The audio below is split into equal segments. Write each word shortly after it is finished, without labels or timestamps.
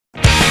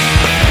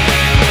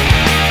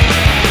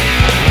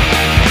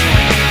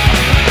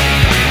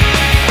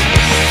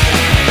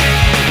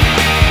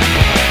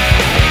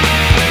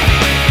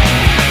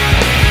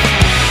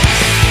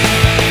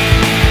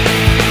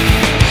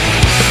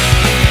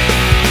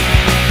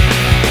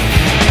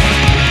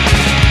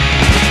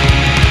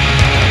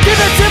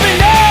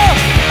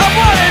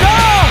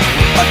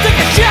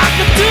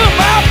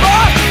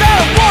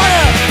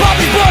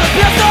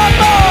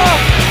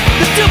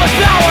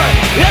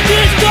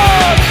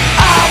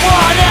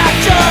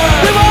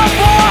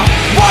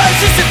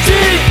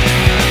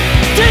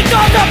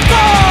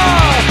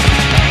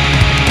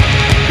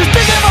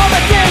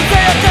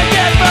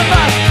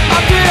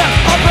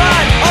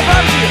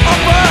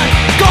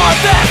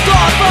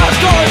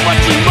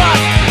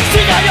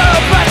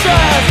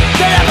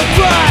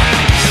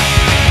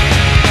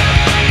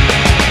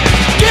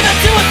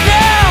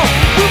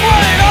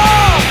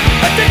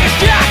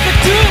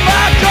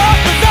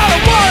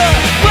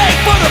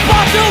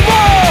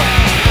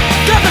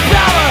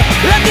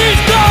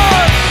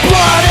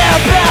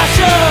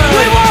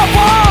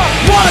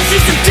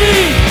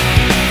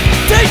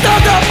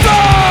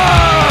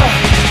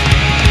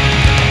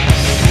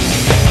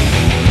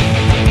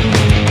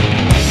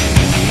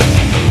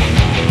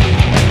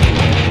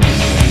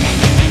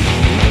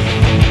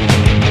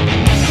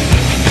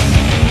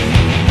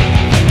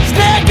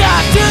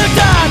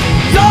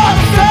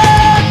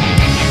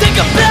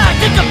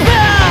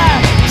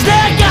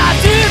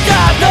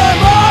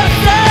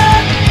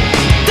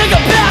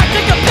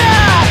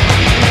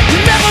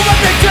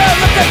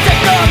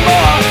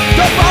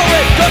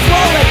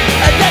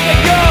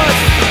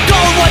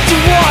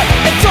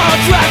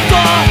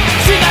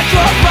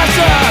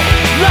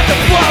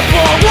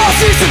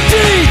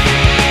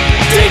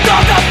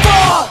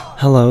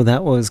Hello,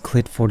 that was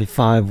Clit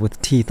 45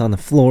 with Teeth on the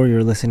Floor.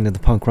 You're listening to the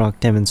punk rock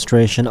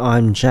demonstration.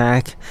 I'm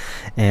Jack,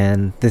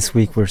 and this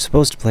week we're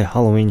supposed to play a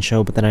Halloween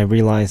show, but then I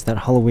realized that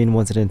Halloween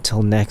wasn't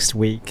until next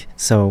week,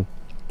 so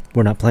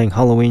we're not playing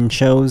Halloween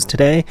shows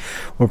today.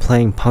 We're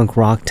playing punk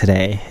rock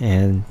today,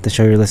 and the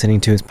show you're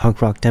listening to is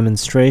Punk Rock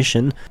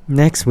Demonstration.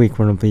 Next week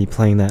we're going to be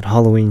playing that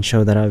Halloween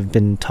show that I've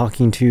been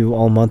talking to you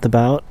all month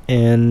about,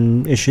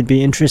 and it should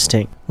be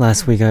interesting.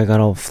 Last week I got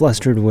all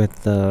flustered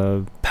with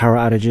power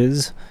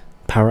outage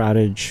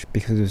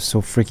because it was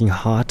so freaking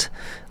hot.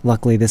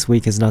 Luckily this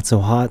week is not so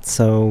hot,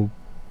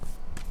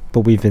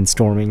 but we've been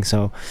storming,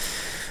 so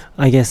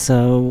I guess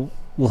we'll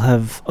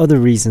have other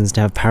reasons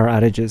to have power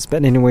outages.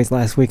 But anyways,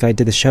 last week I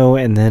did the show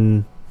and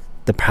then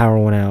the power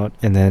went out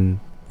and then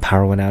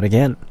power went out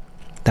again.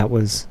 That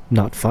was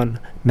not fun.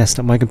 Messed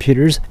up my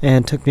computers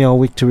and took me all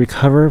week to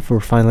recover.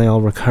 We're finally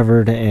all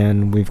recovered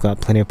and we've got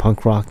plenty of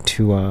punk rock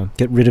to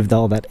get rid of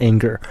all that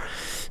anger.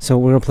 So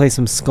we're going to play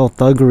some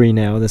Skullduggery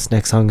now. This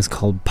next song is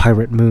called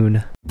Pirate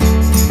Moon.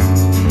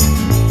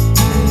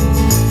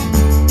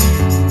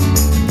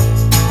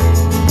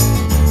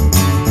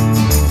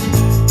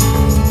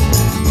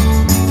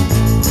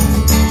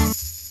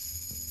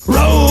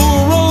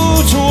 Row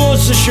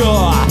towards the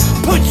shore.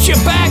 Put your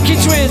back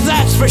into it,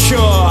 that's for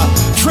sure.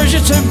 Treasure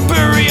to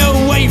bury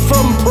away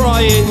from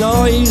prying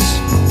eyes.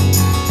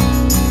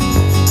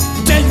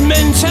 Dead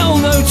men tell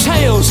no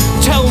tales,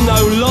 tell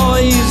no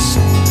lies.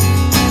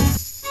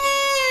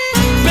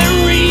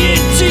 Bury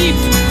it deep,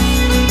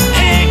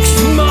 X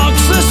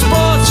marks the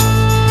spot.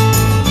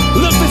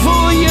 Look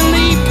before you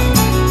leap.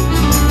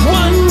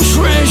 One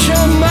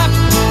treasure map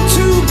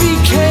to be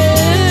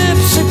kept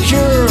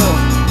secure,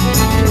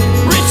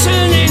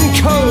 written in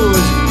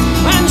code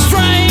and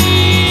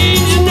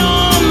strange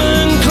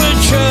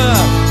nomenclature.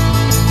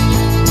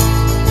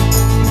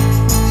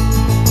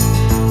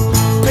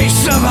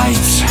 Piece of 8,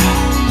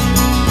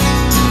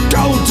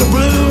 gold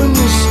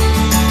doubloons,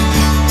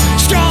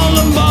 skull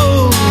and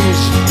bones,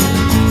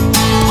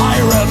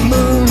 pirate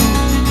moon.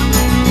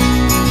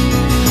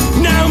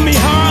 Now me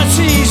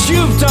hearties,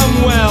 you've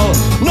done well.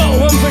 Not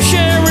one for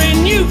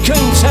sharing, you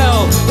can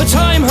tell. The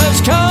time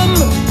has come,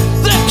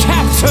 the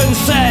captain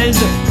said,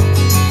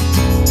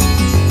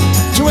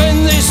 to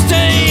end this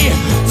day,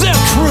 the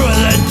crew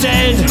are the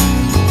dead.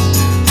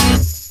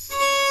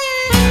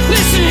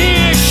 Listen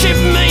here,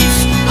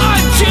 shipmates,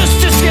 I've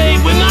just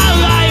escaped with my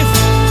life.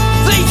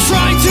 They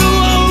tried to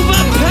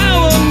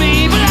overpower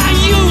me, but I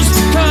used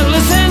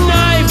cutlass and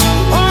knife.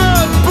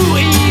 Our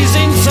booty's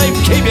in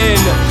safekeeping.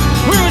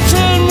 We'll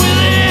return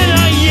within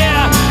a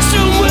year.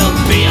 Soon we'll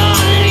be on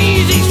an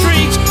easy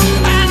street,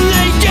 and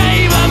they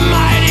gave a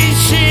mighty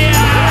cheer.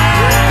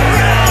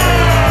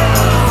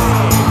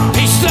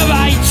 Piece of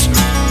 8,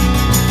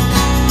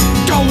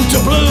 gold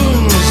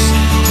doubloons,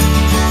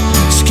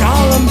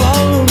 skull and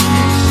bones,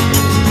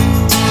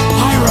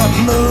 pirate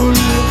moon.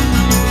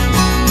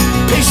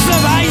 Piece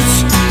of 8,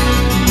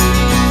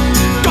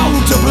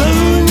 gold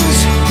doubloons,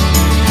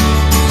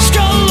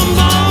 skull and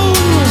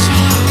bones,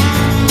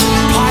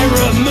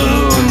 pirate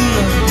moon.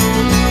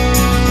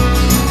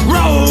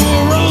 Row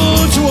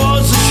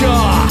towards the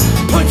shore.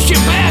 Put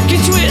your back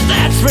into it,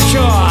 that's for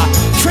sure.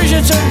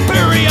 Treasure to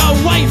bury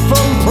away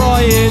from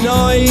prying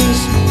eyes.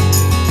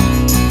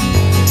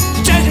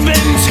 Dead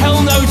men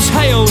tell no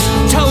tales,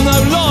 tell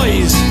no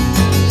lies.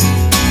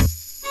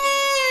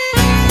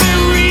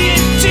 Bury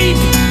it deep,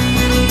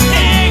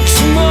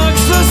 X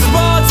marks the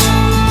spot.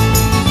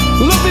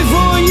 Look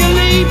before you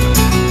leap.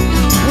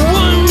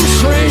 One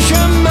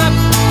treasure map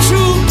to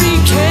be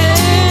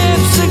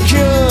kept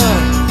secure,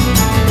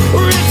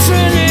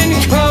 written in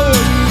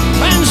code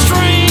and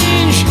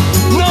strange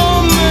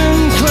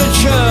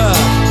nomenclature.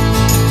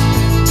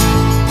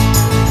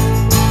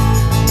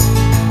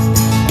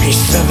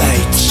 Piece of 8,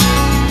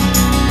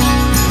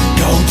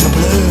 gold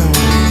doubloons,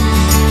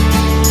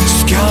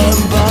 skull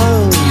and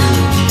bone,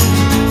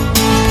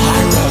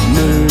 pirate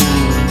moon.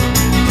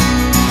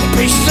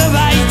 Piece of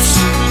 8,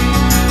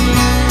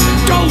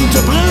 gold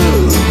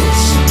doubloons,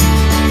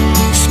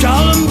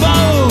 skull and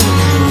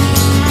bones,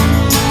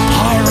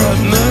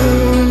 pirate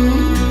moon.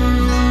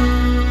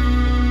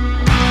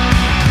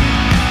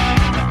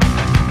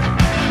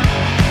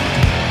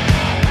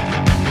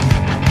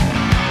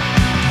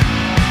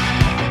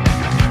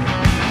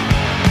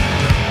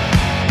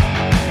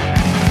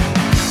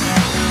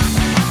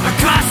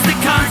 Across the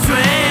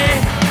country,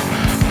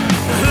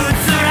 the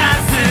hoods are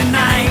out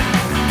tonight.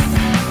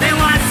 They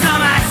want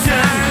some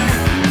action.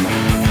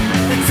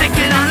 They're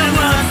taking on the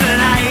world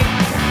tonight.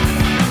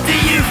 Do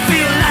you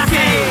feel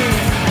lucky?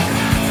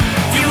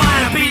 Do you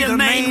wanna be the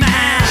main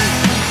man?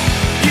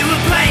 You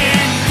were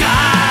playing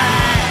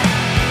God,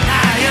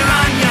 now you're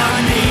on your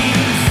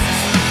knees.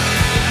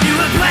 You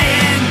were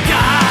playing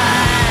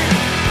God,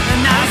 and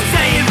now it's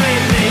saying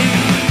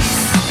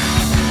release.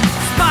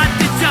 Spot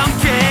the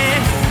junkie.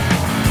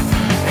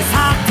 It's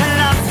hard to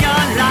love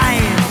your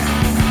life.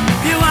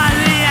 You want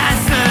the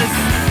answers.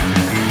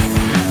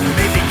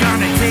 Maybe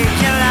gonna take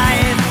your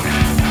life.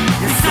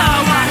 You're so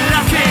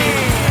unlucky.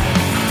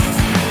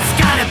 It's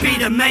gotta be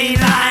the main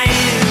line.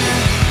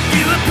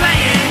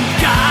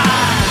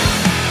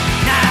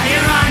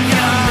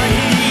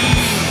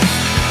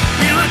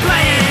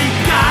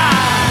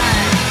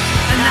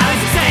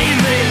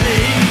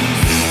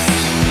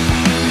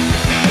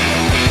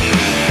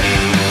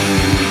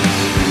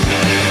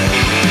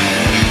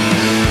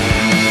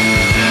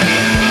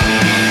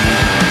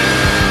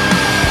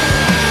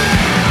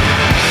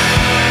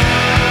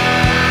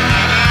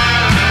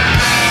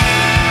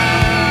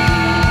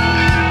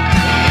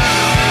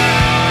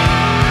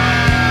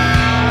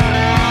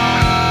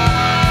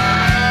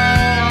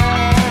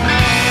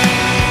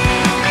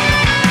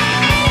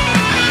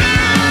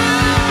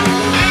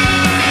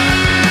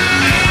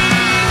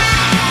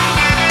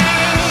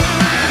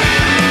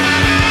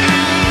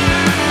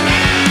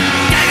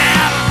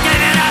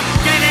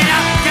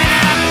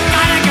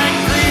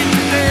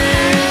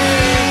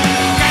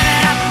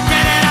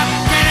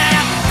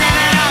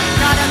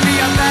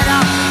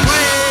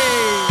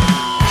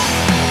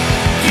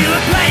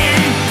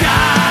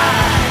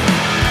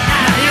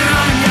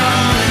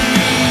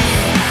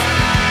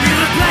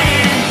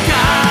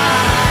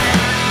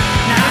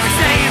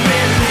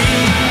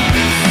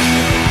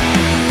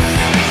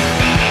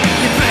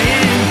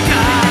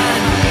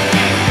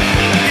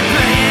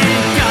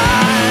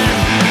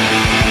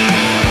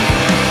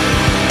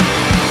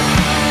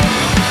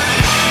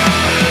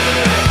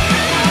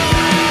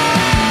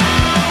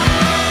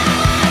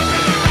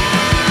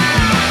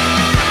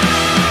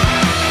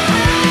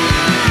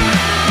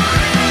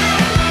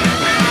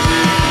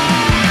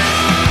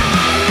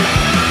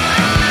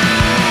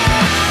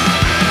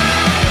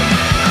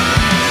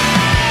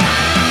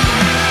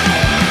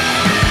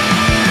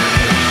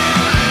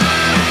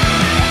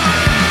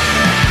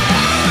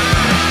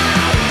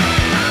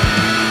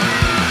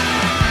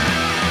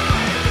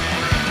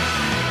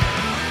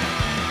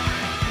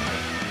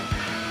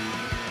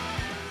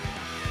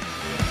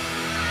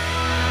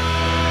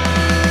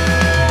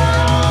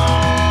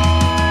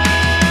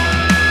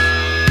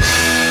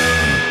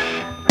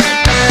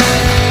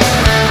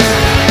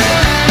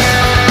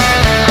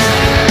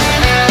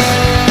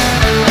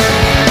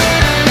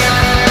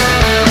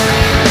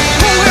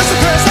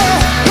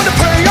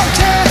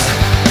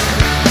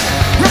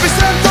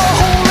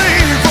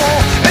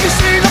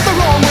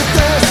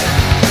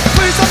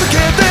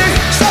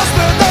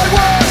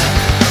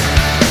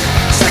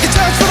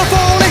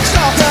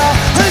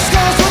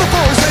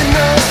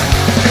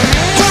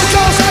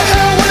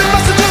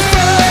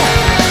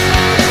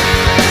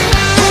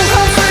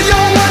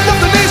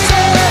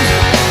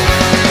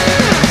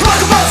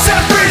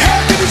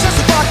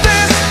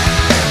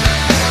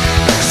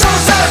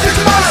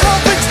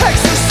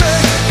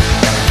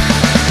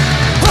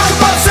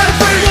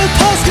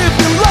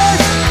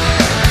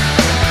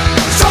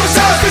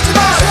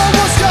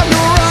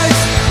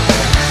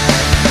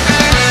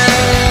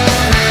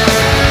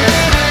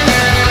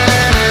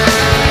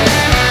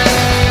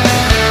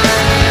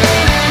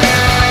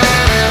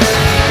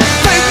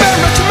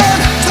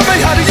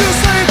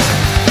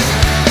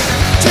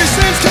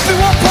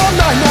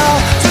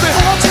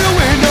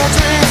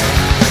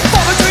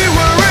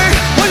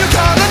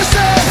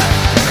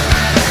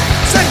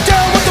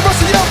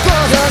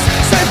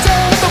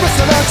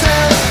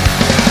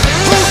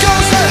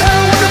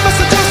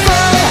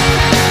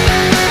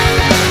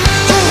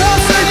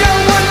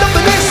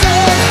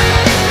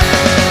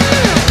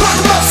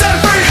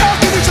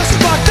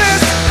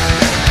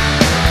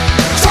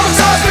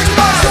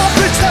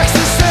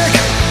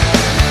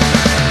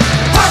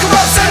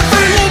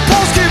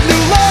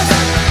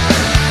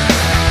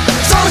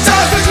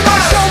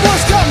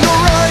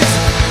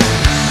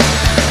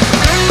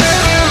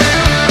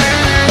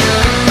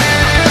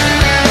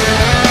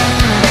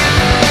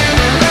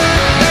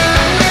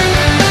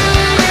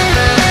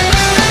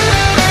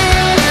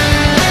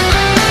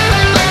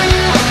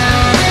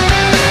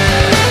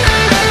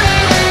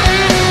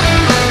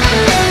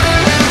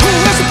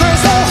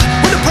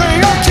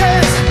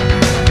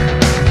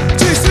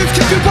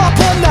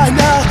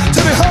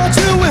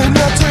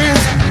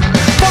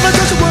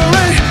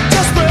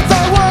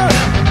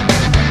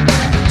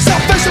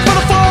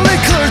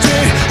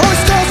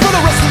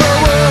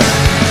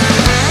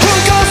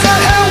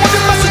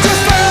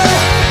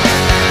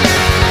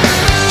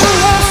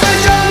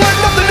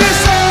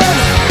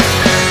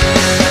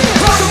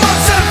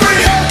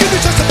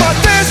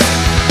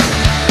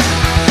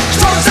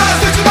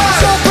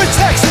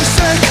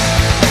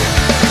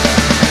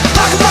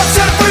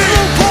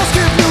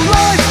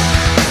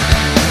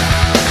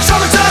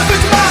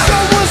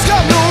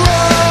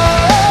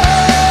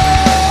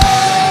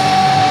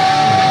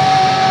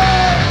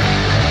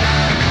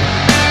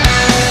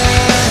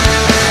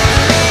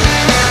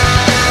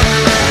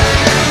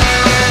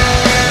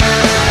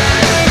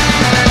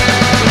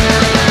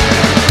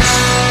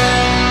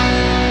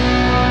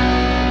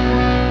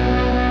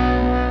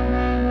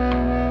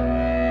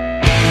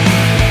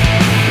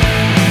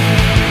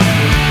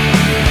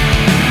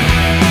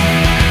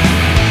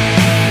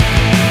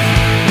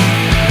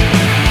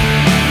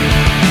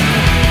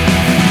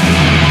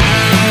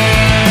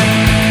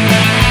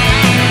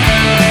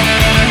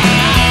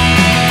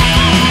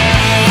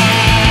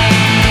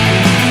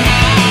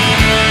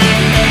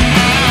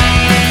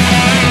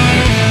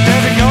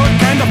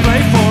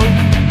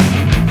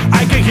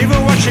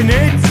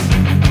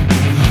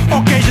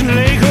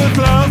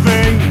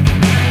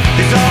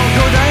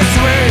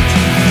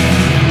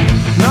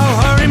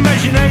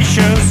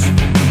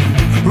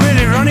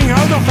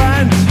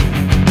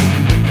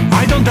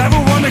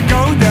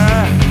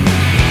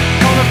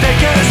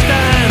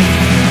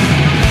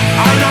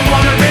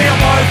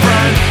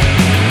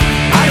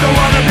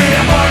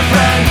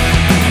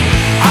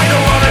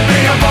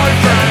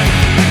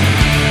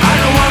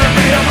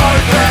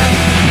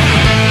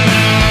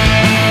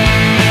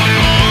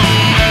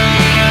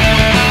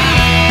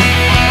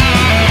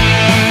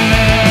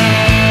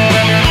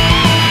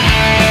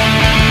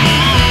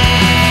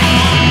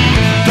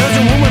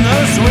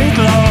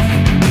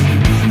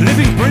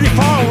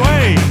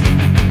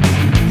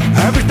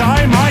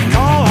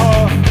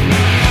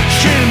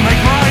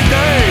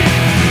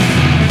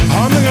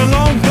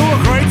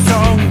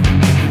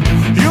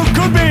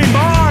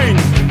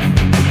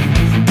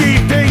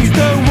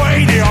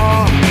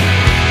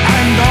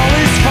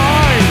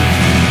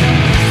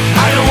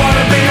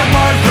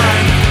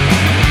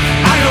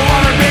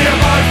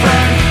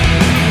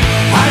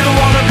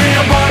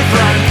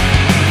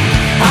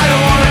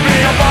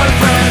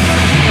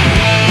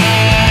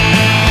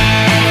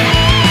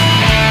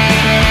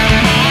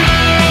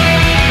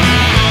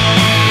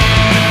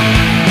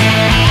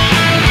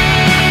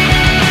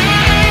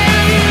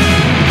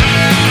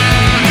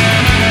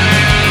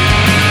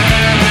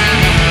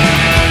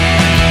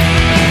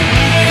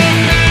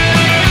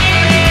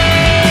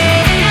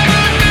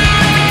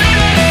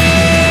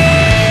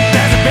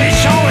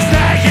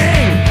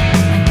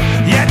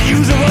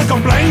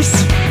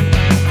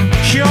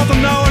 both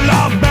know a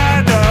lot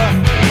better.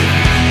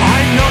 I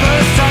know the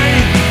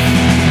same.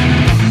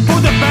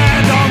 Put the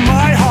bad on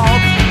my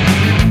heart.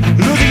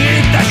 Losing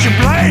it, that's your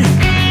blame.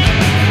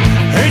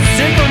 It's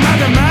simple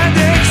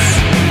mathematics.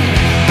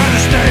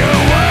 Better stay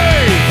away.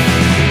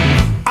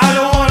 I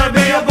don't wanna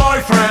be a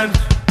boyfriend.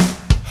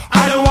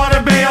 I don't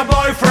wanna be a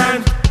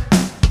boyfriend.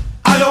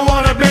 I don't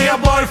wanna be a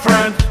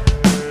boyfriend.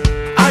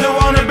 I don't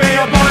wanna be a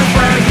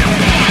boyfriend.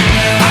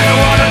 I don't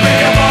wanna be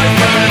a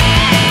boyfriend.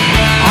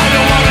 I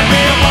don't wanna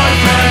be a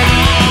boyfriend.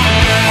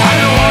 I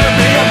don't wanna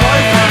be a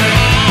boyfriend.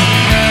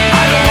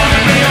 I don't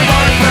wanna be a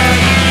boyfriend.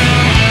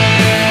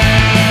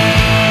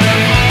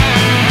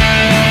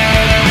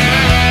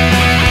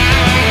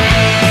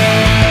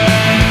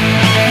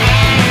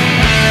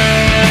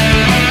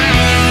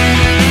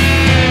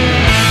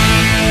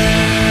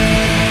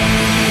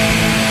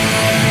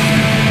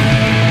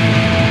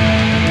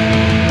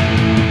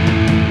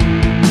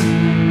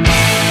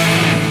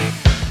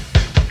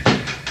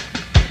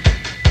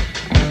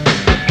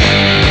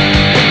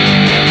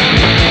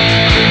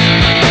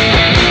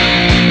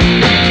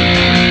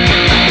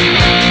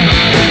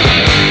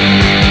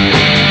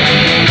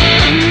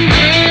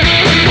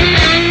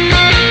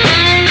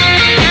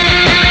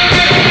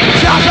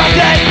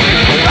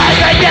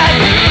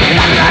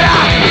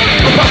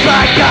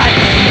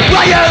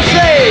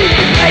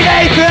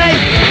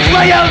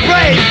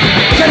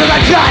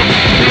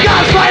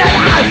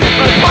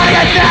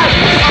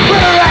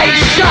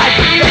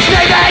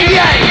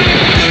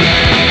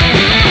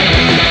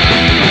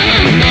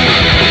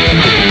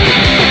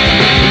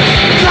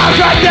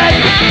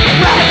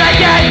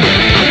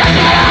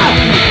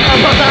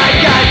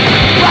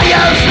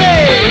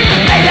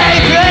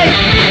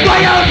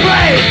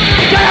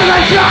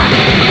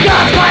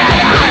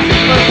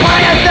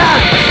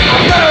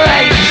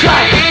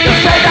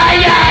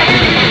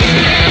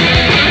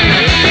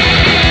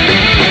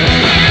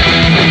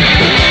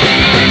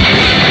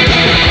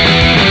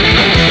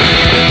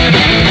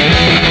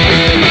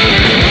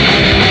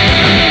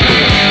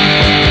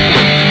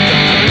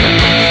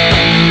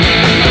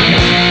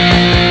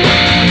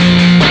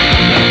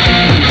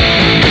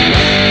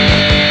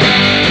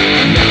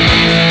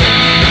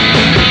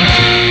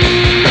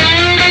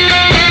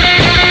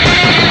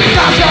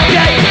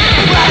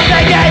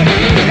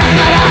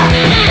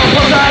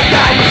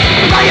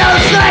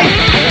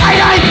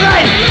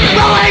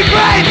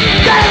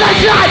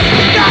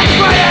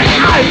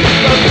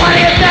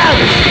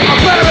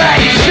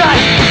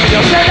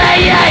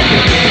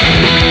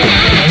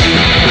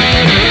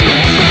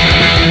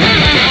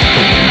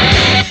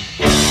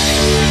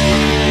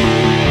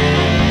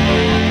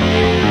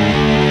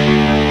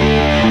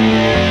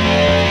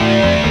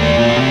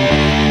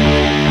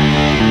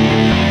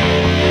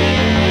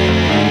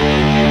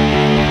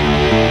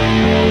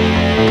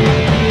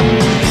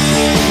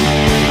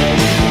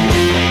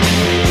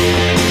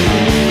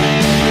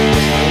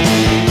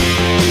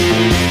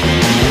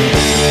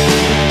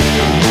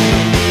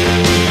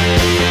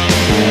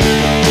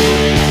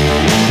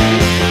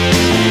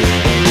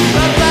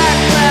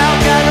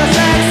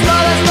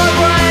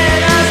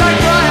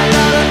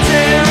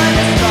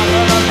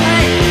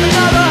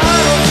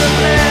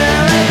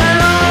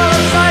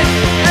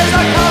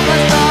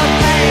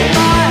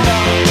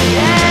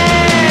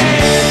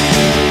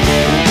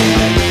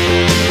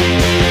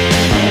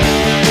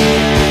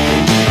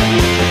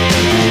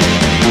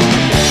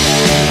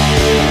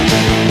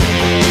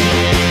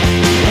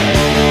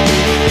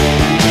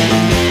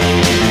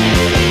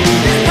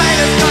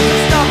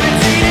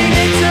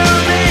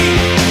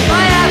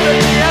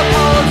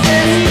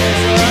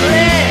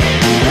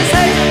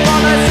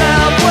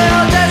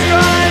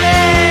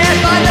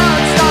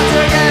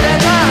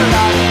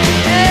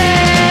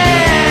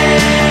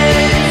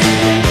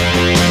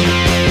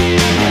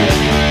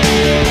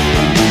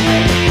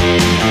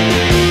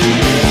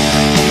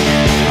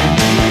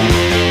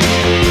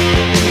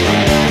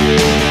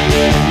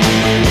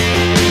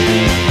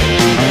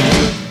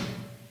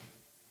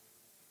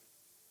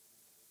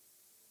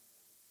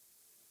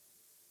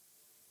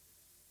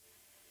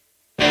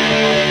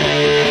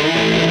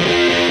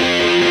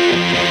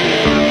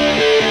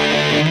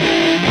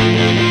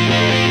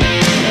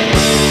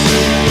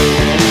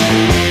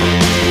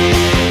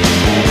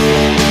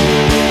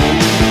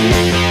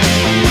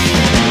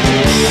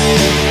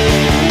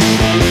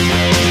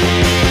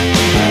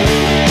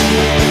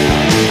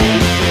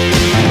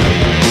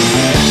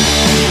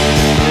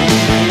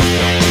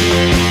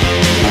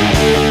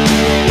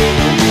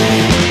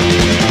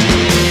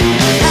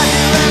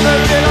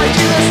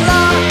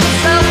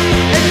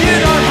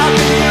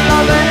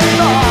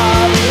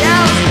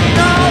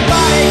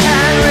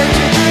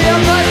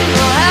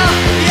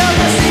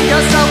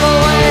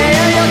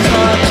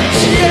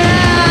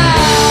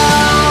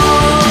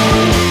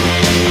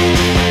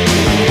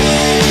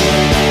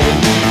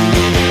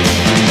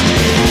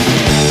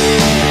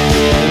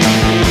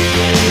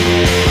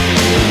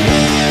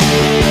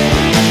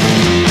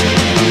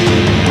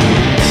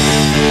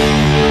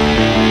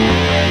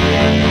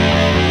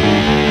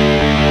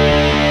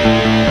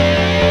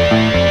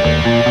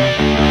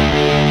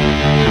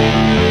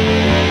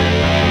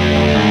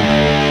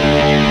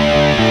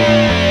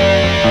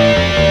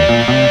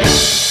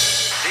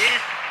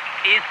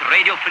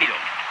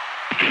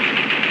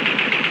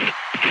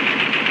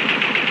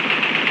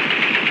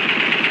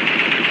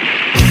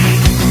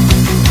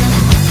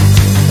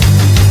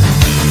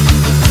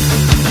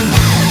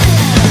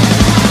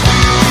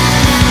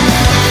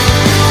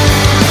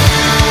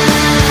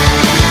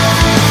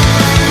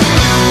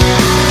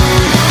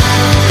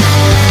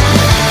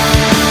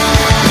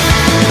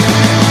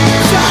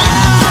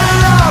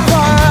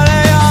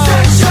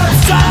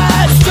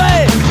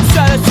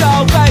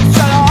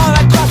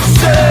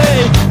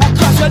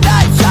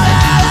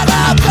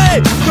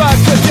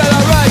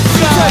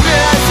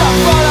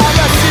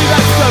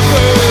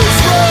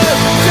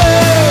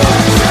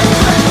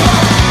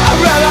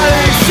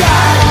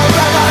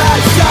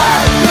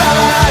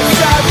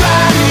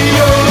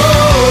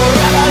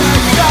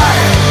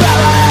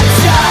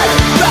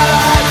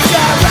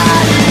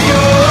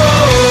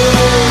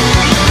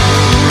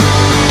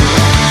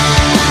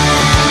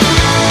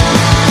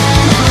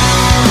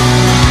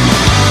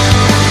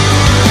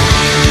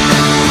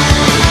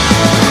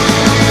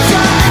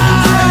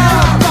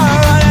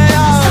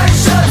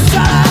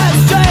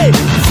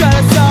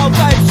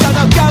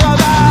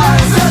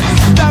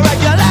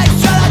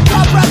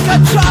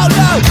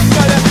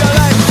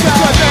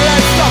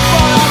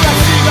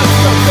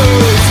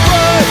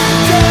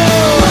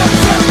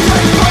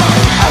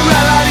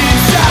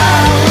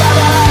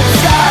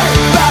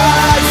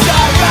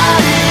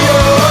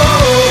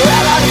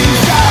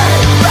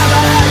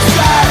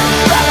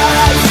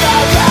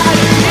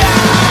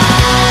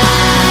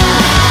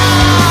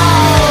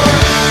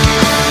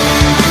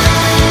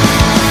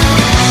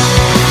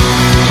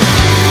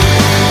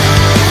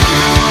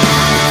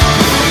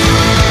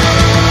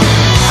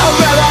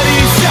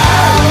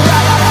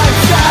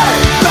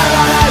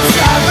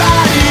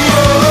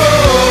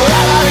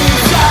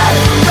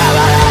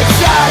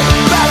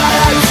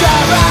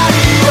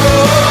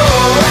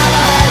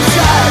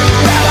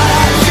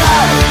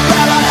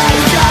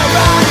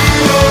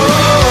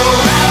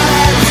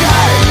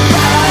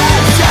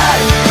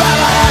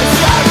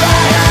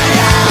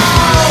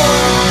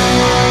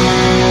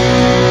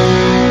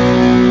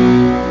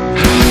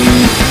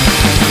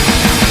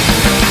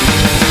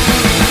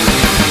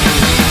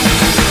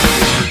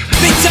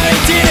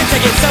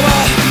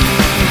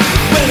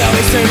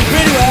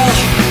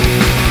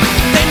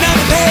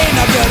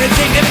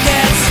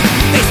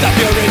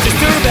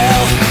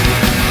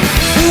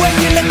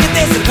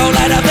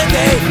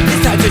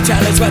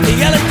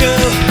 do.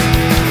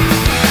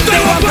 They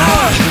want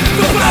power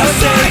for power's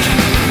sake,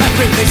 and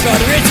privilege for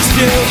the richest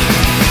few.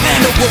 And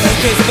the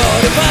work is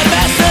voted by the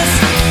masses,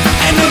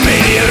 and the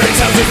media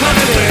tells us what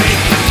to think.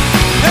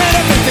 And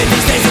everything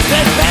these days is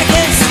led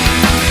backwards,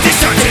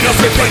 destruction of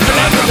free point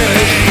philanthropy.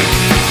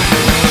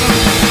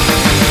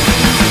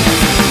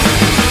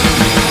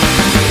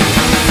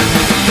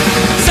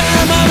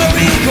 Some are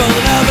equal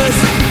than others,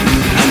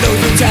 and those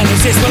who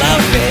challenge this will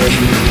always be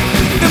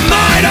the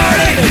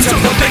minority, the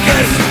trouble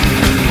pickers,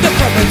 the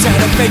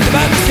perpetrator of fake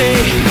democracy,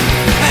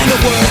 and the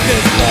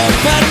workers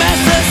voted by the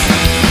masses,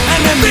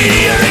 and the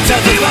media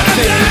tells us what to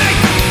think.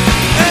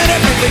 And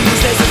everything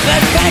these days is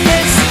led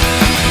backwards,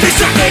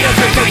 destruction of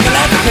free point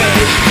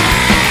philanthropy.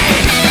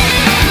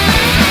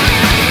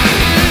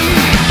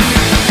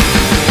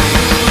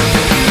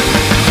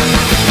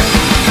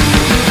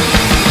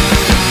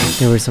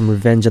 There was some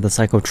Revenge of the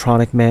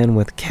Psychotronic Man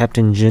with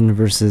Captain Jin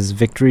versus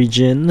Victory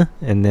Jin,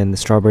 and then the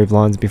Strawberry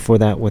Blondes before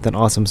that with an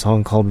awesome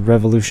song called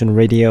Revolution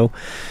Radio.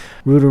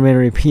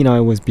 Rudimentary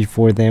Peni was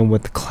before them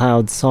with the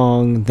Cloud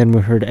song. Then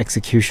we heard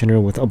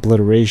Executioner with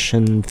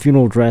Obliteration.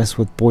 Funeral Dress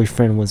with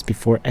Boyfriend was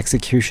before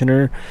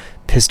Executioner.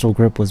 Pistol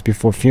Grip was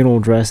before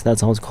Funeral Dress. That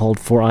song's called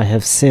For I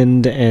Have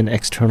Sinned. And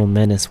External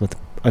Menace with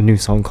a new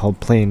song called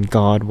Playing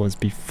God was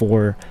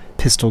before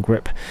Pistol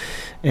Grip.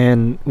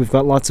 And we've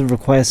got lots of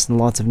requests and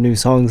lots of new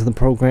songs in the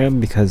program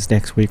because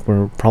next week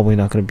we're probably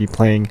not going to be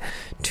playing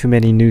too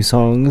many new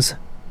songs.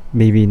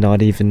 Maybe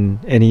not even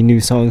any new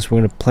songs. We're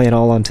going to play it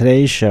all on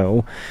today's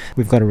show.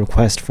 We've got a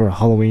request for a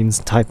Halloween's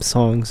type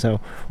song, so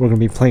we're going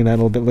to be playing that a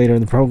little bit later in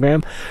the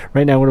program.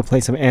 Right now we're going to play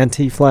some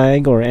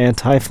Anti-Flag or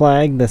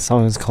Anti-Flag. The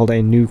song is called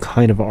A New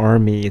Kind of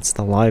Army. It's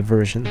the live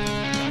version.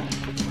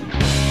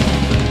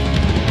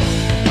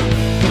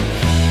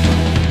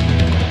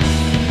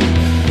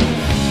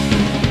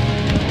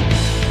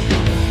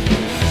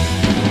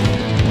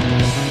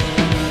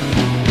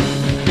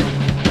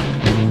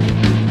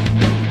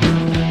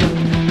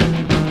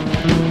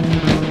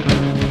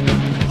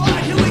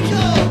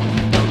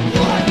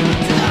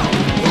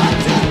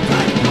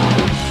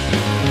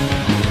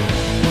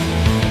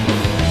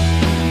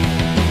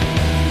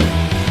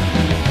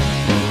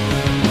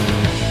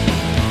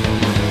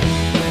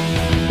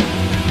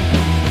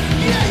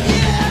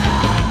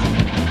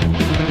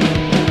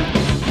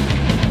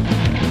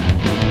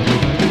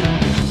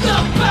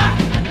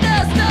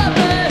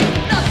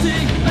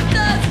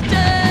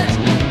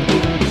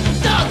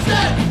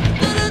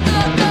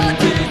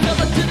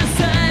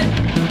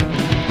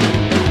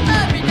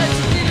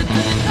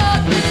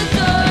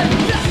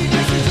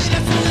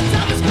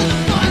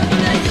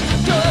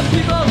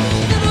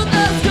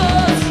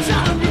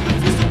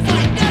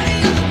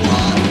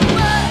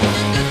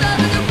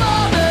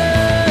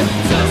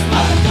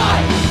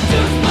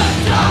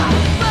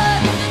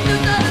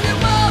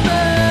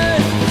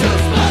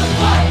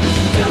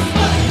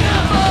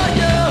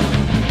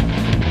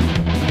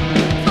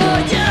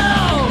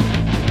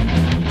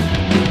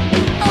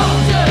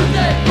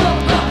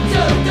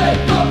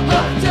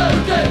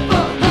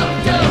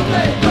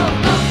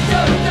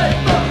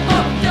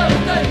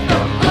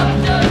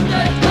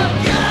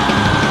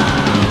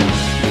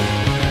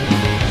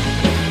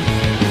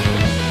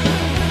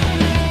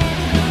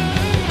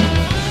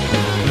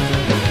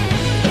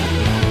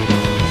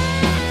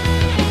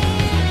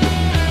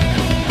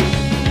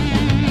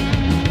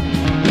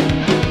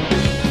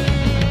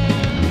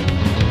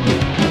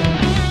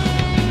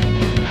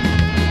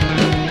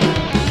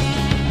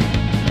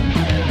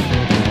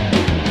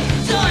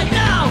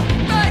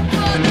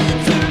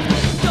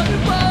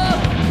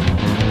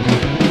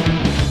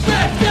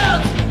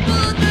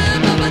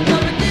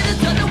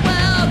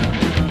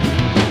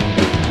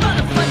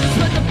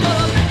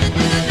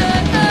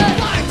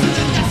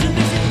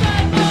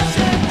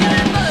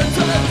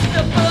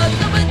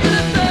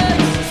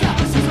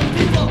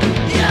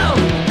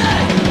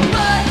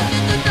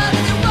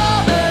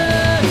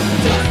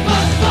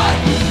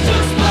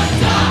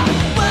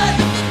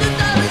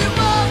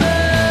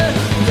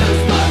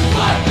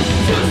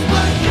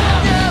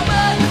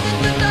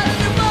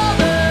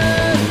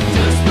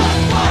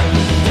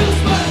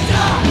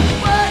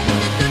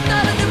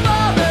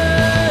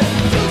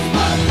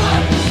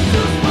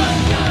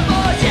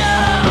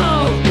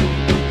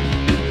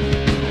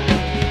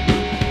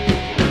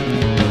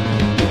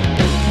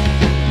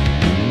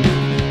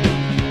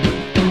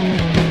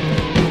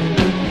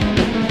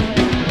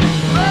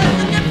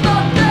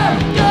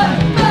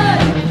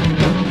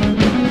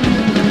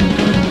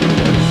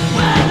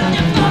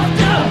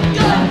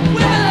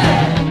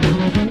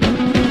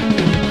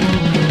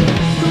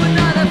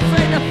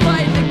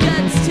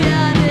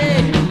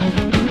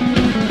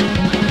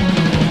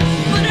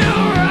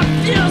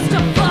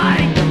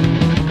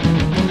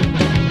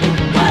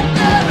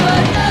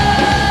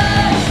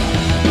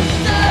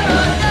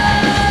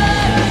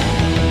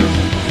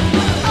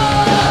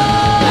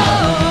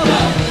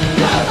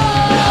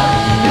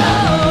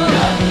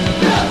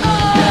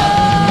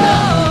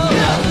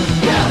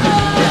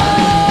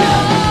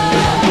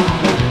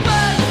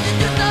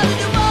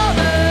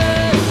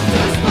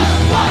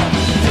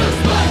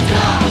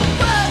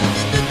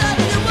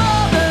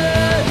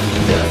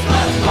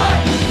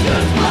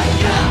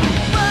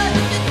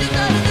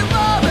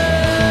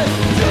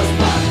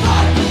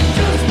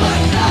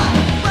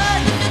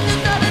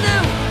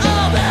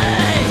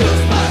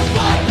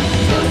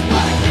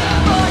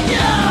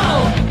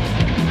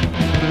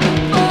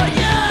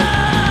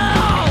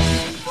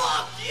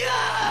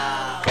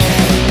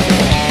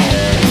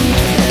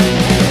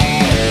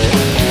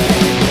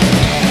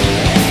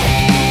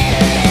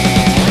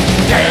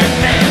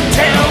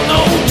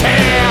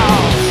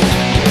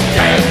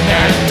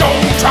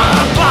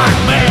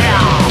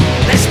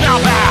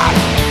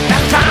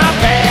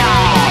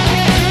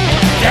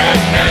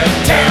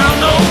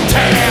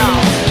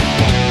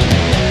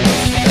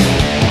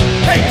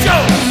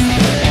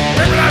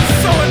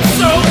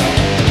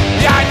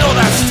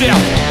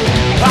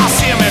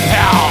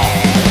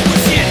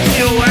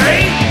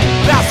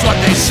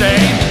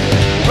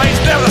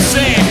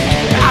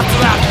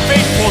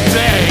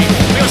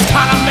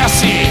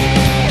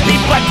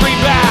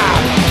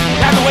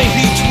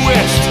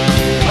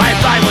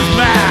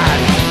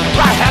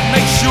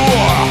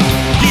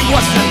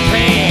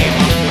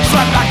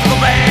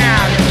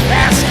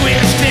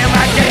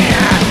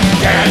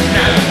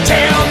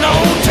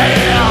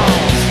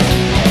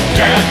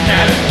 Dead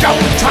men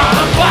don't try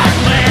to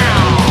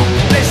blackmail.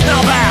 They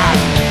smell bad,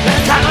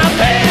 they're kind of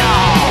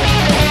pale.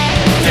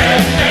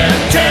 Dead men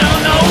tell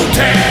no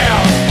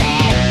tales.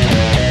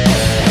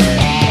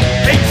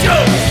 Hey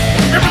Joe,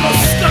 remember those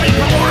stunning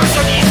promoters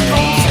on the East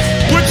Coast?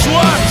 Which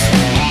ones?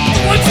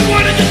 The ones you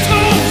wanted to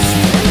toast.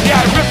 Yeah,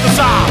 they ripped us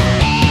off.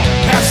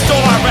 They stole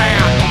our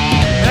van.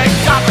 They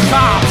got the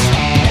cops.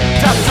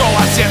 Just throw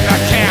us in the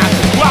can.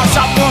 Well,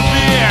 some for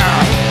beer.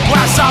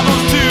 Well, some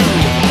those two.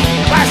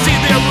 I see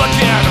they're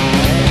looking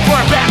for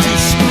a band to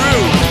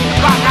screw.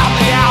 Right out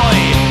the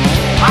alley.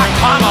 I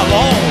come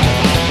alone.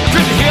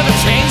 Couldn't hear the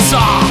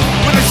chainsaw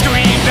when they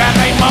screamed and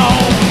they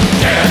moaned.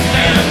 Dead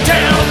men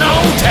tell no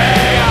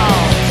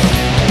tales.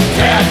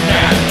 Dead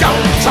men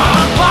don't try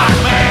to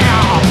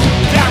blackmail.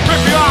 They'll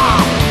rip you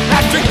off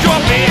and drink your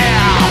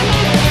beer.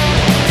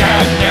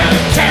 Dead men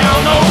tell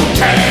no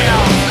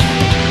tales.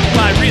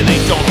 I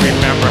really don't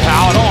remember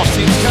how. It all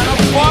seems kind of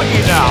foggy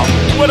now.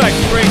 What a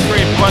great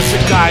bunch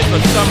of guys,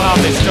 but somehow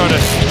they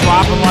started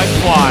dropping like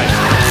flies.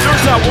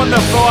 Turns out one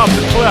that fell off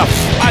the cliffs.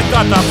 I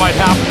thought that might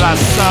happen to that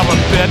son of a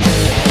bitch.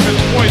 There's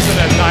poison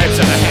and knives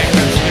and a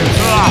hangman's noose.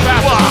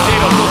 Mashed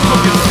potatoes, those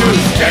cooking stews.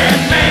 Dead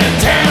men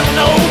tell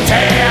no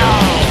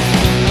tales.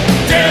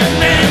 Dead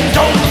men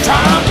don't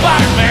try to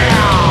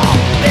blackmail.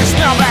 They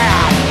smell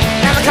bad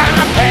and they're kind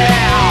of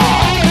pale.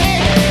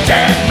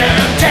 Dead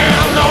men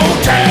tell no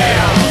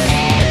tales.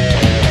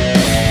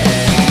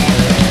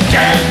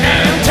 Dead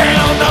men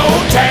tell no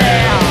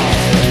tales.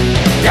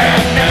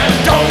 Dead men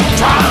don't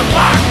try to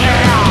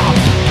blackmail.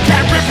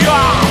 Can't rip you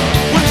off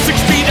with 6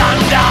 feet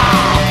under.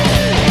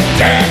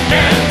 Dead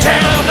men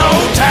tell no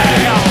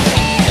tales.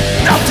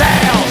 No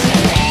tales.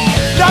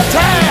 No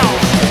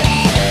tales.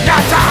 No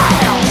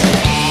tales.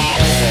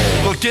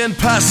 Looking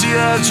past the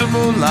edge of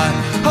moonlight,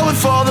 hoping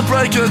for the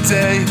break of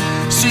day.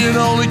 Seeing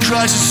only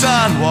Christ's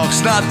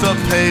sidewalks, not the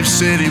paved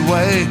city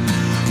way.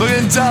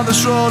 Looking down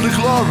this road to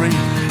glory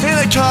in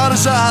a car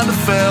designed to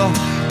fail.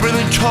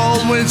 Breathing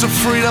cold winds of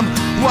freedom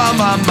while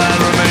my man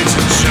remains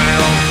in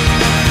jail.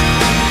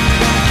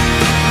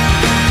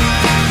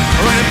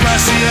 Looking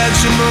past the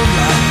edge of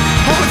moonlight,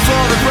 hoping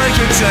for the break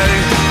of day.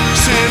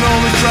 Seeing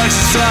only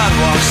Christ's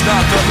sidewalks,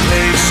 not the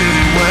paved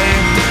city way.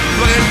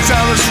 Looking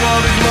down this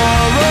road to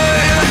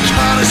glory in a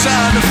car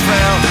designed to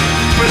fail.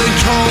 Breathing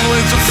cold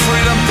winds of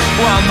freedom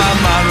while my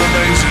mind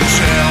remains in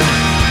jail.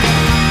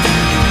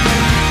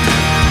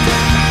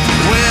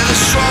 With a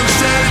strong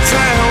steady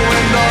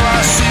tailwind, all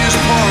I see is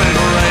pouring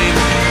rain.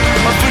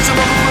 A victim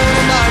of a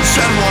brutal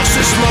mindset walks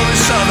this lonely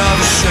son of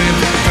shame.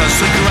 Cause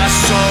the grass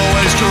is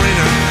always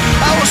greener,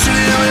 I will sit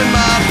here in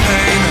my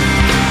pain.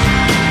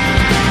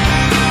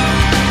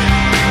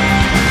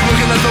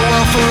 Looking at the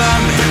wealth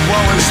around me,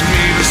 woe is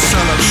me, the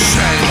son of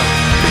shame.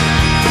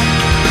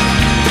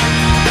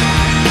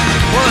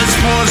 Well, it's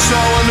poured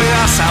snow on the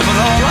outside, but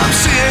all I'm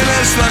seeing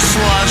is the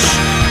slush.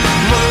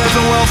 Looking at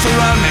the wealth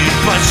around me,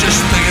 but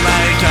just thinking I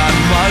ain't got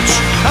much.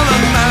 And the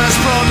man is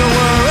prone to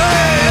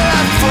worry,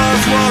 that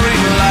flood's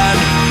worrying land.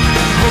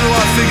 Who do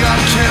I think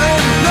I'm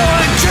kidding? No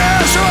one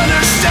cares or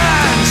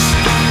understands.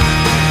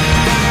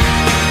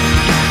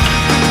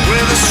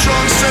 With a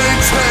strong steady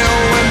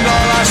tailwind,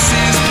 all I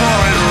see is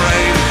pouring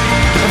rain.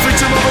 A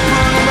victim of a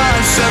brutal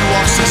mindset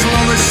walks this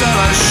lonely son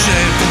of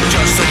shame.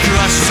 Just the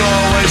grass is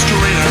always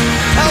greener,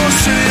 I will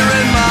sit here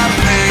in my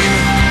pain.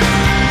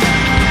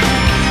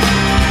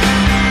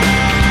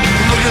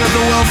 Looking at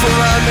the wealth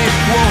around me,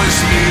 woe is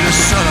me, the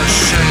son of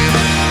shame.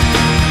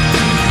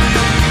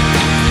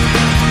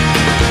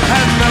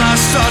 And then I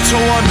start to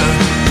wonder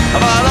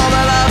about all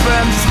that I've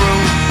been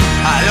through.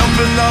 I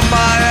open up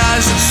my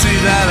eyes and see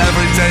that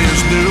every day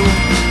is new.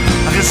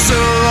 I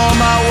consider all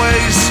my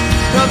ways,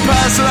 the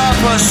paths that I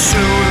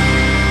pursued.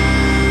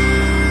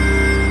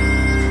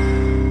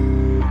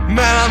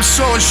 Man, I'm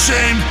so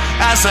ashamed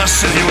as I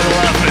sit here with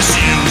life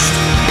misused.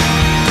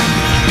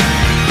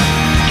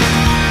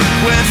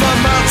 With a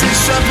mountain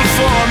set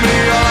before me,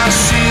 all I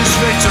see is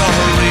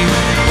victory.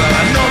 But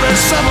I know there's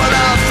someone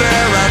out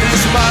there and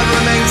his mind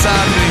remains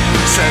on me.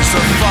 Says the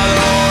father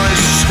or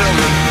his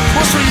children,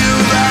 was for you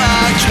that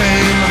I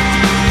came.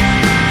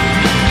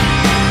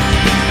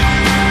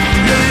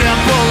 You're the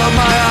apple of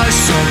my eye,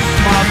 son,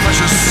 my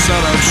precious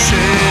son of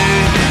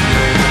shame.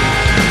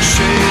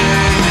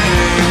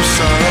 Shame,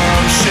 son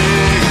of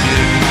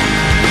shame.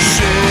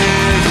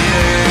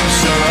 Shame,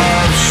 son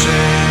of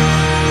shame.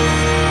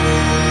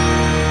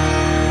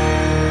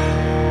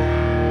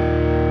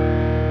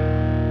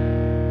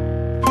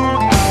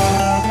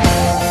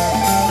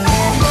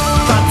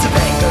 Thoughts of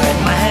anger in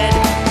my head.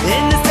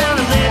 In this town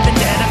I live in,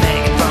 dead I'm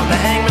hanging from the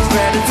hangman's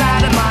thread.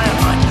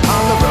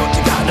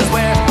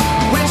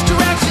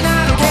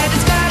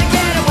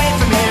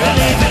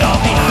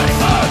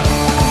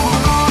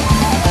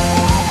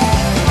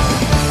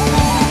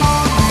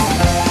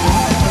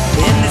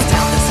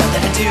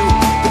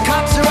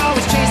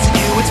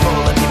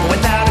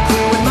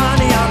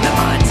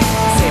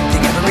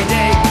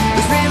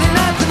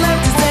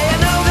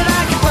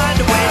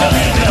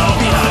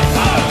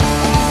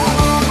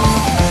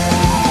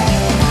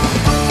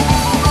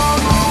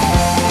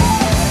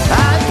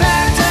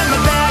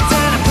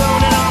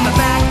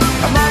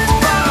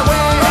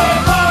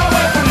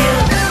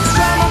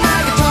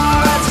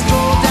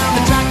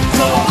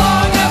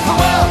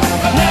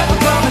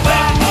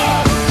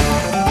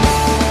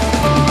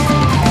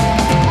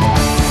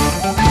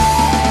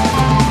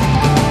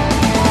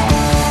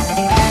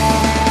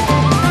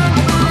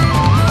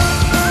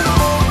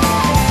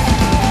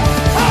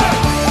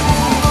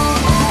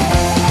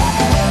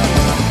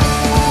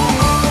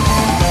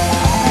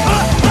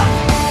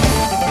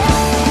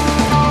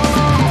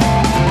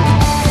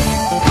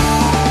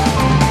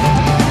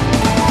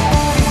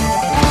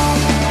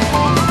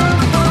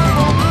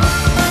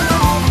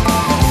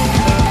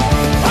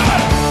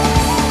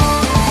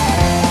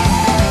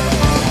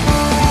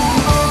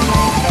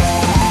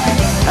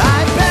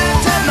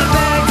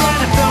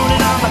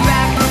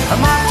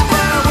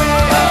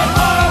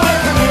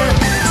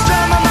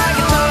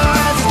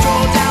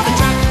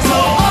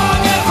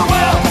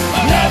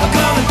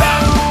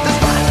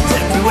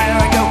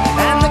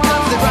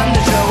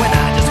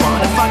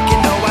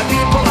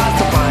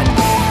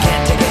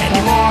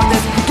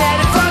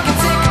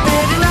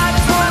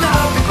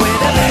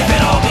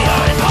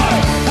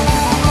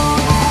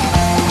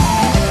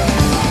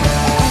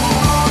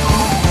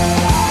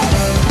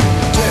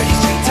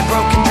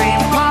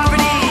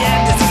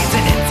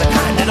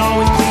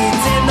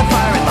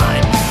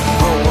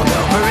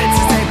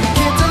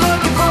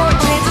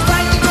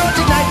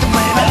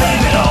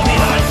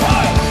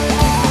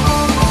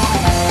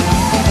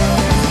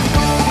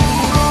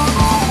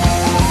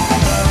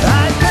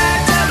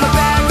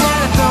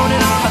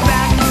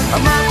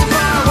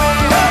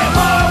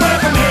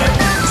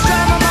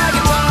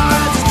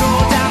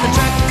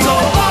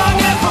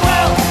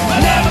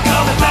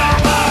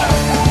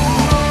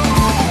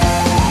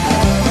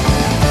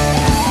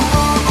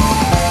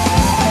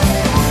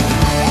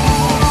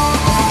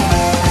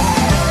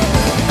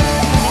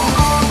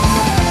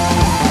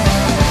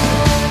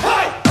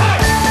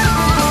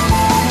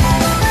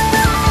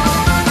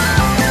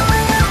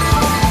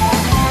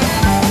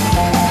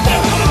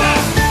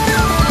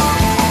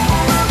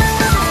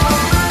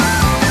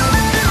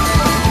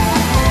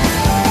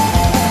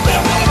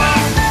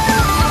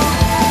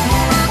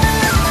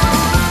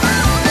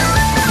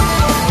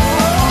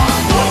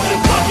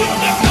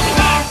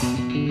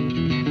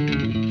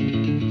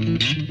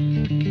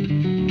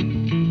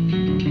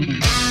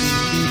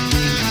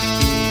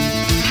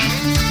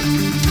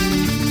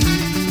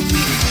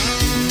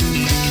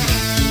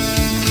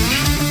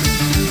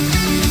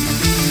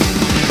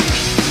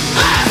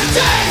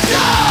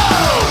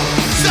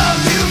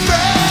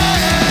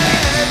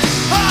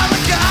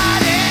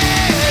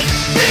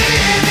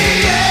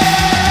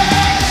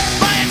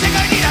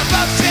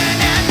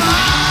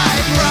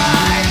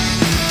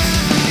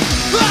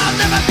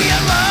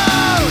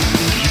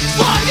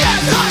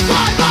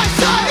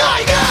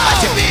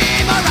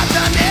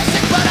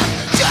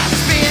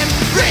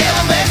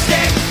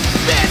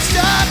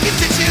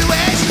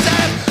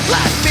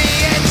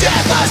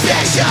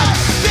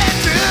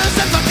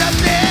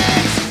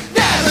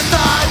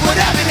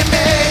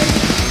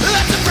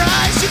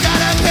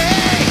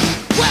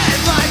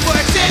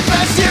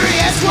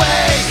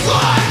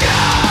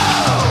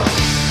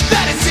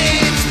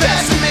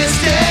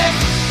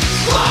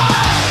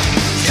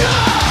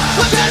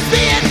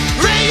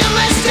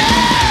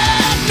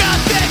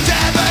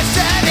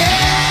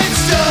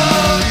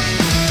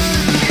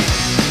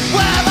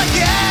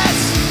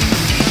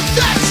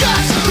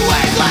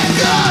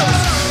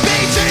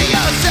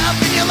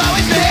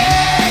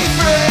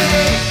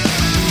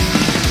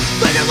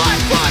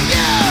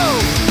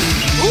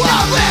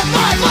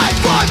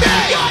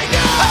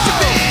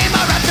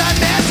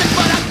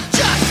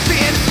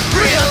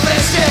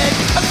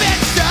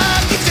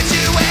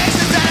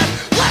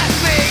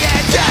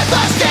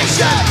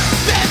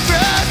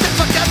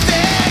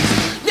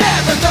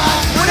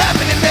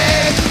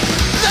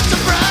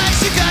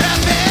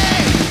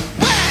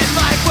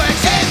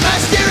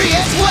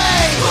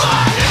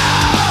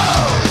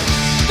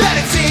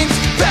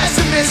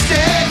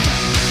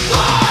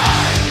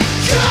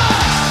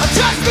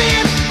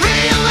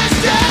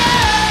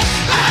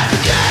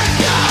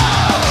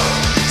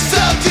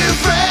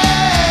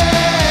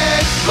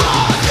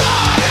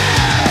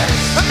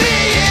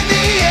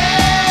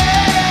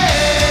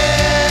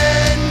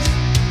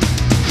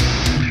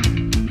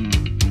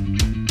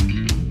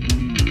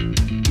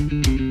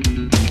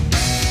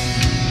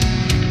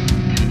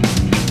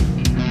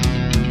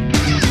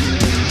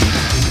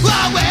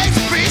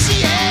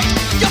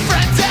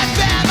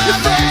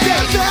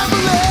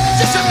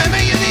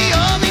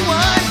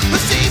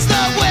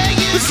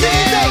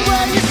 see the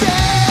way you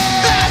say.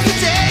 As the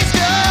days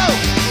go,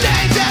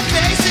 names and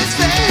faces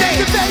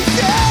fade.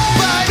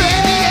 But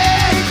in the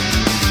end,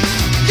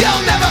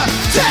 you'll never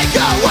take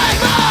away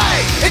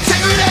my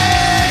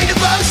integrity,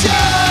 devotion,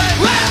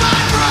 and my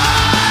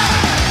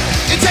pride.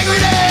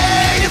 Integrity,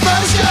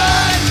 devotion,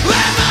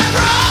 and my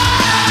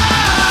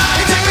pride.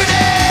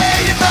 Integrity,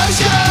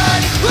 devotion,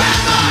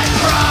 and my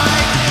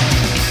pride.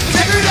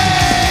 Integrity,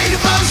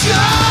 devotion,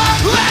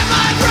 and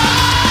my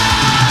pride.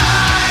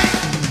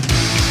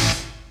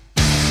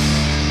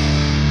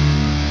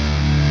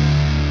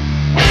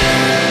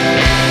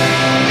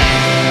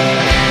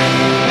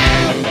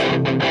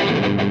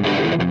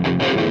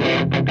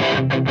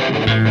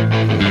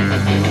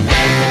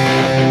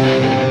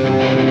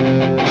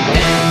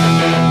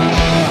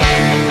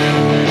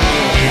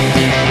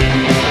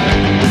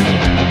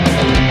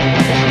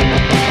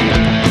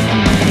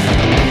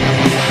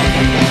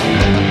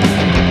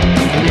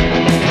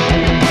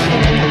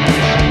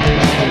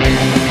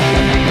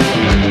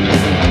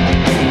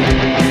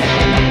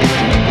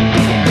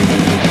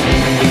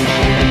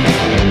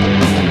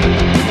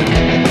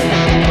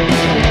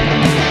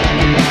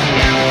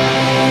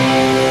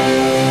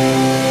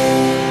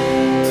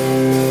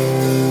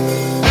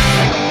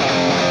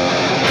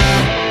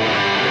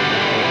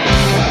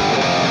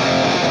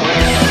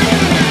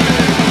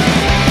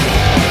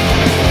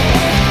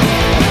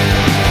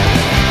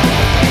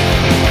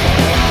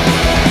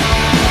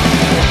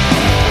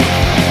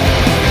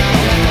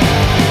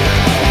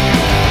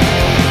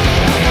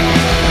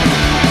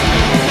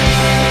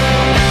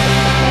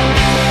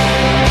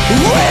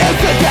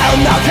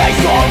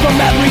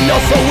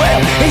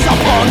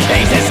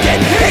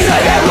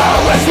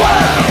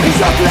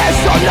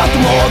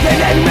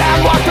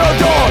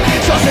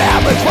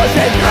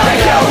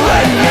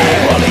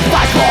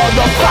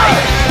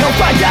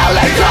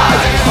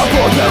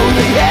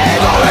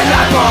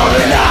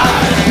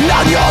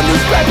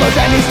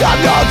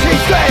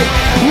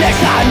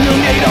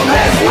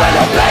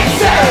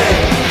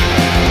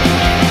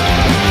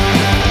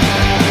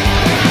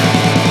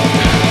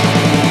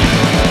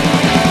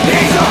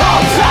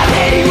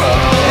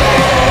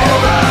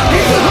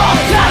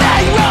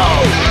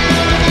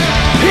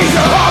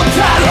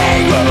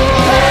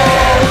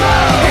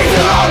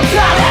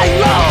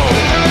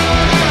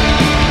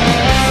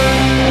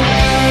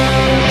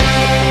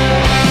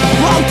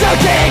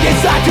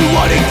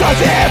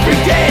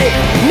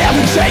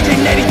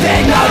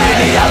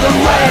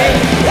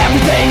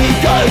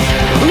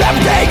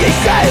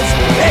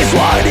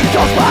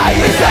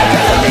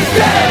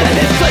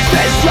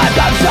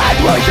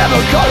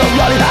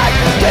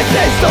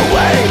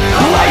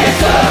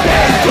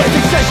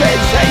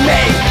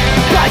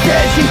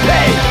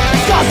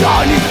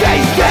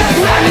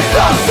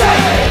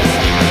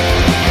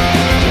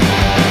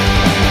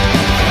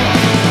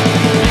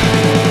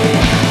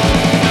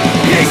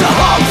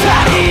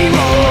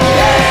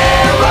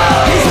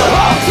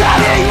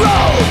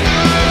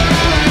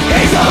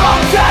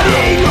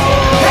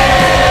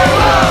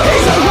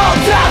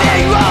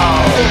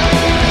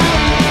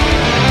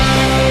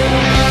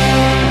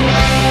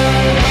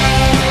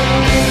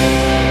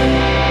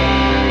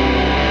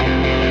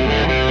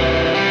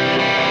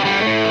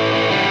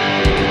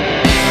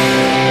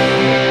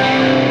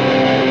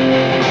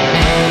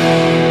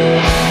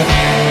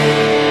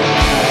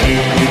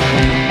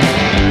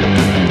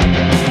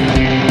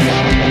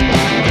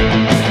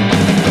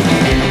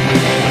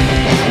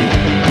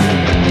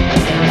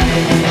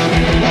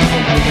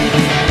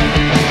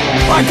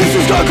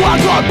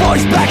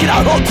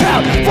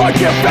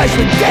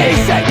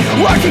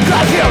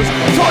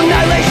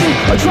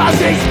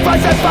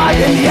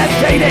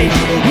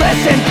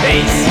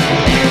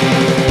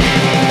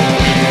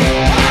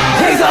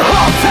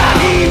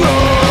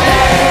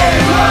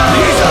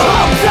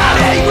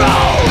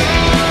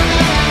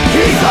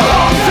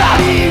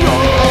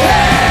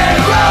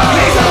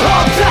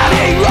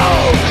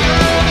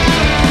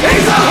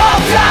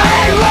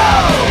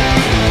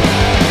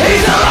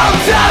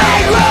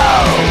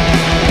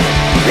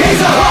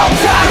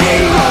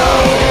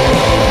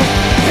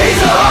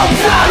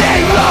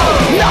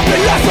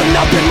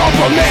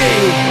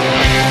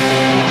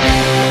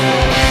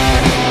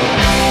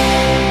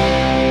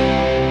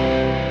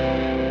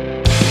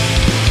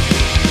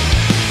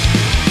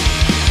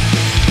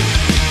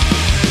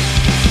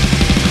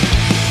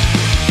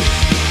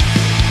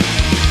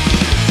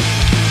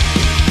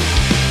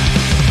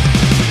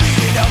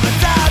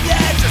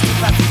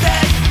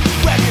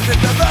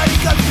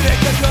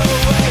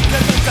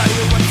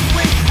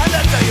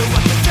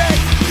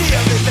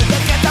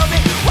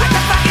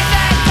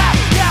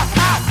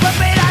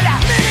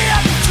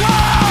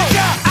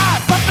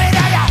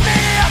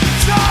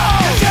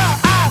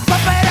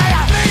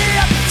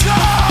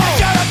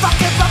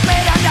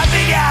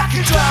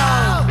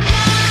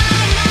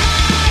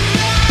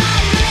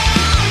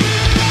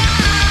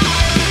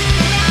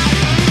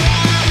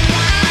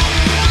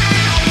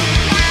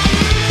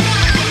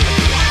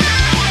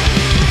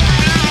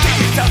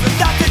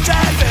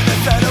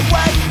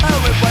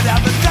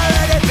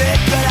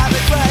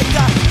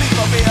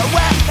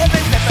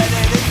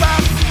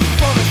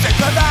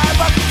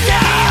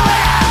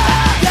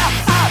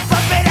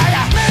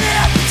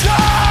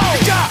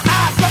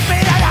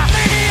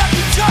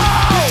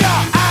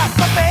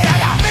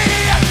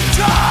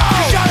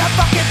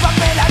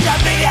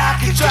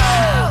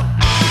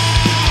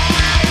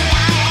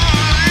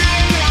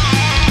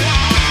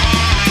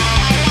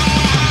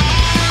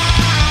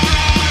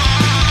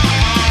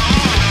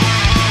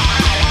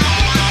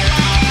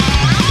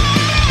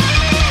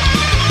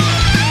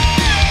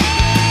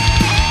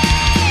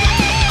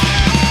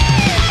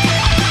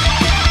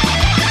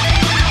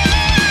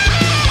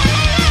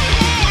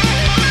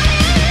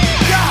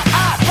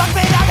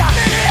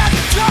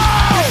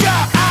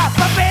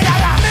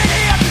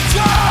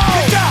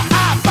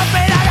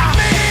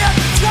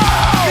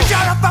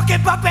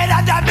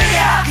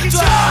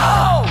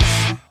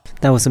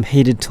 That was some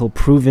Hated Till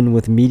Proven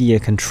with Media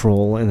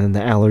Control, and then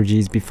the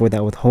Allergies before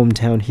that with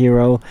Hometown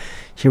Hero.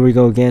 Here we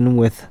go again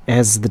with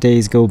As the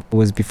Days Go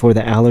was before the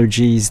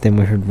Allergies. Then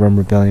we heard Rum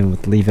Rebellion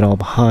with Leave It All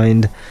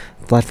Behind.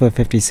 Flatfoot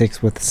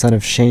 56 with Son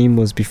of Shame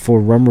was before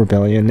Rum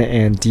Rebellion,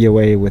 and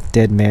DOA with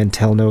Dead Man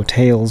Tell No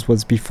Tales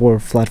was before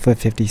Flatfoot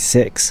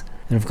 56.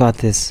 And I've got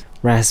this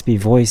raspy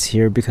voice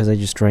here because I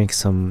just drank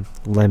some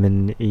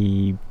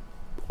lemon-y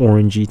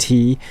orangey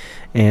tea,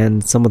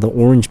 and some of the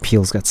orange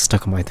peels got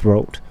stuck in my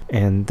throat.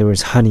 And there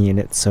was honey in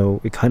it,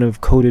 so it kind of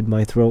coated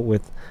my throat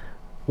with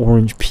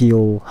orange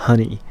peel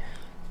honey.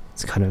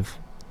 It's kind of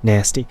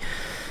nasty.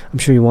 I'm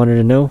sure you wanted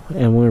to know,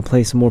 and we're going to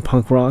play some more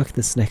punk rock.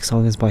 This next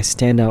song is by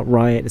Standout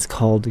Riot. It's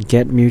called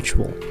Get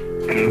Mutual.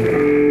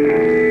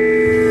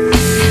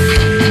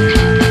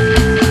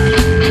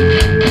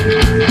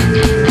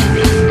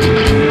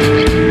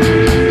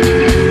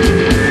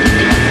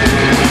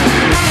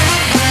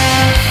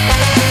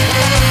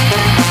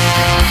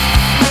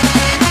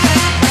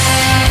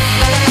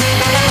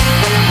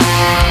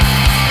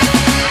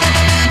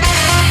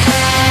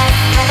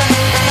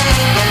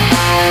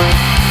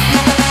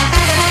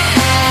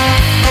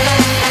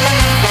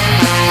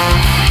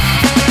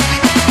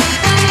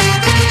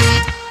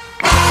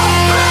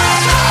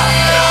 Oh,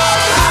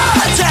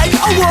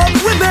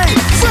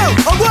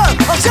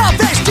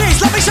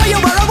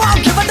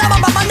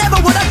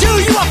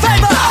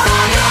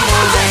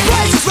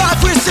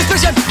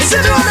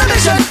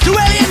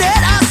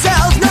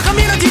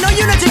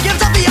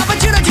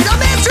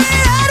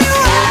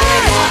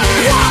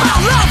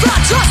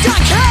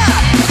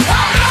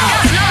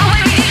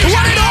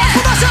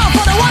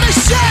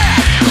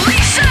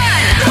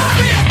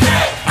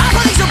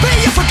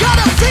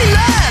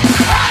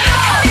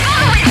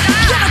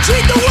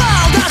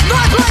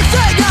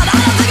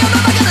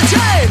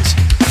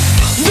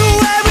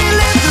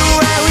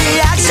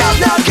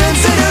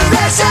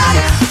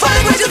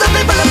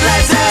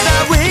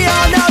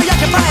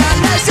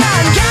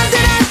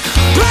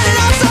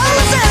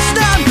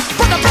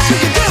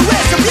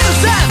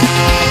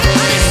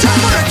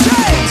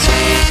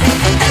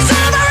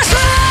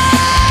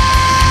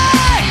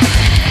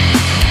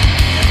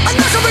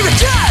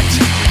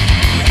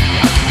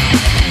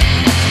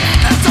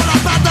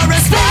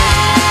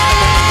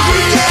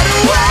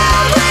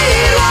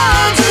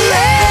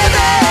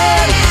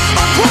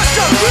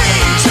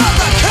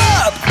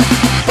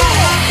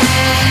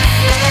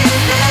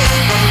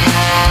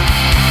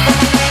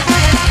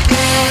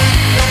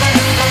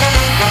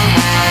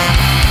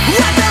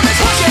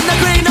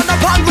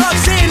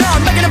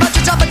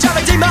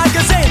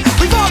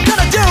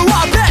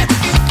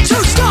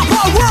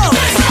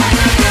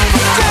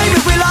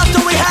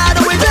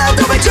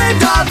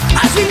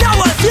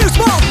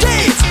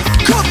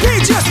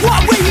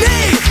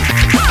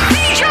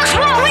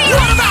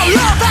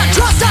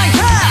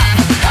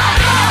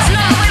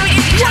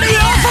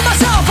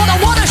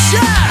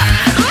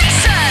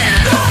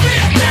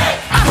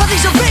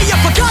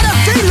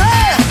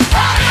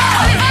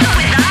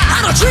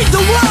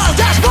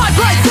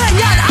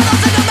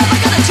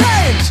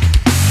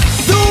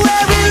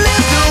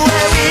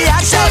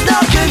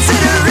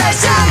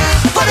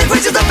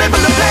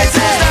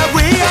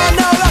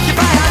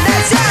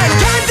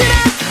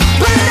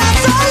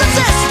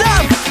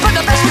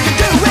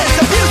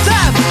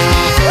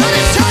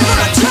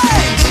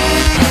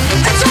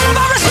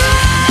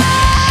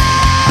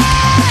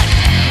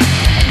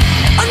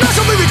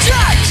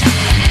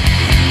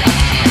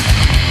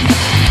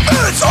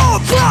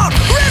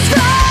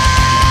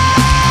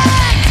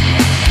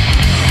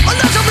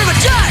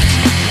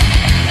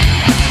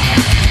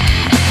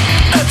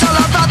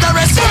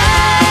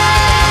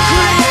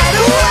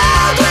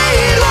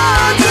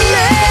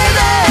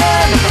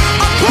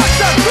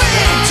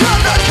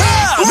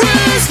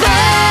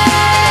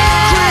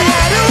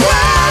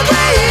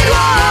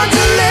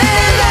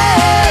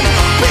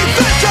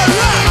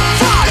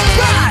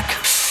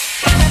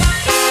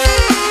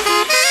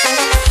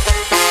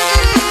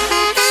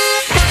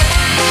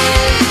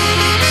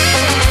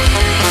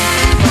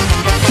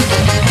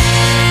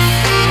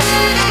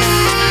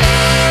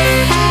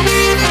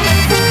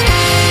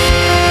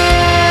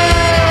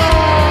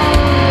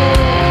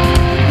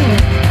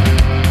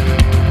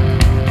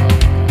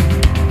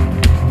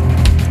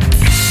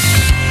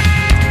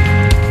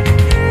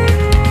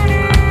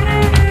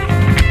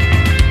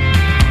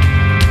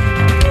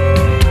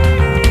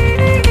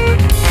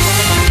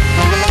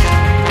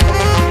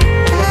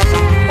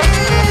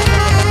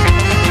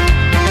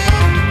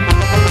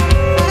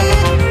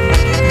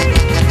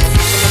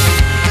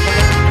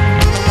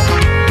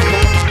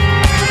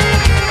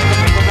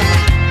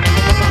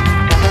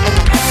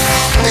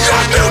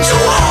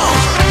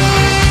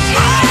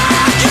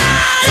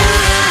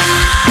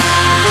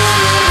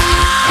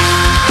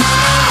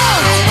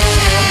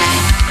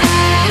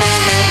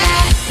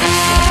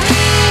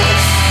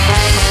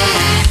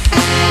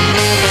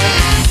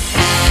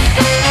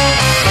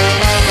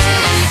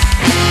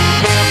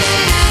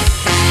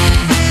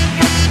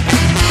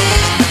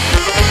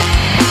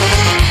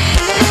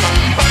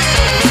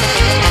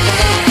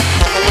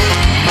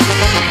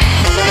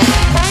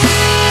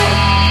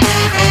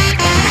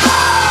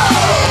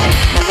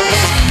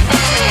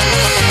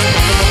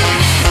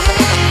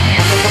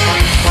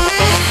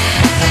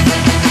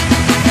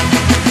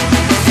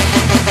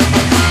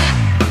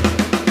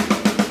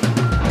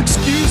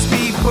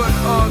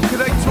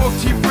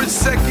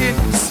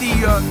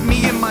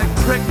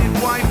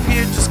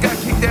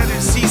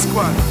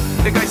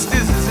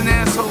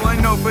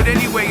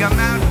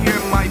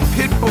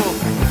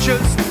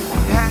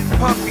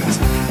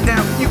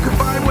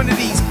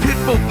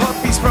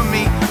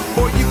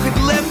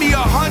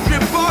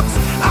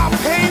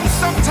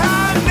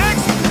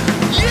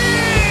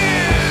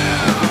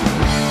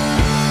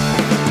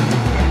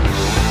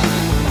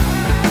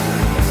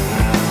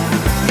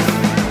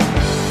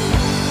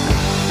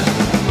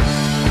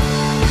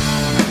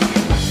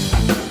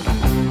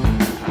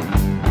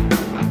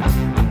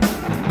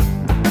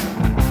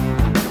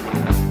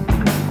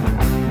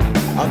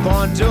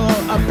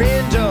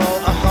 spindle,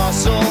 a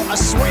hustle, a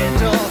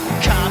swindle.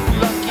 Cop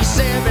lucky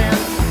seven,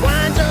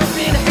 wind up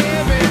in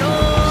heaven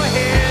or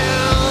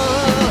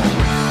hell.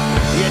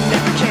 You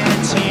never can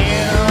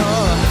tell.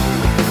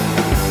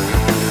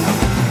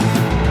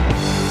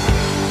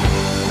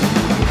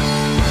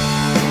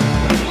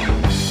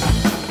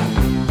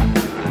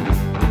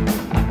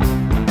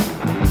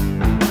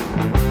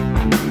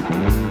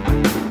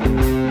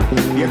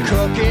 You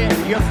cook it,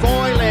 you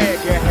foil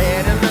it, your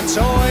head in the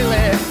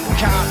toilet.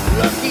 Cop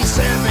lucky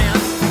seven,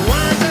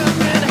 wind up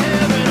in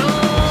heaven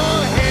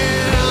or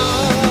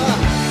hell.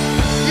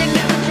 You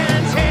never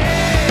can tell.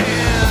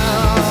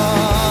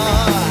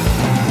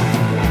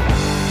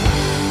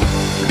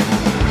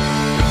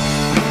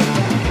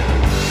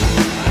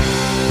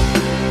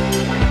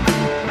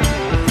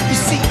 You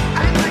see,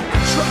 I like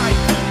to try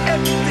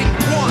everything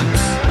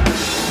once.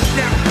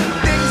 Now,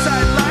 things I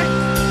like,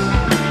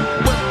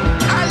 well,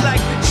 I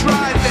like to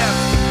try them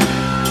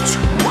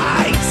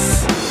twice.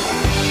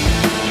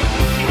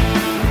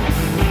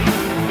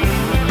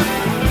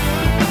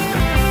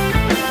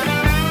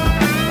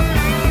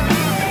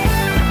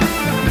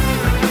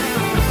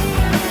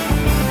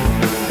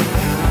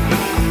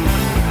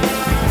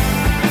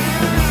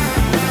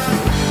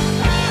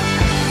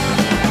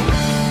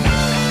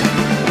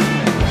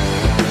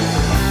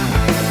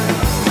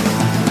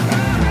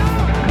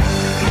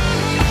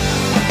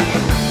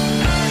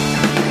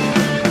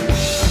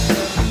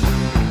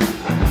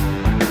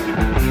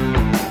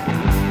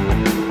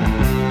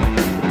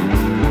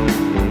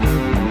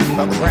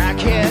 A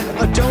crackhead,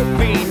 a dope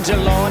fiend, a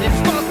lord and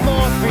fuck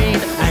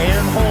morphine. I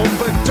am home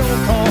but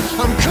don't call,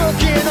 I'm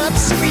cooking up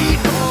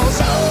speedballs,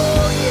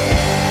 oh yeah.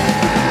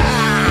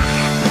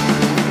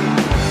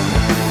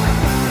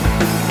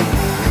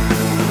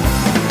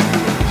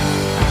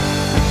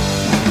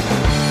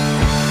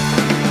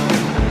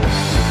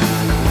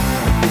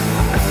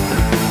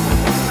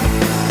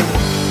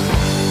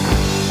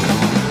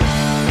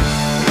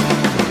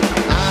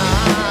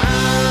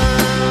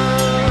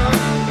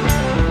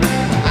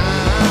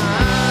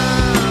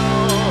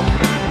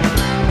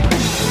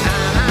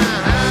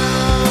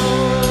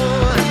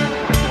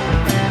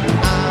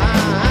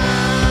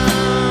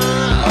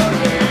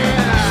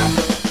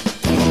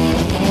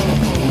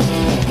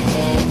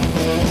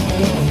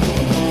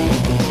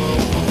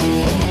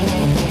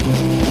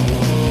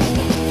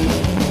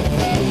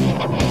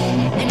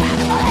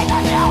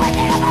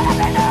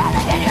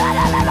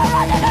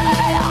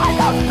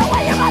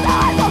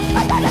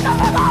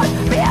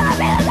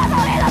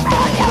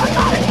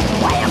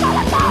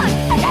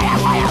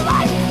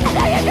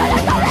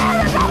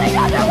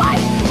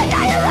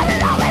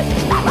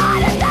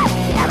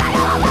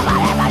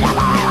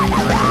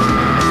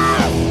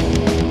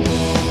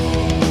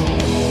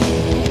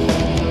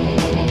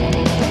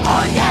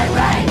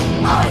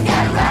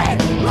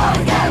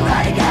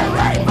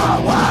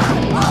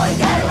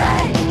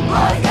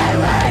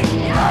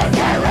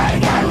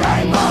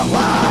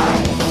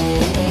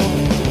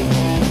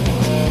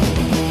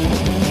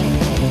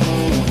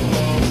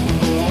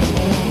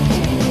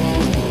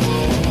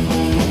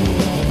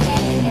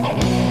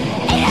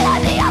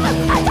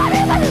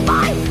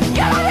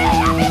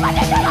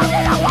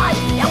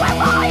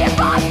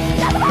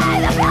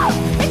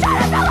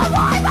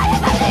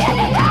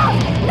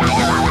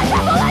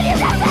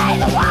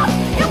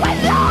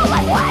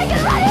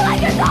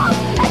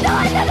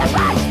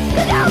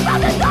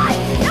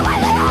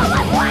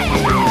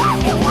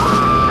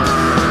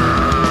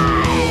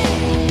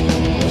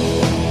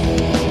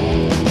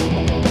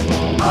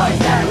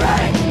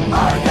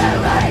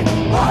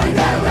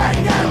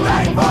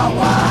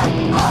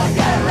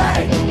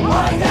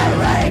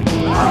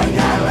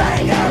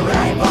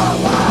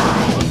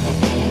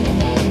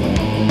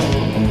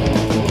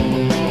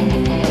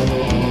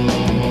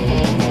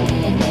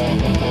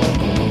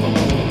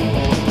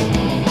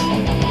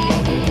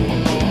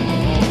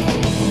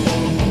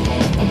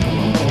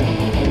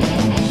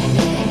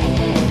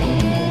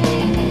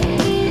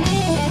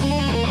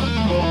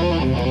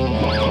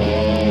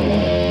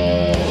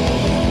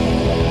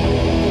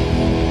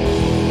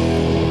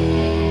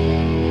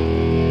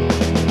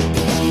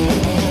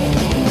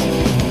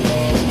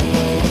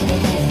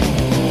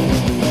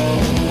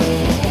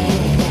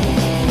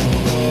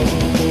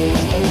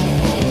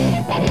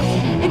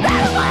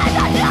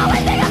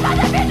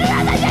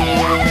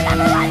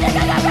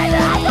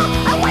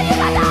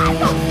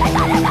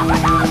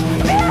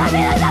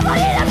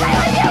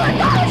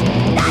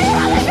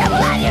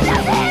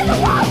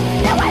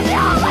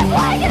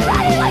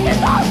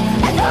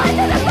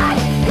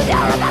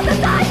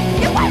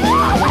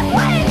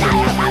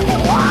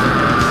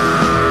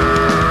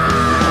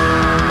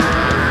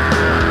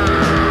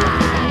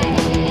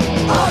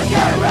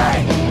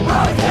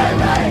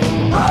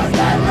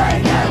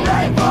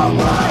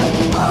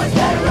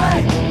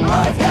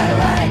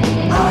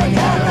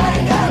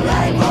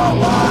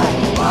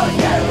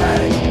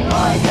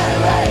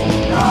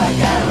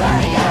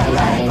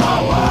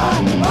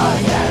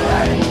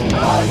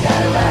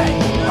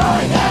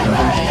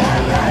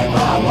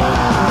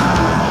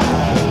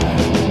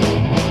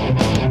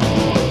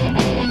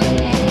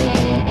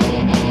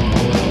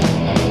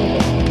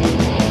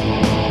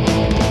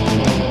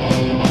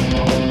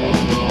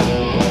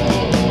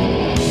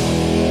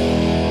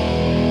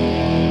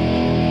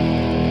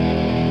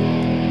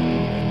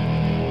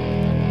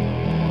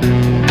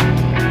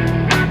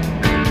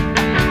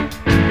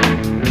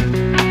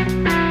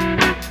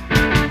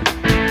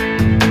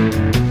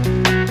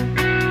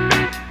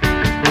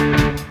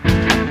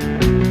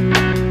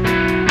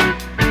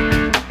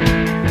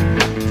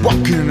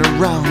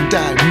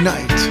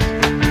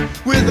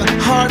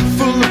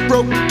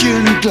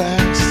 broken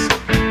glass.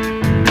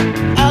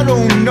 I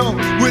don't know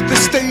with the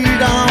state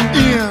I'm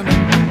in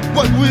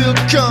what will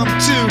come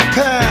to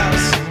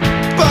pass,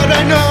 but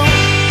I know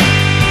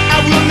I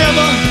will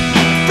never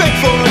beg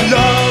for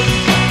love.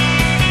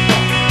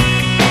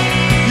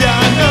 Yeah,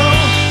 I know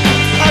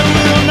I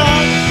will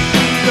not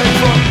beg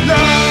for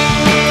love.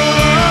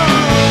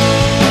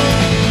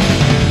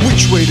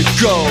 Which way to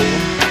go?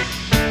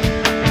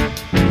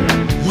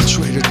 Which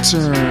way to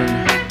turn?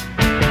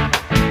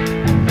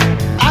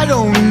 I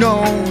don't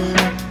know.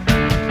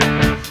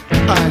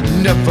 I'd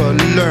never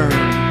learn,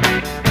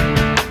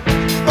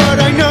 but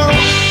I know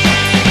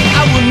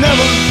I will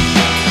never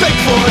beg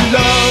for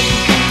love.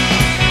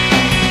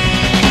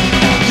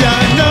 Yeah,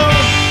 I know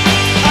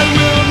I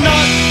will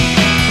not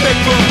beg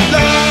for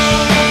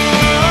love.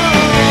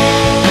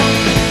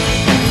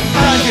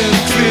 I can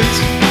quit,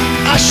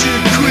 I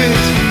should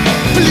quit.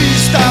 Please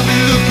stop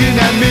looking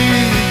at me.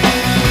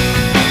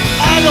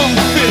 I don't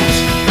fit,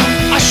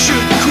 I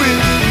should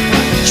quit.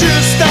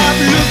 Just stop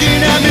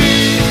looking at me.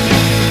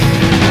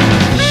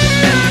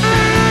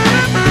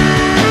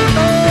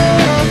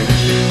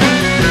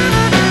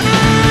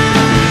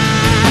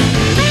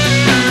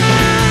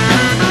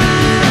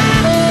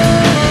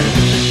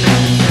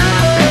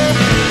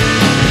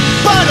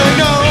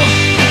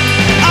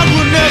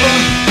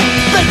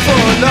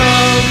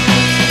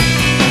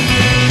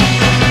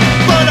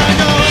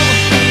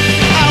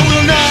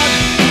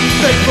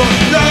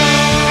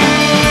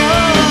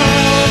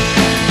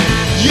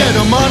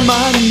 I'm on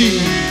my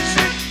knees,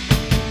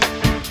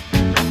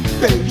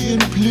 begging,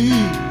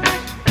 please,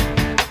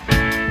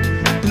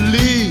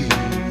 please,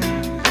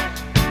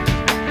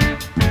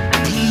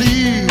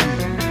 please,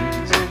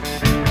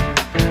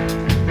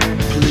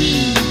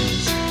 please.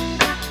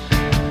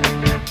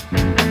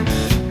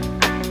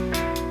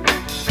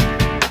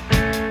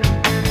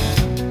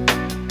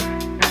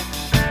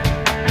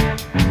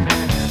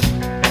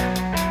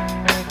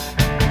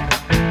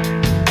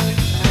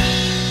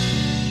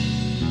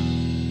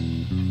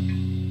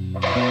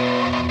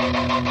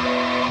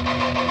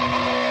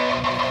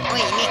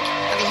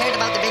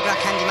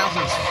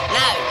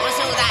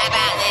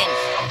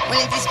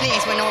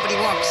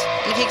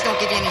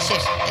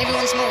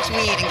 Everyone smokes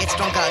weed and gets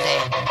drunk all day.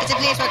 It's a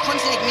place where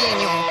cunts like me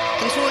and you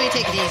can truly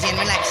take it easy and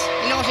relax.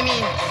 You know what I mean?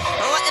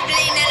 Well, what the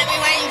bleeding hell are we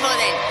waiting for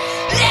then?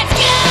 Let's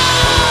go!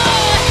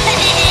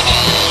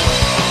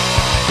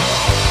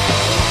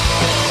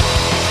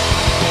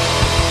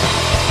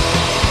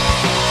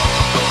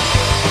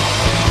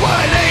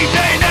 One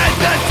evening as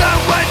the sun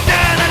went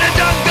down and the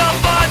jungle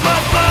fire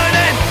was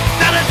burning,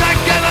 now the tank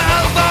came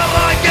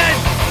over again,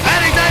 and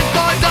he said,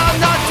 boys, I'm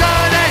not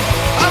turning.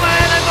 I'm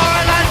heading for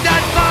a land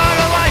that's far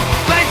away,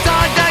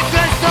 beside the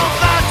crystal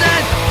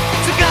fountain.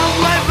 So come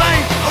with me,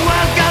 and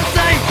we'll go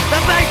see the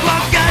big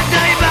rock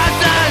candy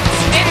mountains.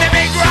 In the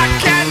big rock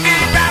candy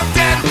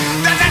mountain,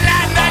 there's a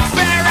land that's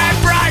fair and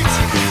bright,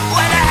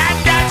 where the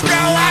handouts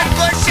grow on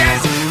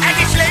bushes, and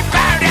you sleep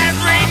out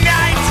every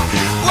night,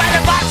 where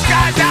the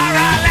boxcars are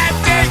all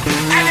empty,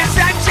 and the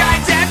sun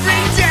shines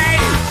every day,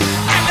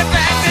 and the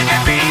birds and the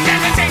bees and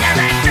the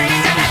cigarette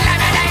trees and the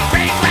lemonade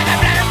trees, where the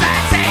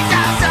bluebird sings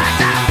all sorts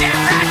of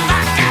different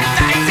fucking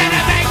things in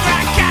a big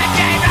rock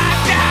candy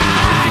mountain.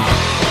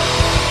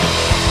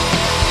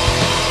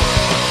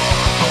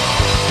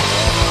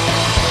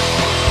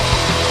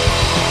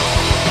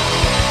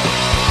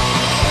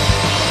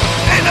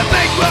 In the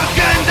big rock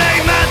candy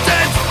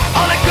mountains,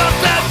 all across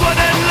their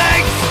wooden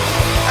legs,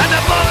 and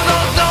the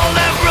bottles all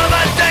their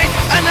rubber teeth,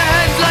 and the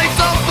hens lay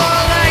so full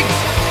of eggs.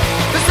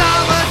 The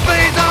summer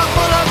bees are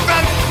full of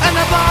fruit, and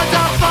the bars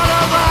are full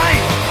of hay.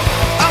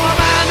 Oh, a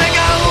man to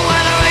go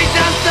when I reach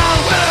down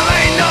stone, when the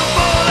rain don't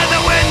fall and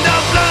the wind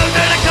don't blow,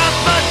 to the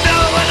cosmos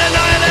snow and the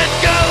night let's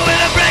go in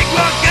the big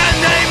rock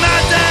candy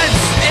mountains.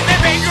 In the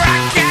big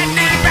rock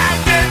candy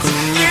mountains,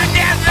 you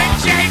never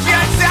change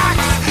your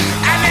socks,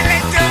 and the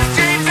little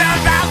streams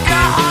of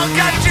alcohol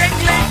go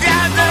trickling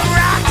down the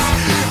rocks,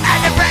 and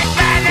the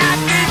brakemen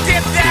have to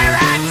dip their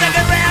hats, and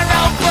the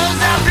railroad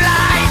pulls are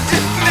blind.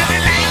 There's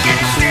a lake and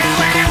a stew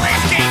and a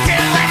whiskey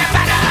too, and a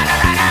bottle and a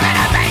rum and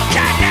a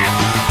bacon now.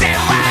 Do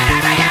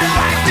whatever you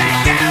want to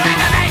do in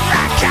the big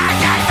rock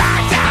candy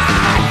mountain.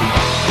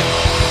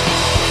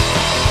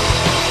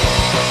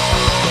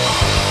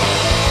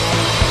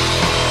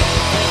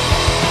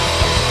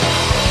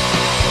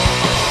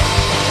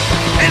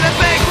 In the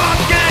big rock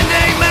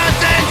candy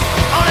mountains,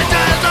 all the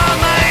tunnels are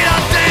made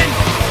of tin.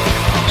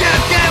 You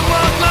can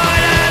walk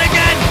right out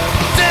again,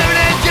 soon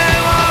as you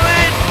are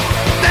in.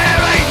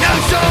 There ain't no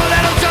sure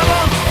little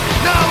troubles,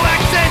 no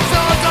exits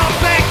or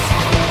topics.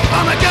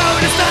 I'm a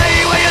going to stay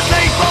where you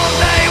sleep all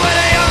day, where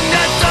the young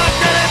and talk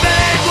to the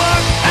village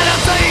work, and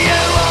I'll see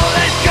you all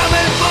that's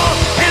coming for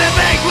in the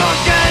big rock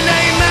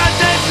candy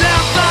mountains,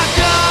 now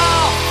fuck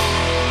off.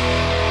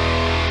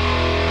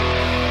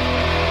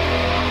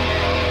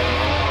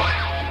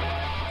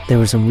 There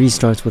were some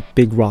restarts with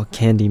Big Rock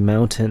Candy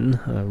Mountain,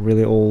 a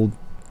really old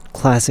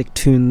classic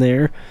tune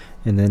there,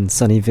 And then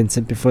Sonny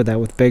Vincent before that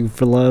with Beg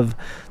for Love.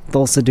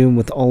 Thulsa Doom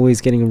with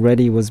Always Getting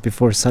Ready was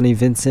before Sonny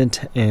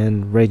Vincent.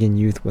 And Reagan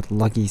Youth with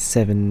Lucky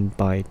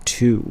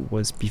 7x2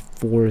 was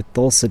before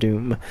Thulsa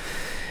Doom.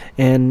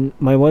 And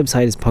my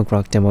website is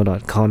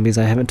punkrockdemo.com because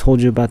I haven't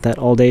told you about that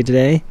all day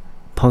today.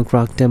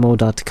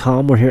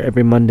 punkrockdemo.com. We're here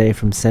every Monday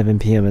from 7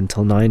 p.m.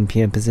 until 9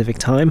 p.m. Pacific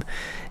Time,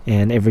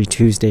 and every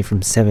Tuesday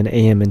from 7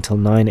 a.m. until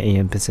 9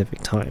 a.m.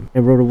 Pacific Time. I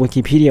wrote a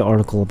Wikipedia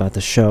article about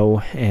the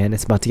show, and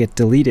it's about to get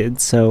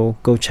deleted, so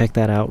go check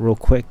that out real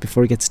quick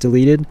before it gets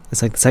deleted.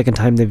 It's like the second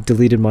time they've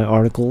deleted my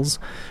articles.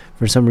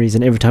 For some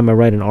reason, every time I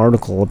write an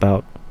article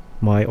about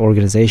my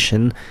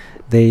organization,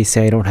 they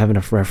say I don't have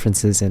enough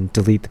references and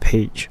delete the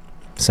page.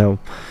 So,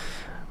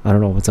 I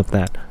don't know what's up with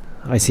that.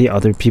 I see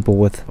other people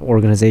with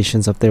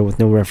organizations up there with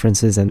no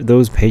references, and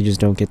those pages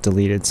don't get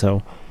deleted,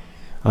 so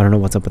I don't know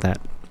what's up with that.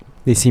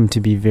 They seem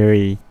to be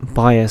very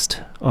biased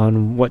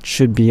on what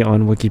should be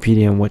on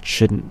Wikipedia and what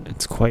shouldn't.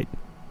 It's quite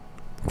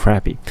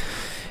crappy.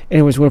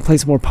 Anyways, we're going to play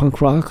some more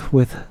punk rock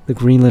with the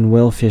Greenland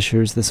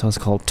Whalefishers. This song's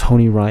called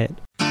Tony Riot.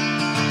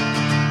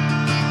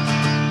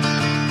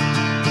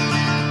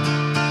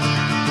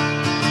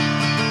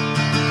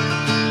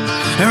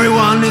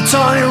 Everyone knew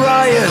Tony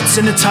Riot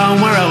in the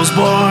town where I was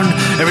born.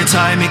 Every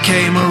time he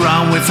came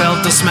around we felt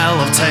the smell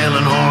of tail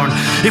and horn.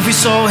 If we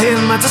saw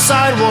him at the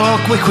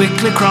sidewalk we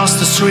quickly crossed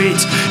the street.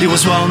 He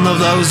was one of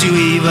those you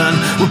even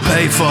would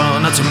pay for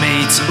not to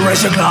meet.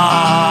 Raise your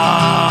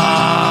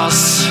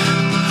glass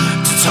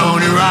to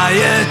Tony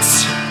Riot.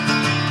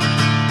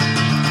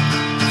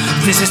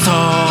 This is Tony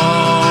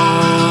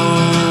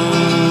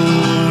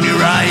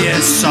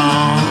Riot's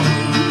song.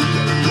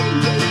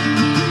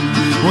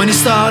 When he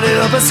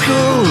started up at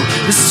school,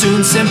 the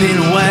students had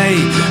been away,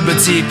 but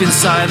deep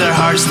inside their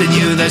hearts they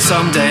knew they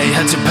someday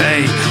had to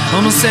pay.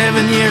 Almost 7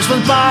 years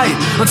went by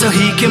until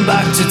he came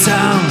back to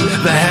town.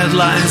 The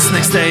headlines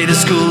next day, the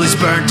school is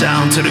burnt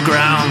down to the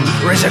ground.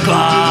 Raise a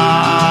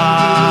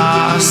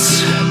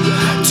glass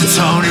to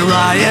Tony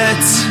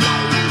Riot.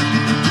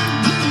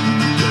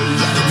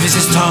 This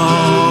is Tony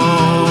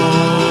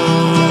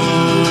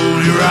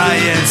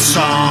Riot's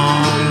song.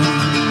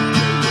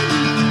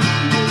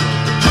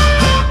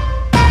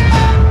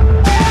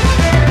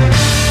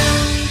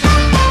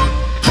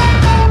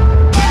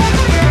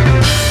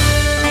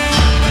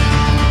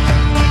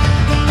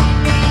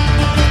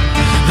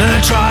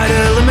 Tried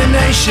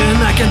elimination,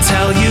 I can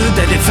tell you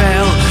that it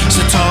failed.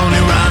 So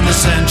Tony ran the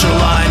central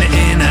line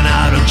in and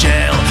out of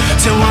jail.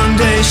 Till one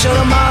day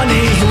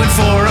Shalamani, he went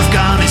for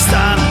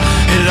Afghanistan.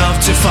 He loved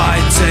to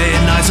fight day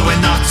and night, so we're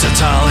not the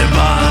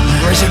Taliban.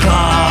 Raise a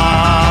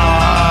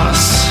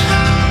glass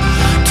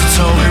to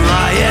Tony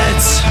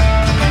Riot.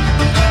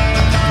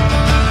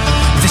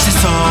 This is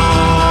Tony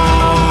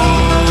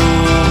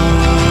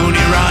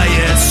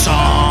Riot's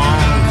song.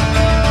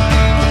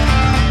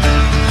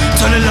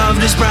 Tony loved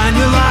his brand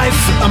new life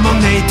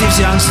among natives,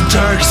 youngs and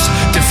Turks,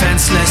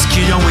 defenseless,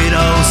 cute young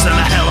widows, and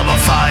a hell of a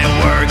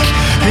firework.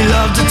 He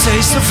loved the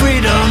taste of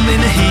freedom in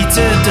the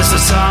heated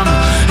desert sun.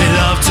 He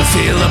loved to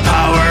feel the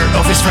power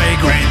of his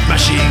fragrant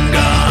machine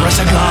gun. Raise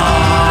a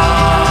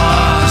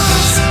glass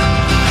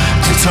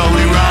to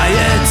Tony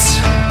Riot.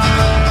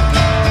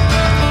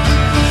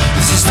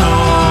 This is Tony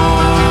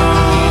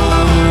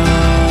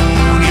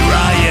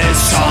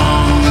Riot's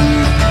song.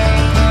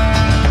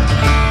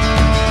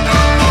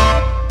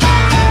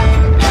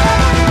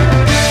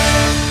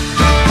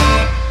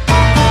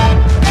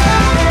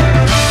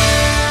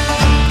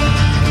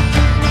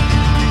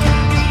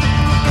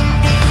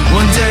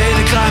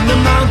 The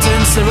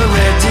mountains, they were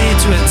ready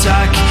to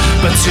attack,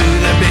 but to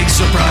their big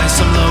surprise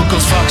some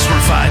locals fox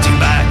were fighting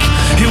back.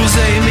 He was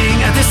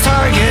aiming at his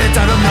target,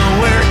 out of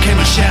nowhere came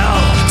a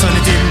shell. Tony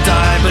didn't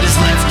die, but his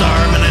left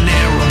arm and an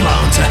ear were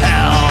blown to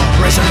hell.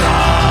 Raise a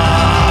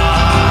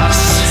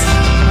glass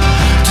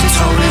to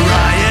Tony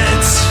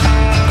Riot.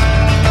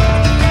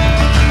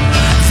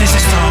 This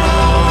is Tony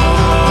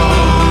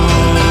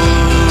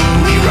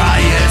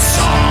Riot's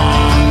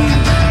song.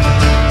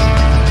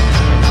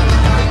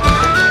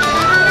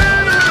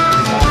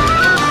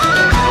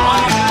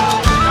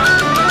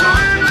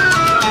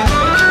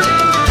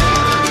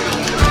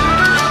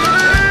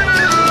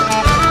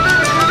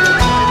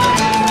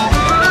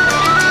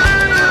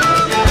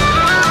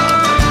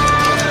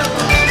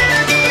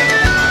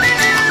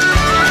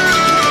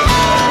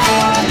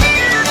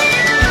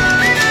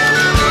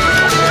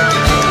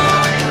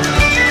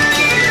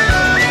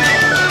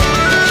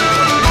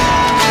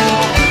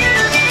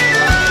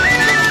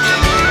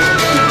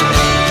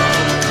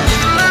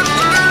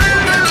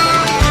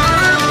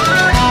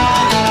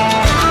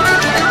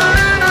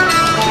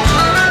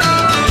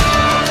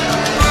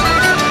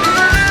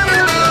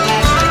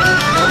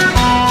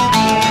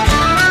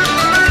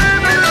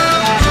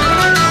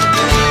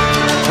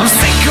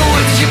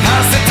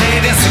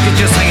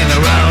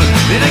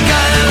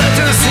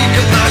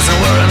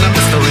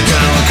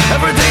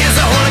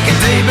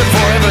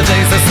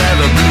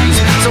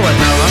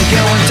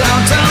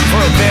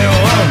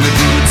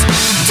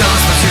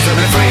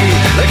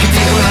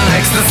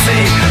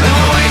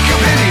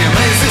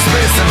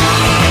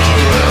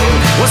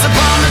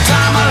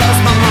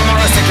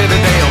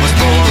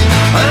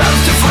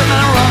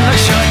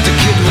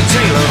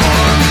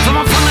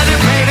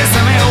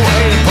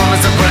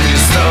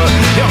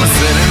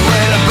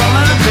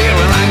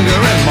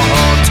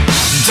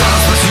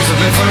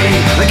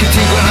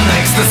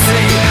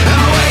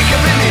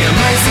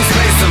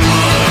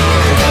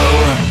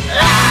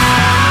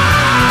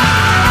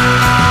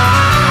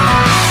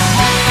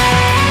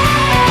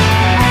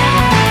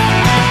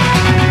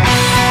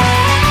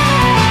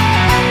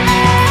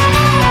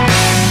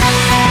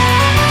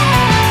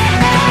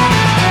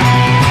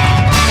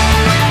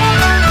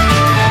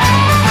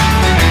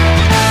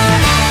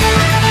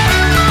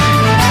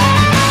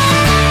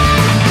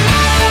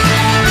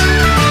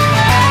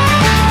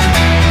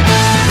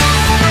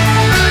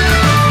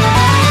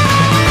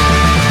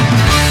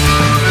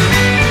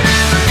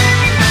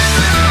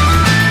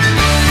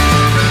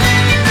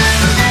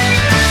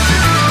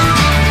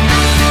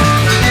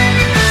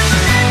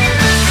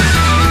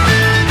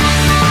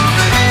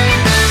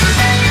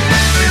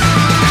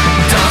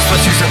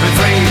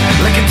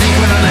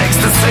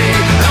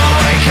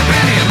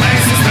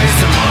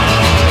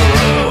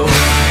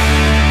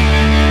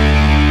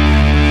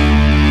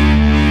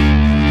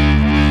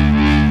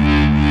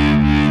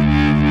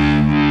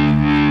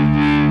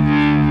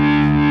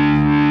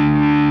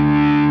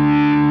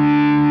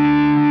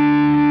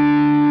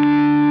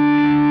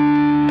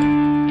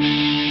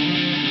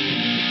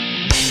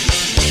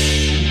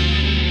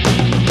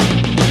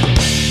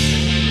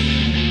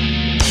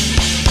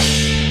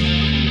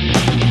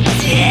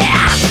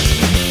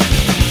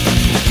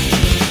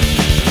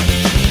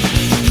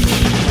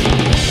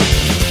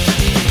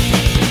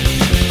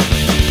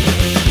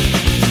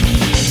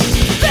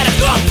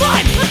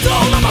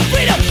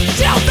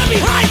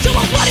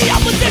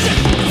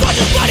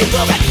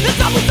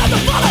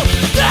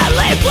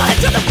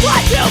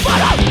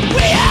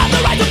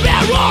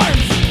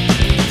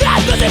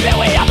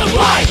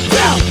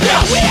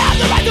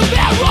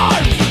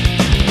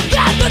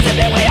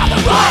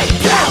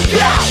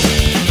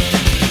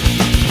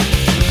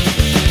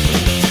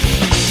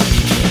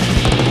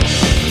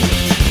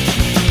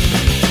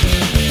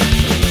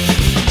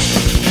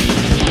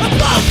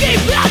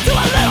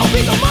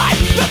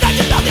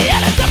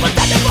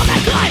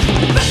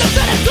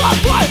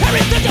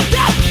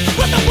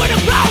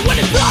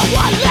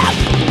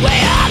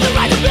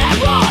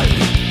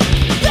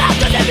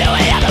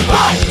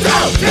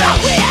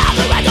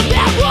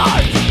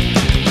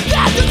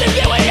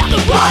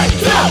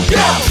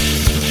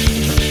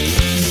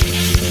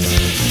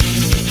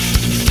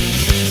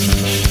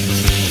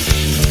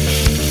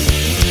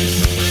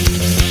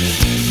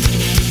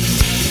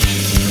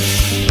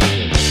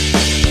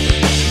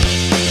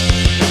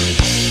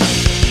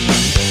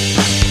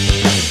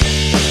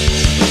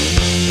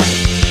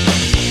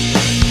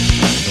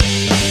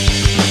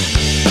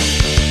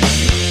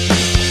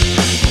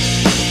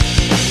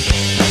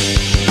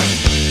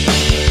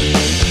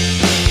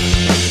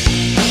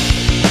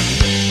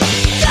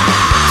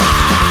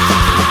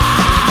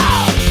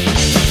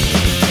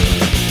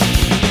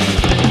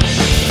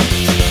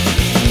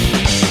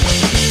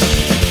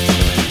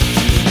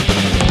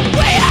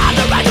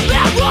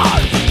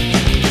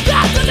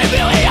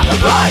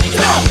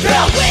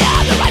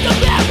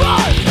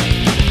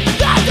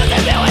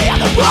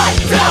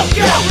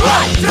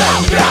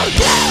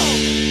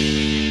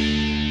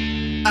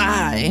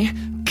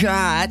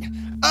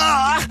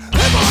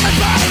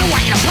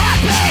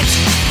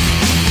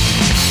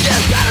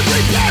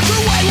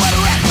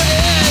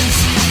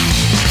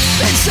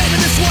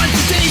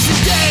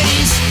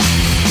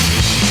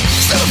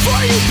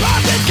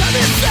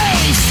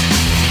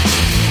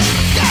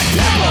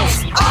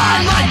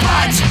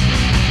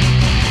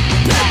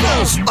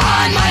 Pimples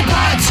on my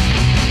butt.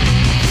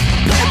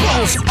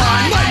 Pimples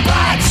on my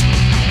butt.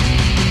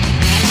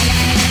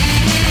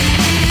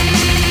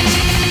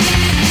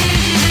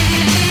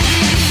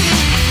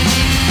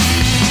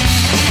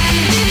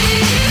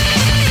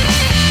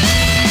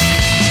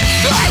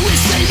 I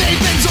wish they made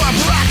benzoyl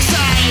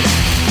peroxide.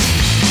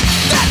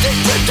 That thing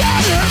took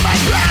down and hurt my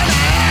brown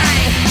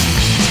eye.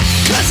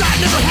 'Cause I've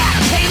never had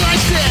a pain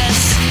like this.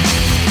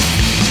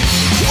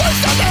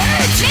 What's on the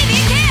hurt? Maybe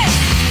a kiss.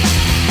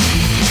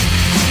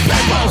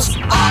 Pimples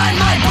on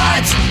my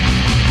butt.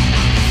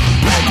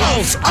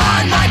 Pimples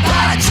on my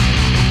butt.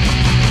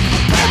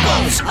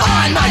 Pimples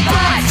on my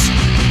butt.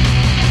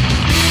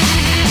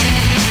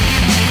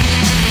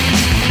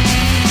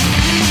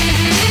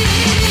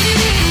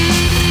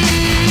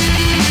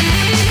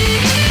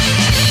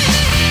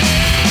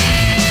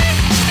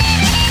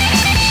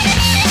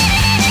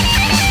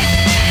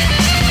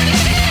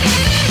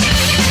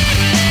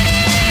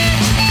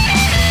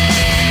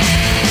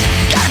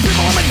 Got a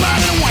pimple on my butt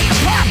and I want to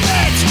pop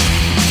it.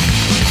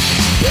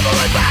 Pimple on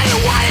my butt and I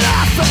want it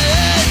off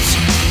it.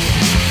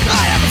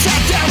 I haven't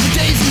sat down for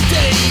days and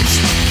days,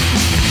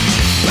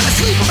 but I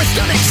sleep on my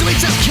stomach so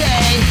it's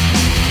okay.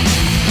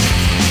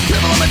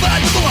 Pimple on my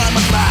butt, pimple on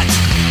my butt.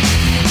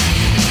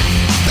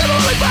 Pimple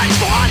on my butt,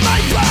 pimple on my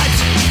butt.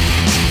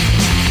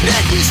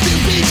 It used to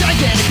be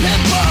gigantic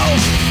pimple,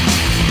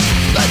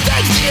 but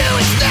thanks to you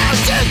it's now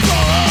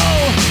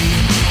simple.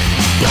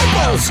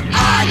 Pimples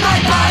on my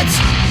butt.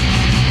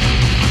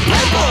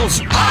 Pimples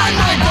on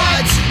my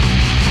butt.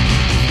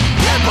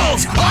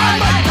 Pimples on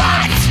my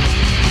butt.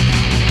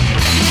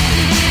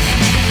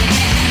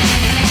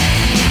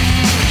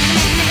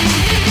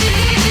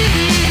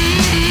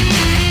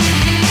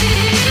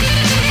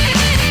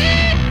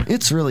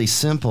 It's really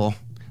simple.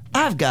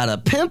 I've got a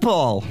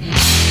pimple.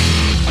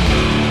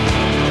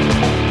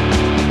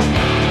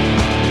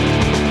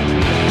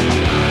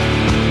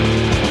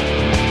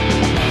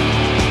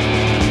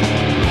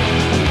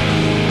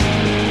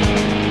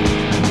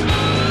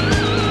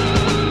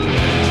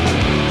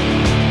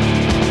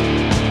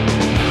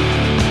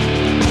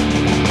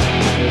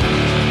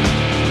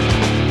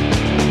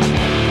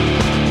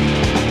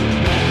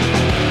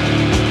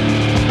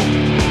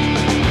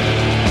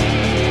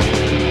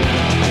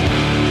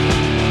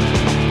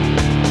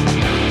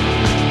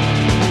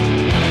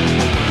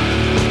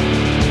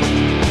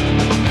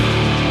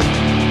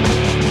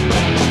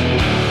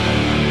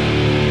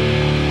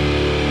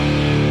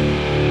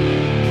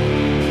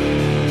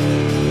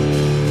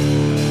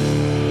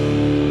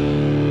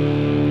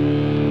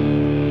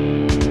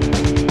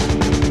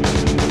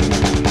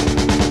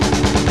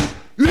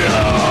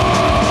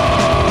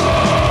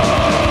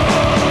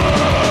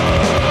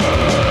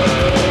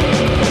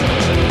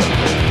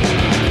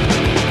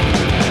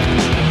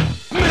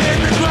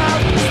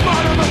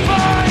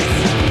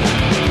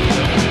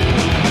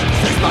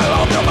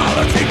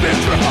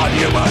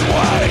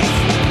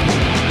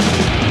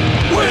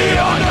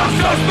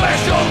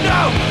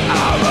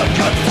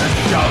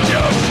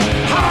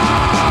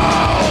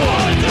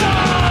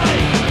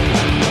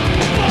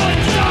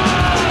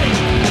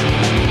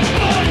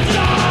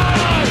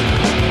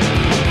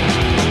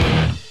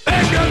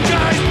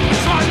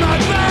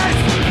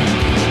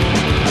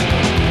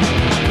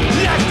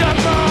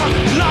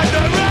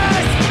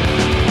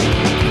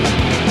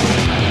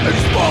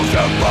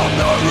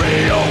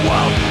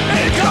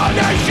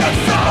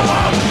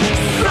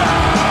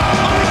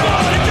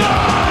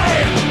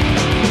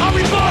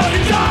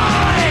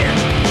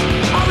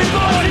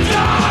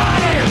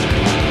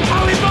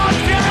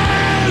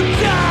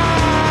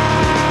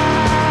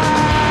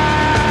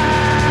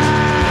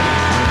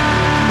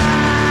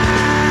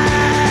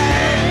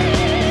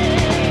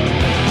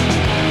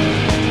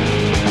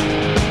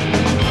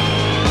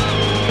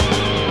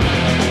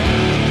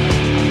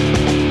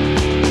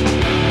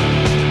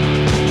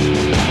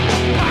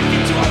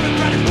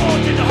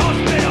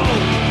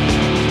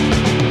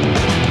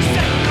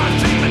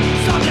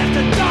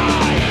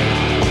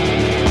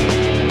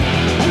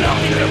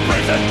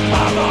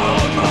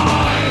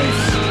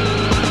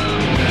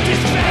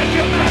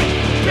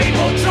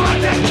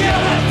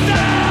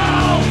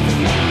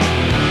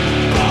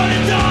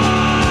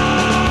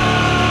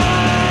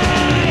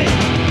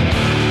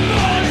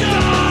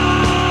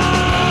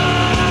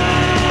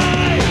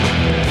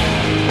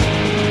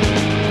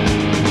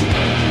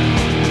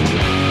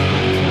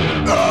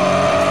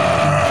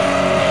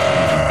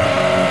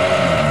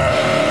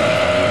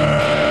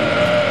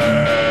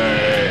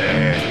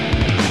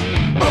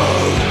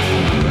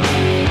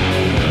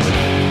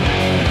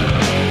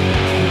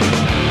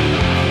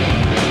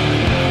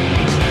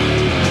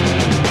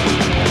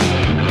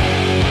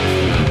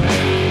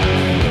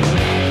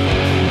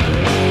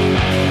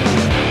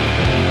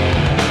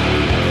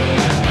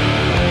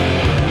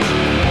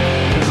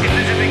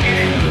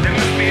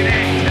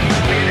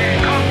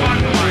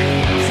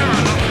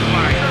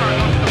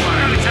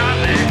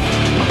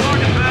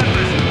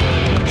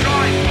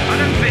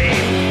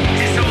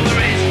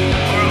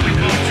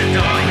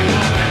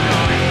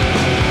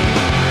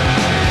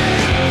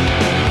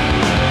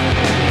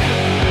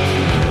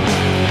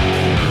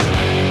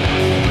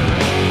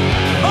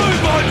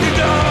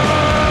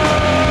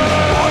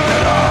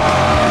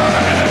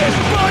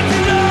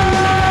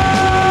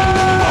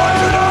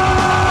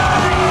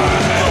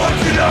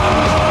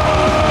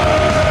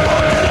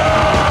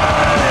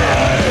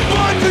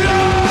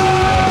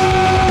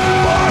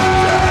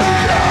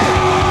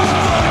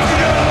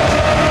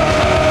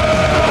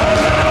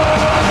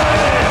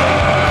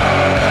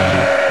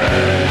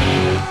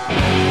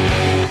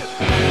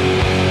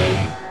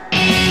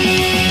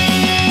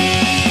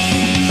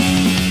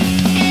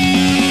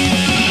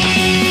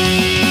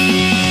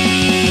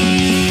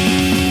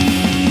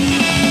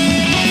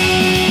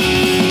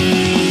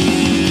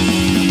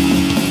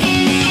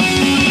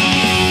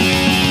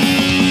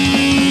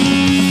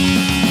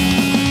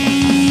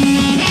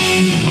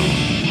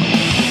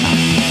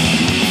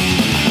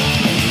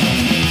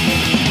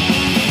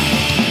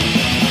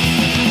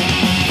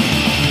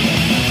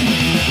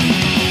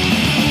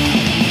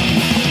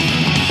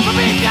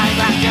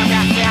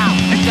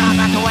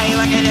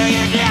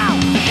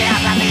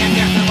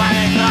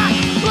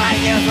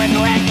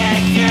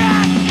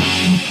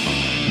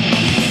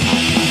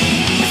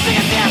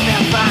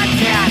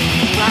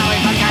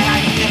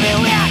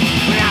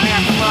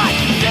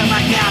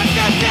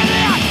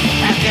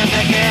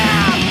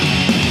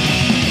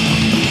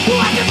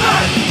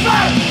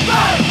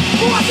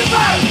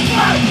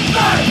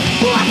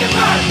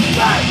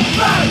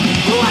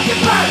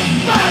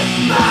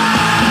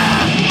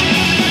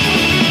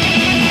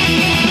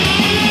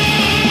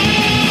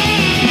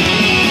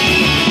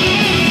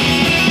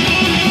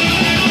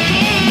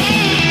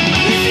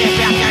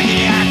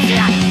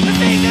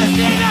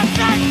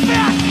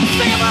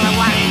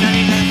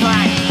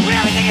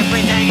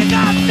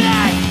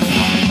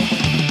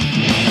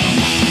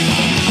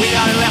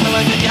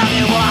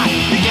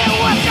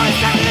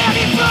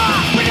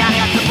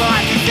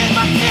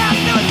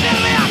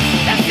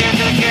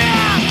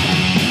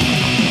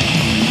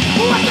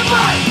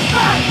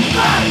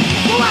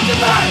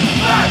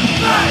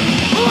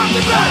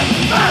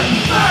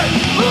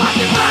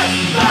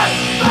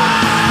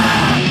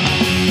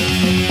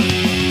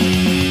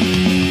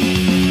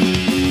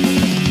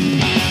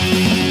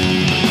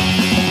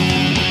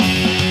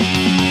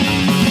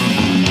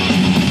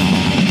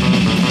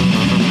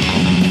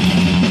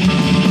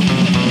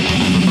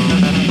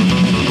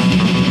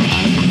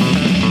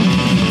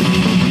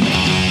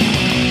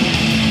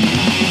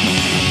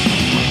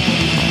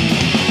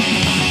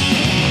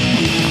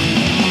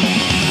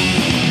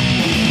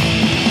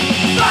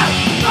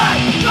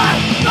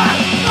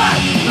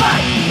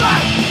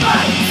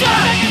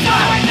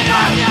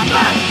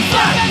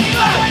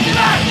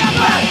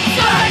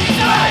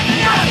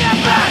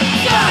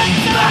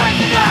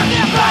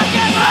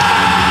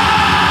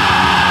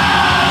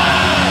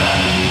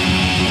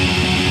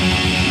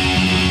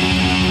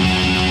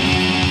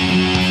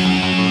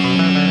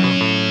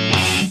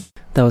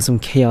 That was some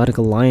Chaotic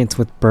Alliance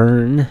with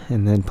Burn,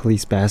 and then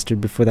Police Bastard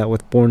before that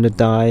with Born to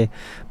Die.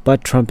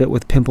 Butt Trumpet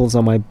with Pimples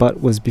on My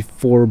Butt was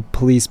before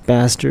Police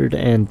Bastard,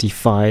 and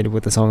Defied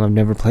with a song I've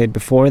never played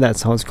before. That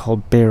song's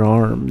called Bare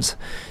Arms.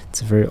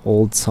 It's a very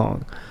old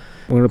song.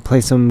 We're going to play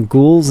some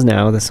Ghouls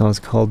now. The song's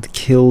called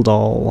Killed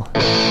All.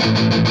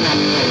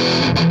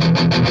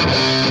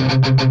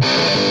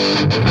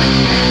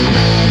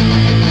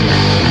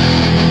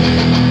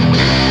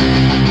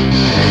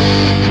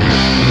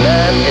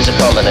 Man is a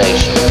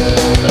combination,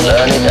 the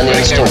learned and the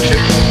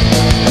instinctive,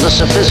 the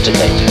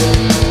sophisticated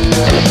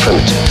and the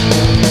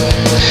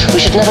primitive. We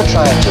should never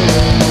try to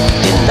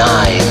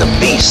deny the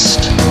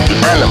beast,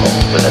 the animal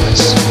within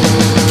us.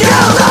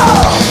 Kill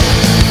them!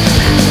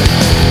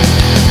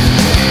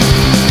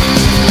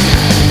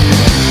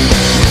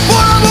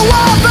 Forever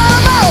wild,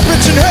 I'm out,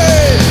 bitchin'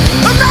 head.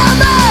 I'm not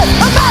mad,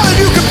 I'm all that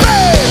you can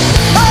pay.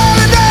 All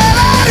the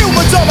dead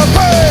humans on my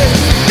prey.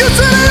 You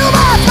see the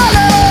humans, my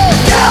name.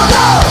 Kill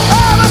them!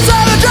 I'm a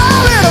savage,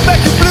 it'll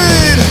make you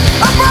bleed.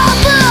 I'm right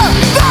there,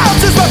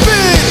 violence is my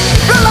feed.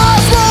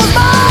 Realize was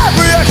my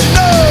reaction,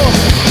 no.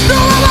 No,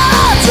 I'm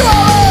not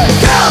sure.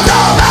 Kill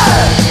them!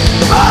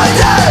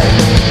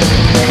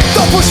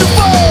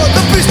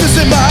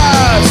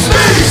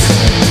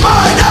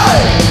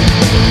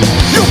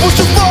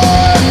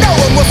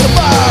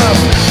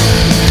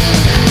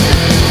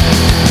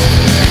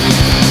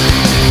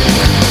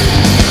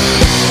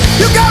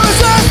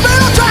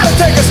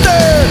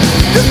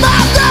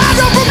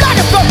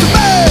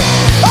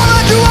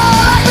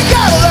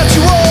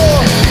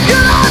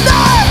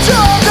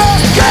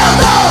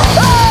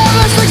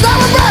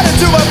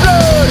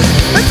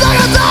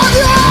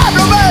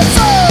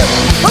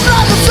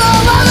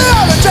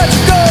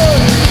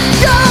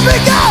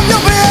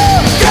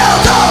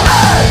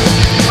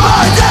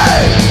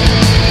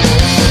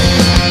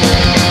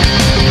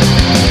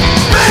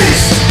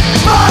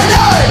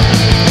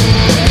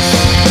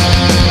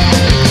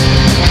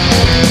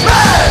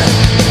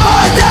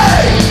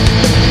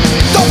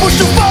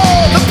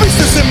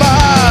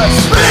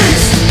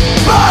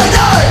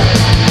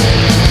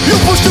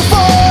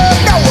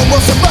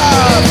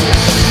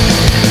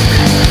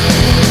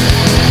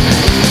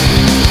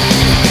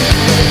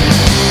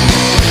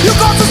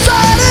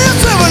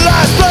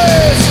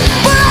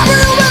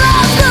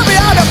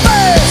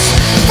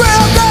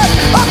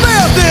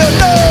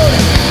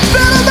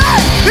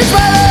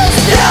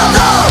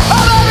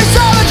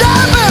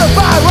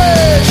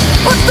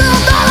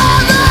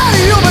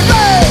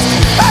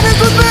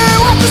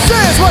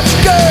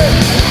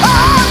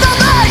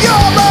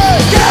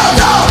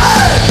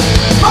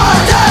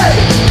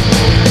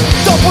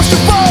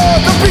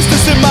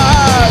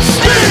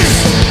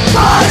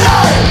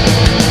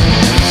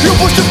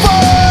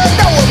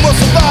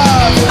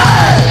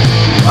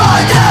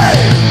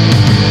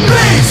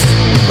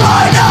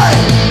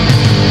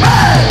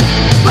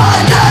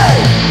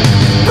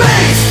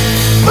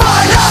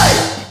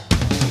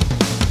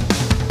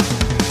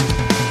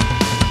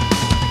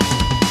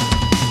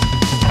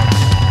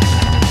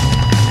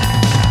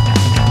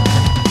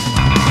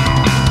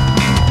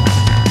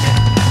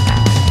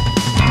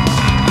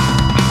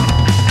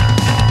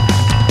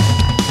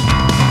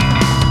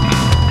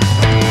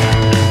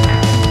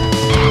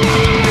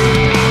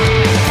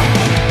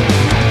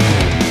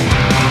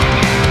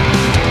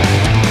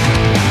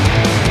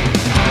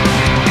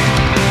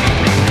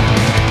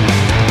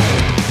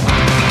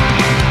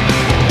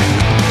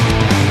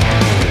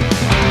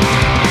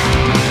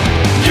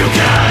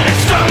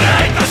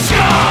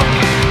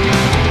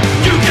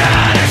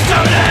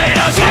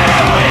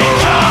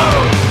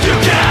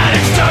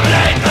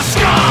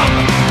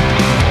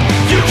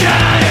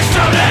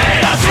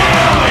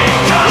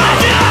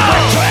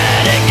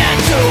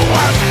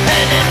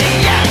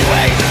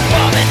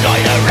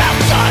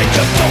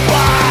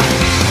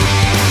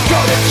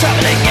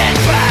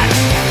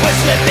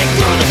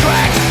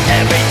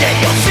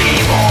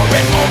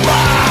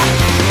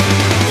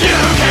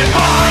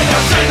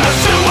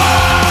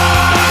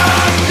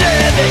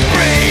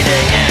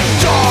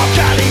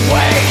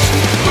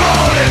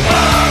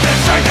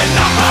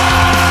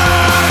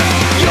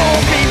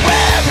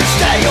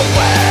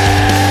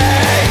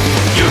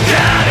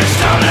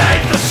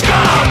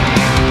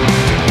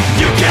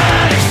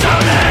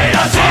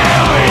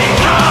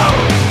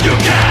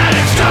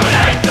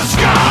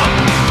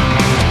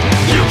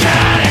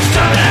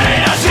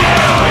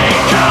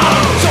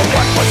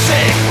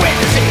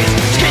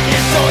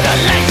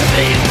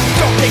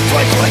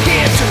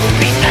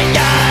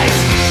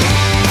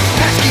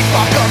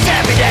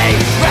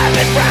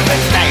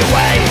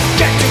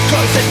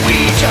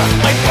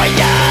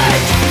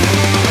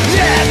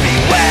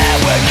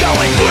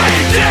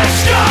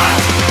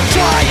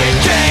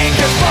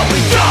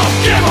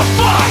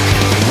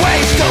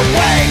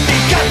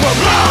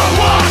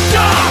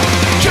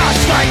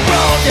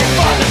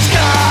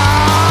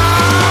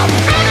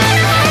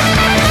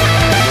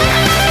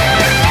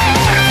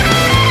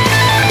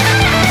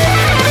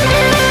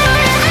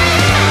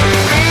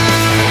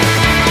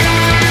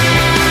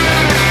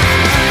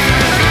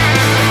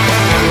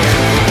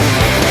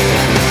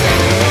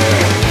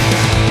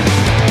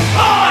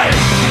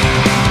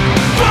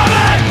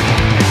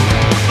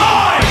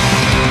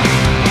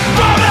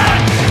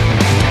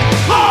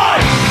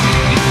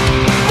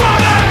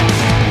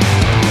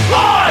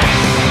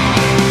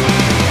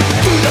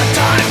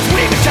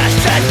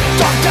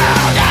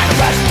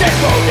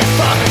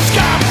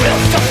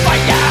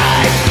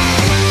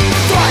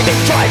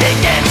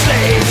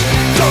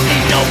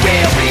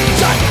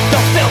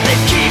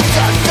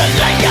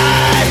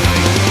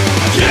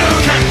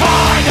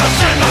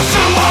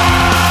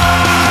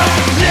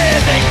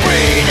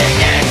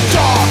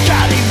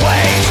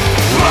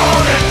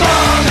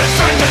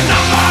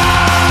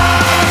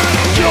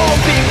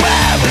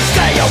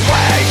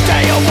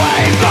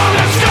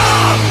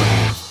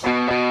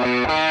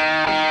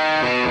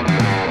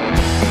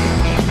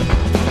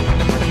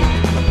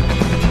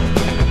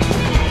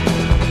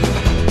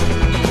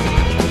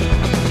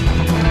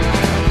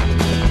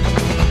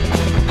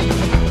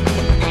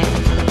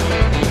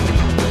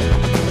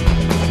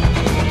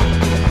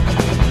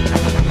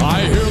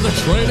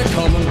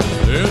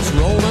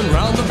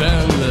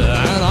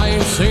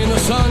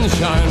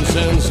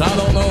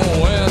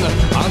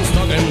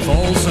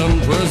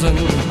 prison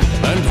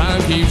and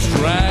time keeps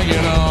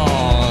dragging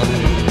on.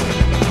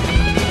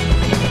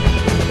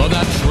 But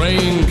that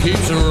train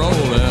keeps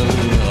rolling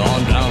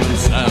on down in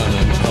San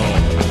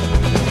Antonio.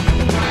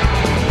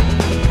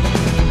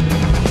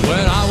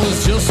 When I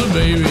was just a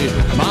baby,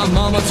 my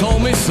mama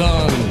told me,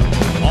 son,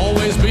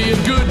 always be a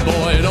good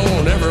boy,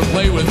 don't ever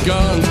play with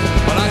guns.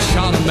 But I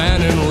shot a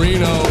man in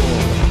Reno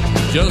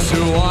just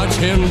to watch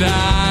him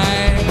die.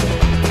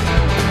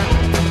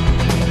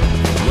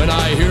 When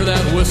I hear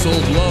that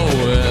whistle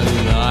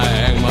blowing, I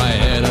hang my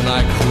head and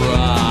I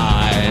cry.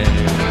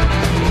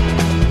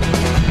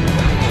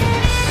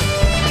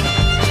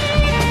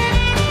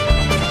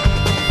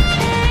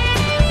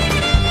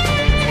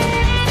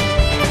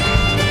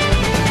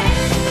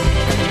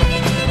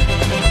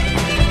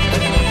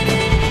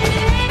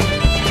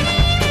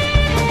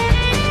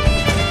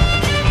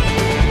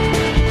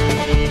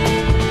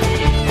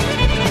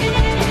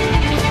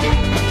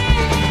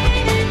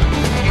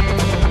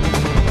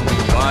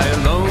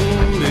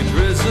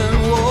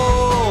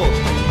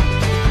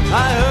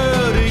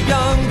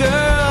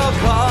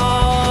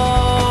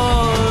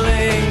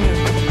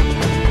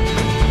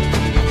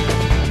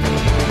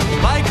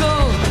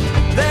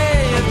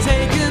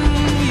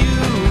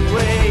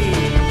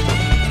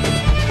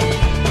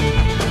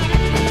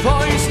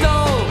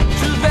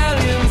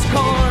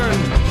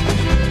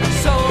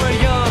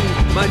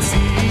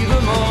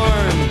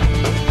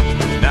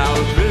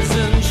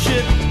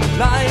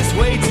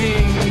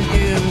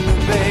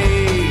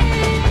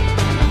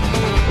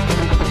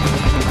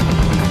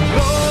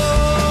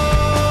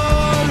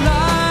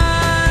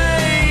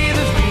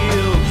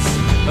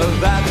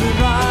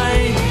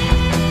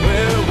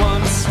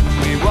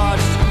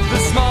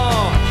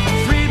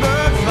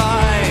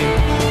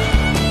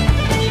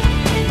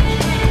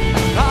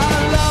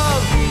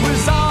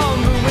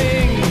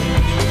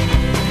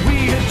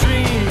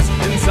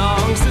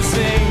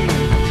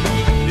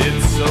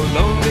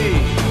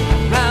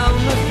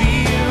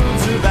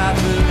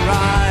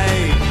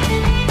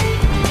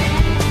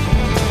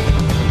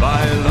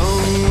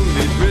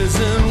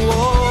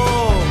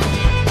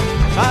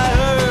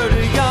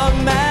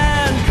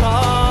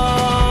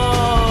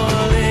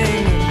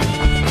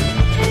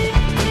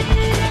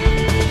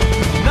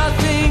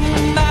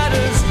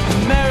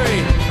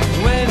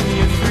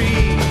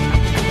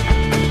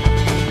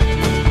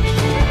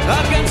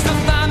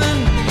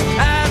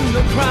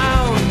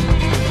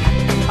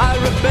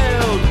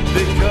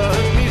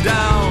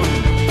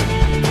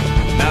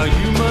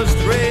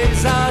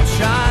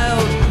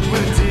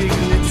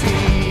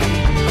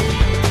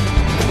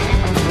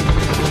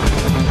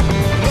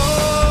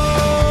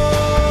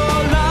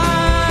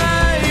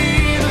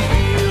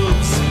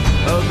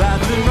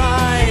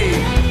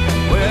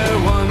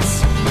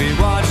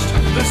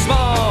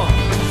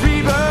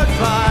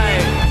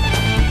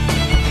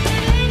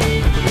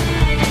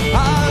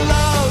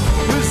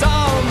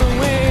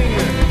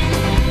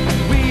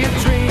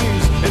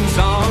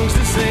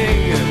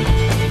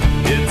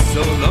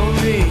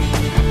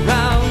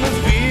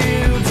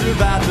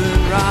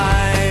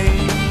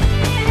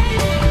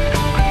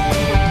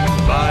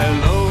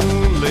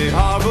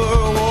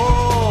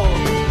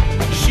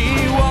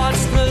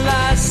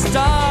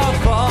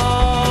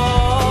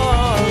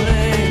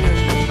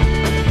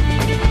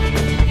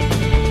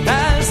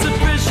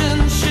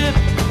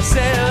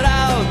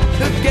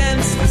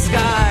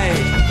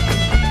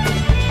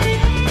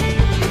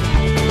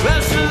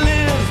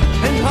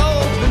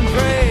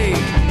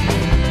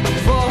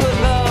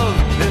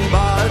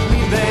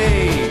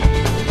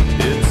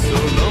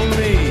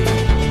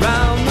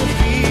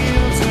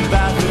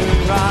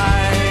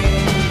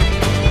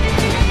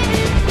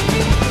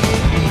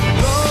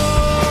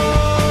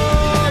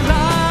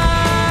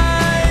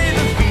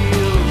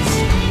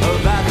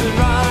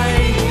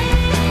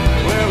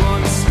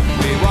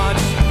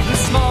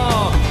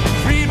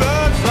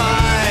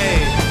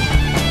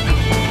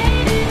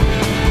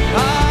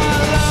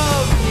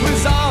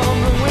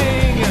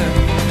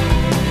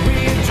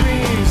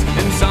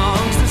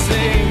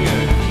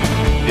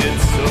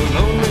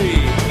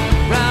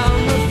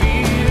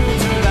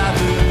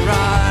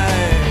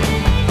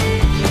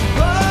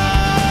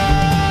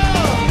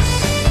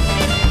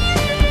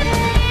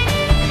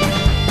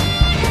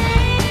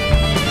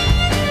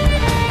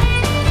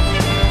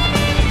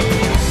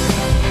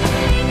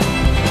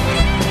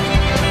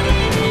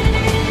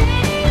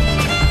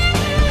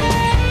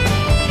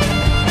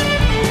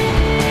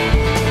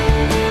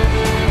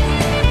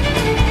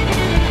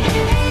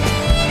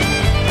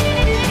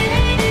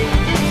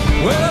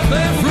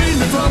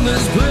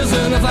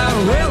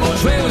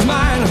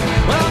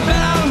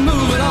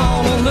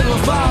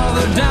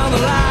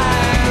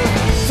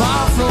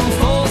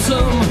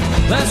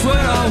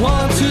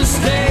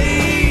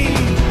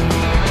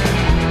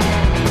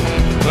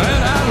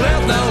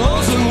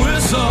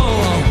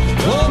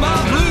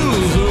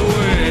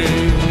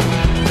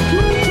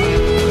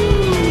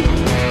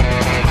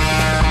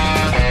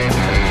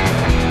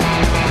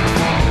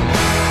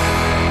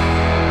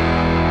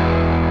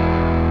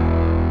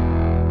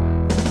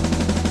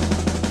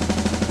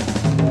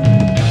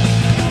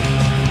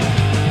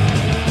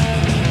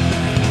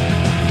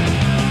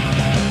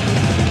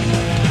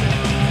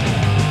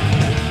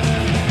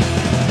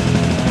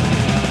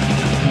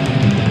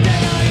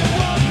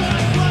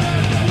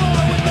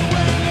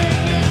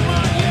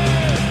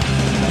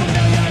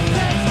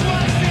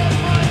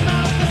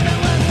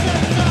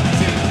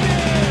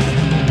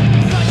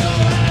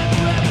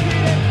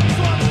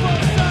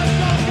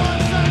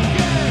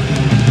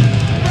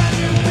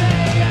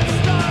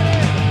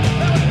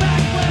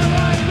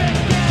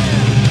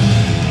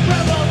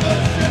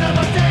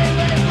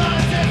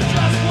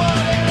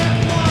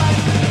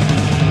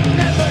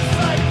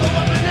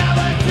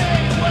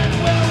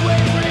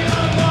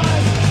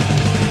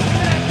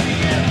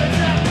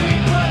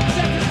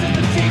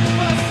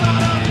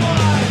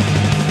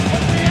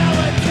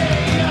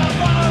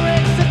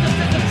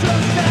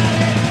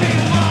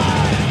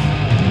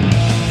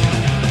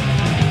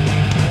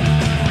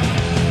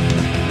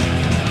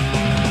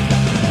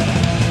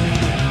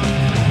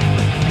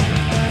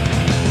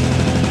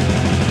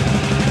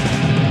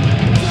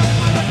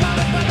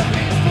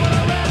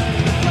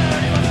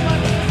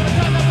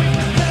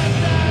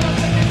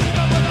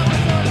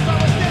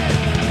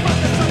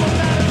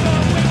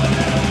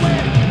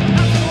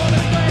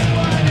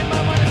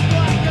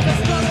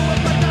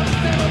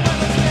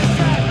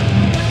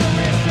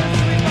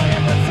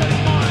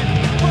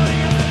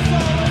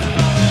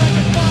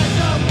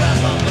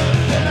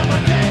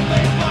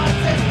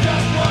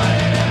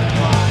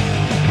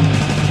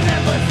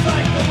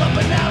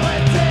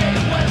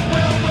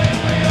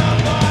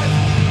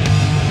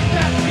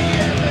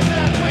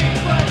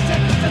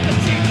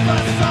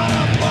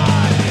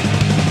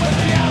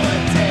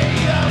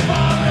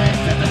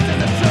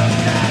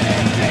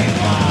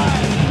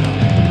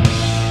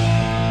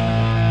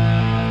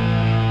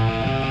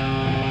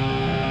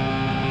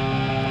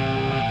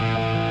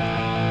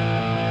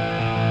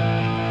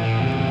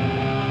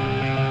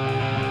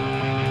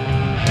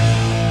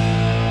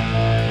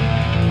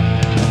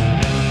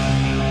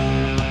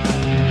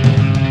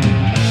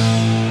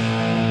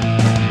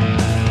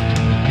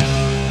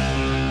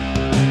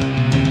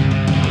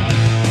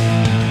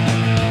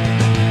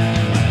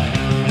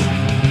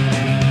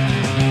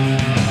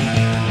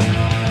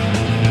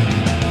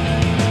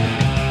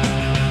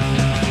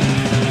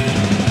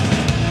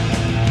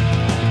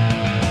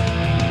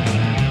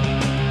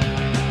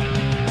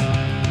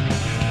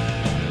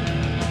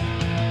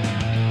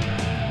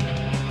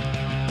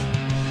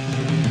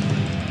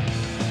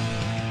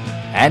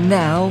 And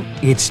now,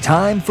 it's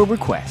time for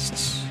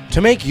requests.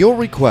 To make your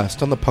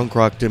request on the punk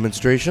rock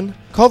demonstration,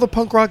 call the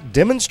punk rock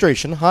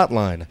demonstration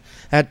hotline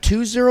at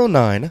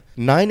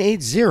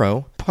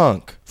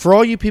 209-980-PUNK. For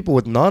all you people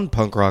with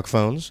non-punk rock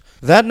phones,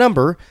 that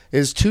number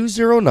is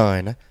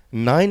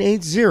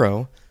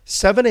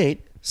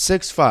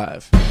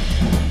 209-980-7865.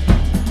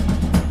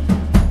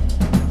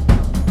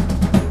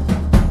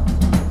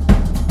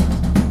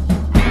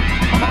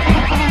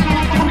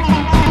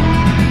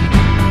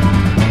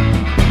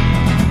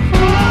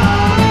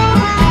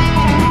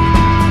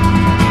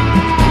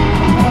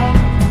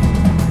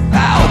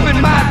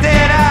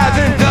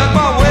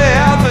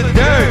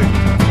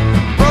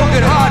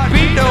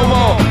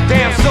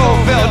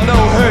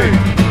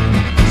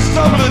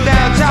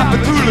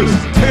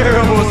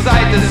 Terrible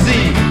sight to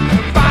see.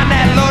 Find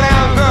that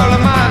low-down girl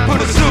of mine,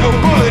 put a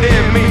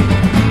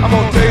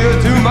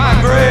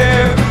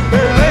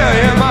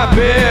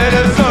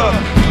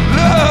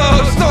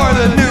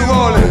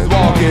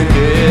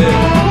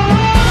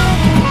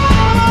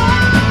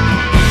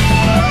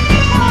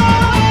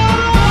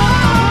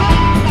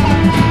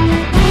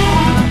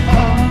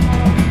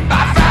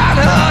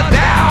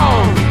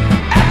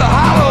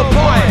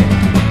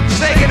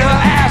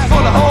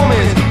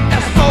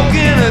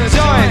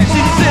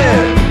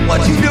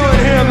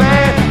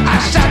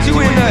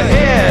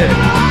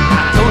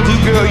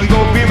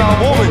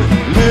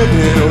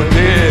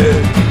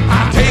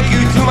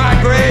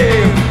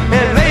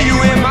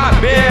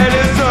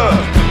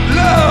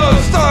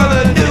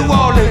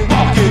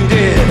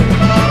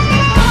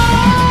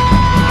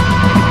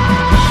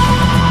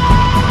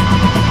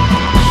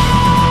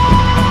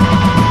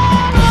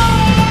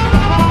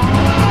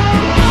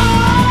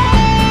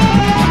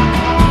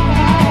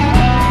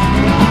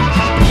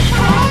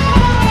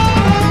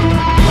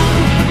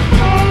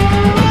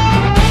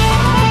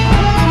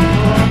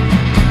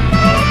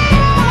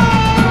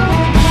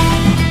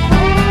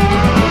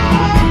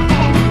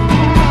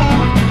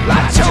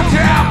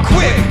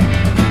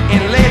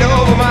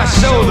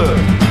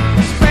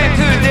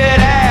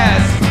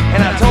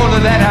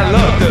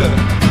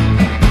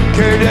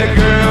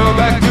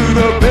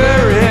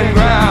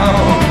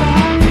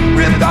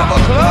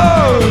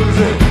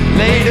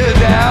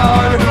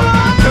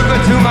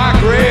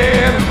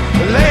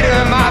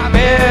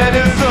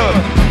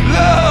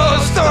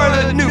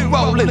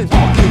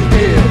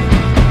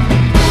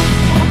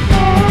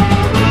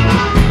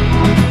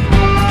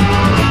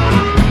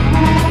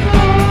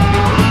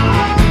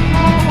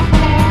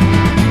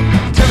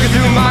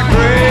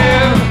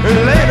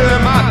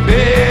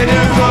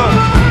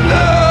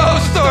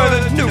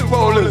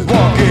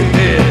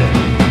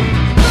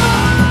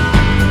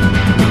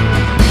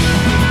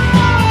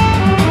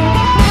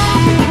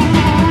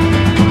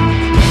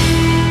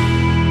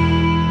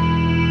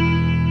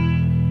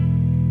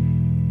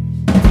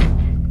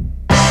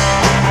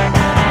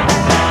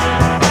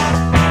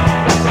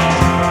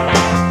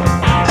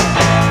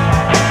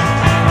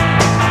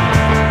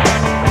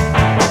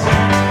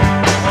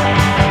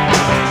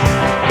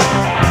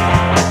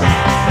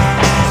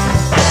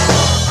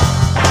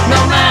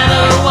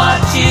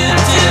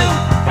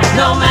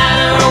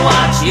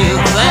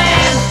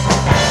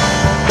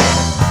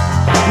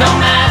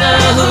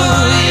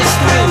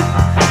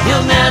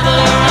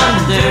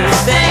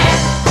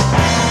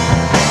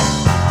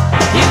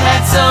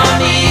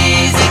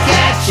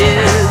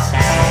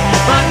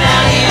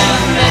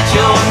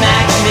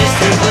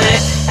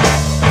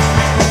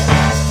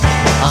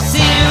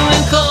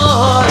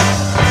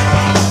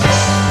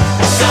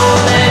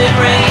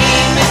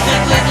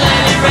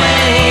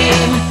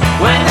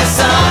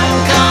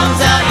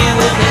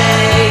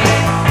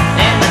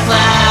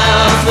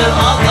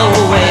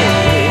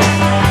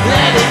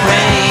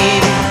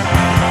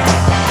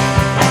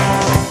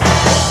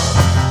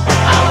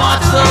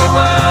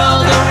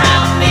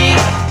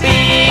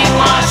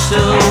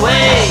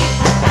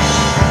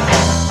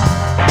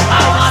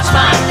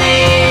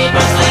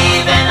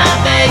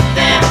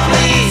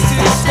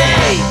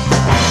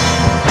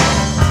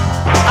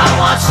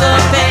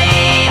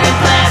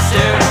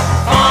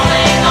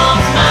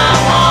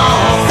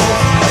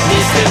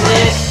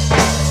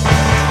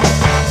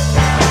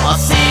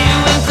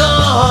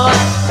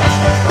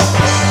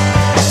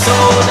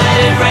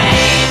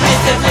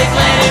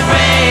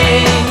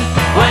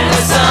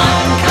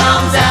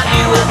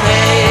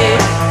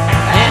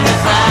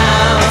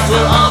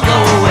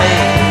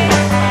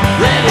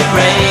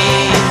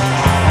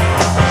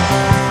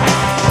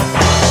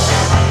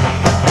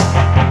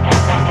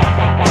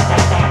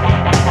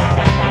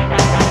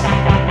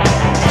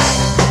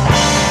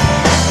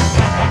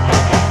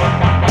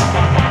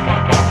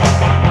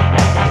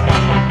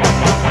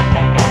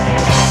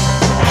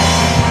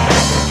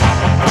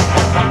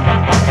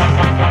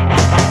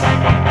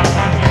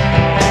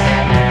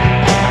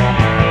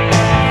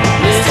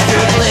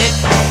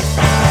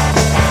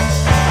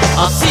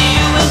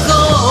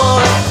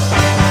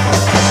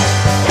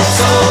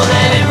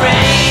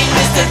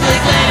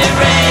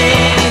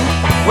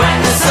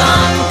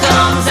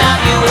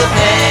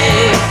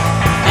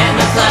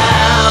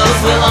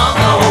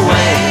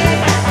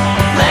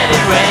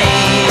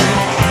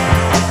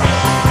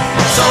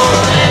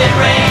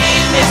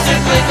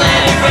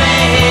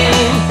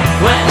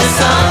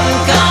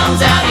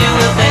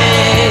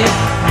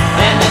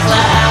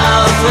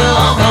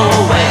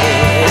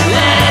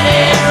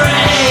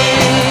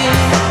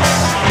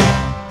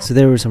So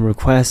there were some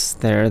requests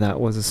there. That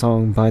was a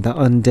song by The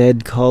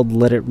Undead called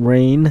Let It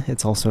Rain.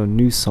 It's also a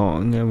new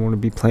song. I'm going to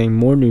be playing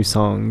more new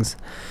songs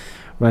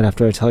right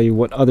after I tell you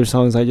what other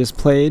songs I just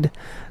played.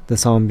 The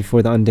song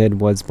before The Undead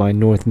was by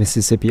North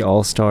Mississippi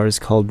All-Stars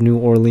called New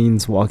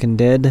Orleans Walkin'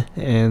 Dead,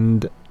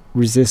 and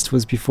Resist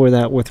was before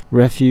that with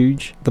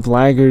Refuge. The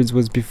Blackguards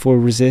was before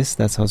Resist.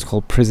 That song's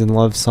called Prison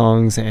Love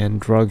Songs,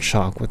 and Drug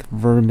Shock with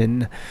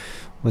Vermin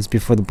was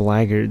before the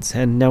Blackguards.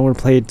 And now we're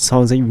playing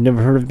songs that you've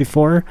never heard of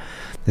before.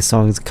 This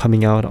song is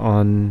coming out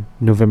on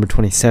November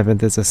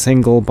 27th. It's a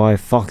single by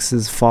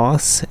Fox's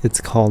Foss. It's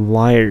called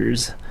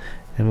Liars.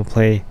 And we'll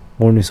play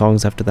more new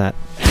songs after that.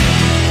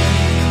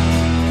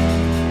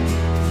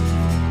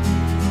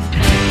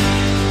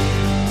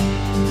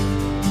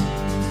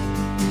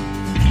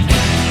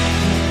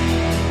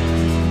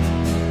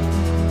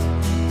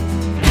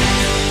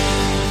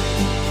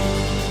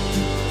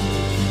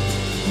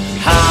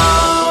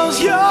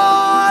 How's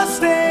your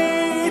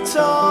state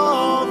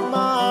of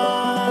mind?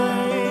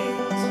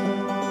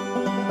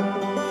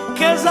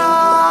 'Cause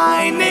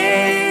I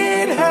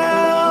need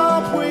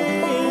help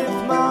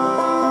with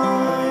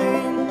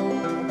mine.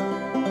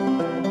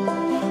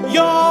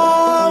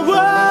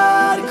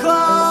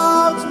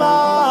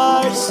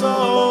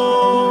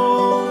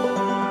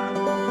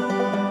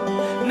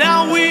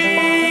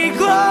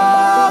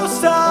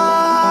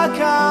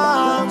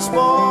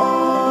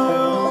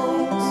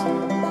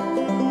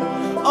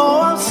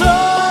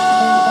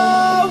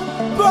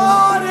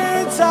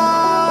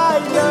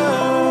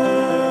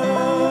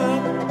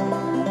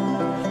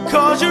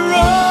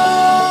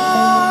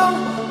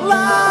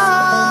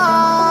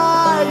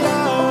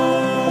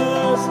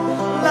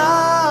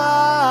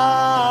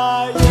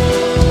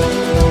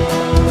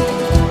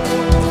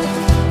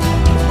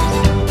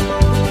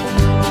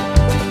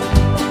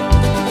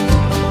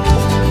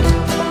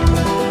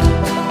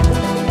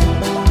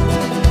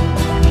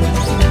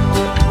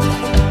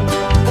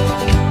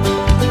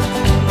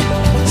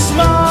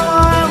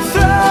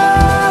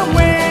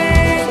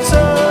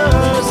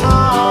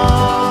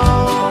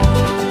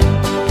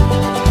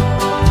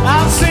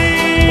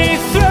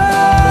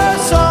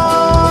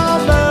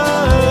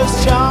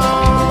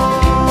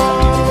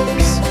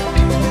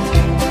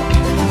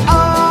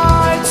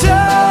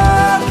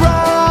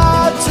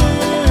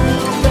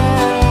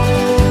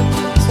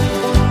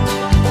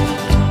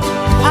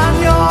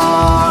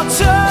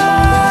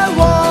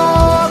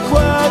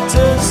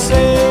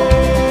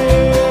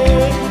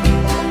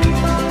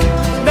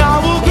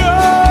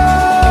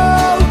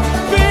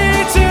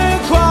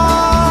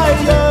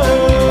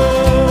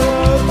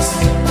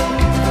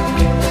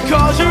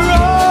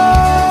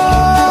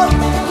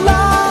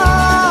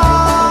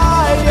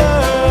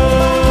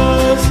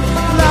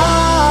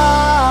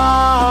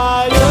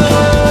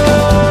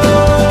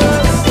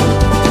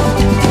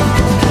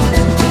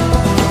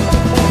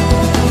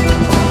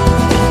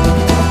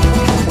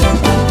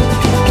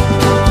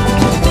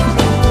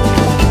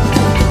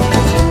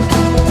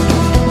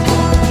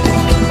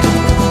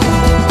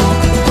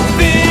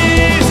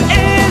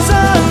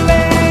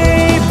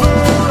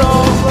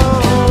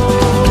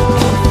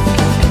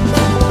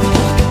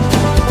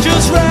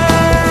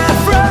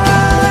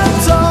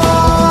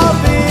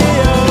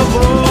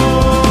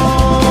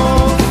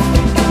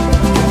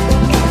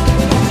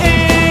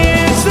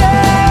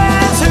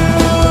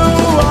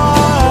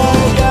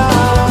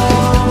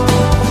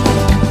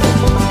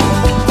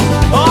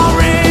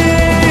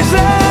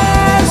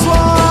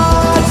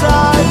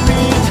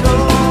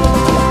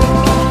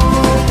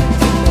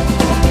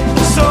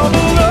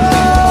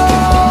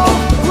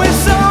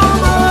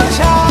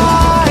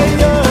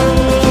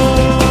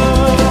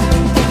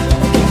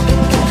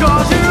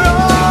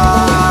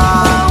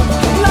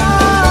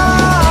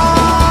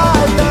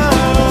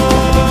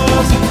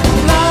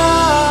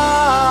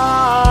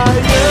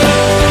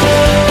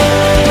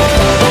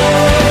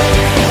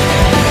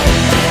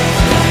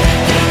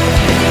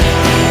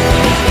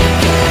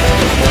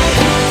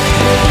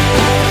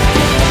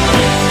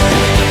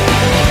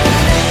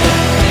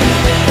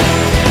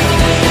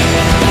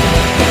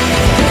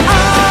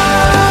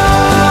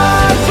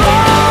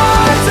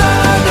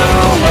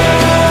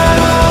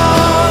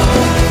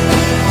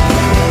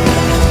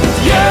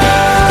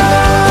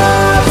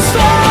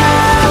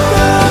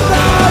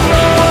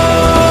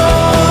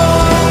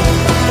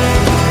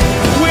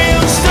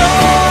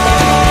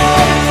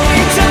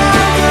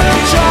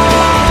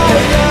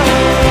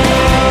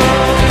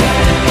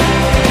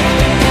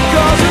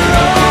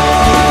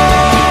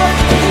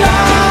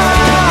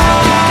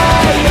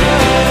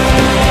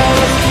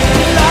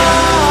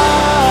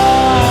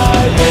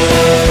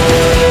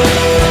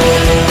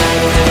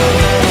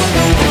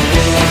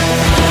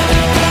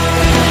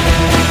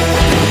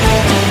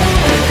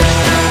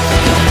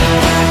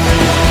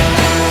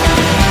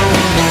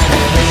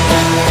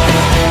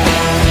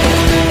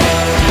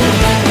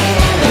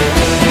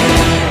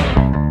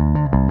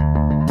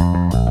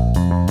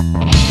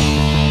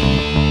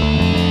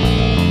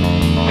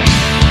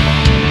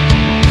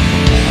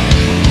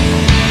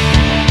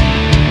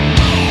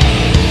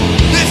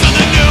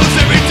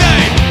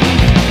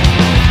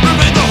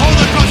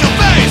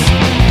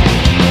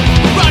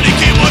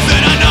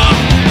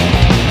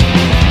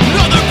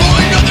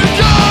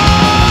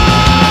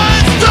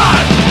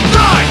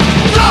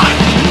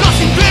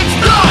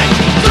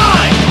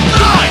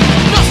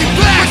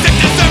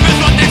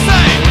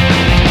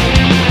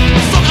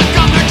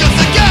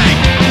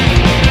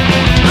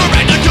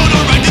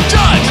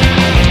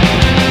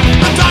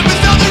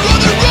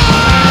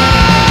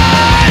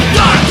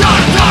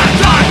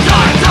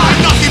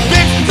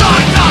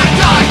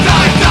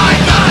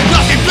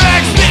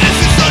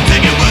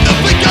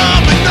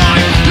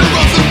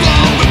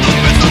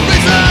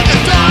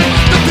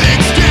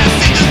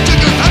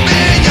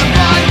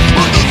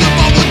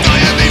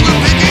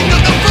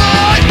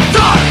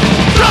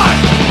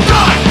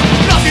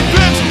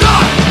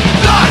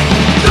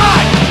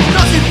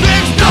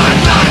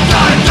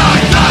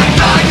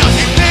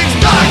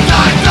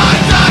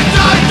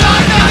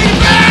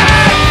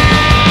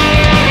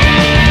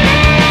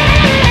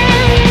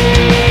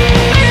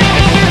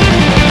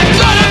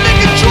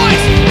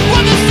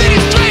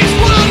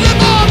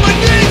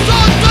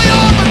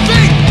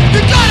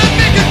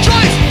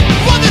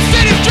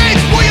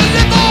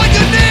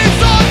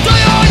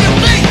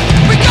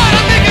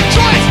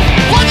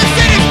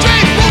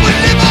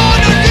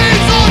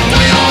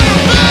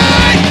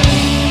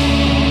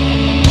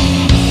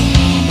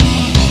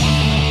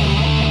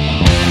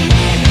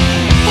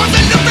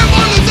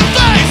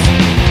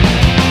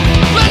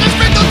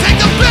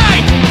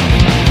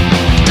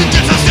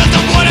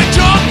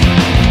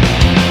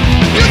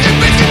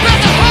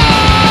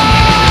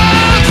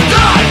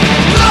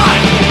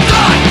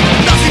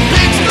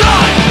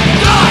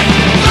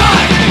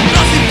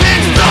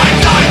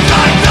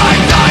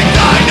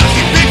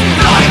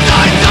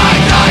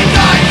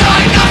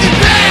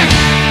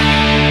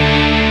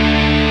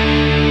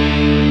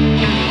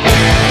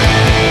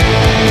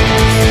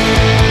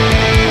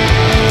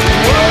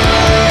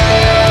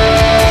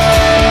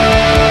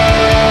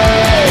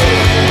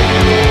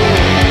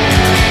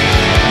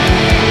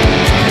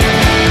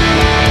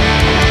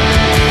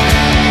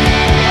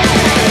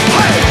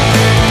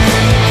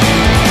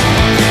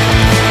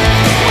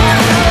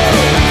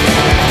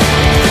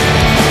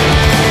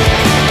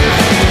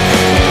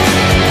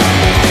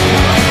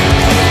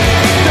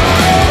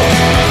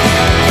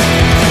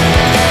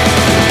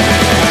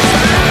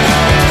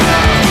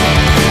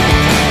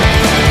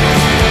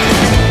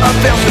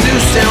 new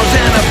sounds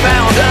and I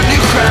found a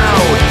new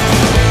crowd.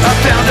 I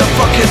found a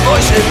fucking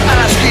voice and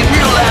I scream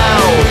real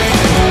loud.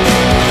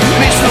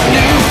 Meet some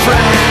new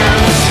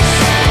friends.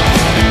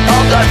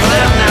 I'll die for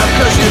them now,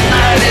 cause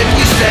united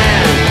we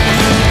stand.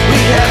 We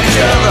have each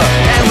other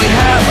and we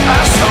have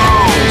our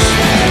songs,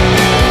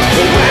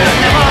 but we're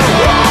never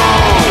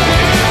wrong.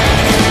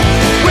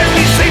 When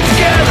we sing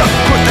together,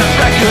 put that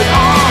record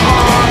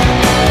on.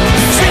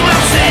 Sing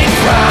loud, sing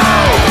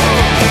proud.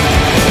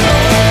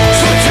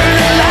 So turn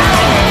it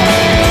loud,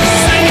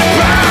 sing it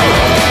proud.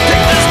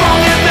 Take this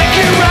long and make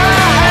it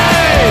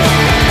right.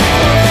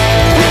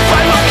 We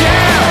fight no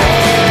care,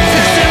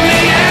 fist in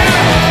the air.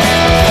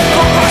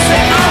 Punk rock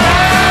saved our life.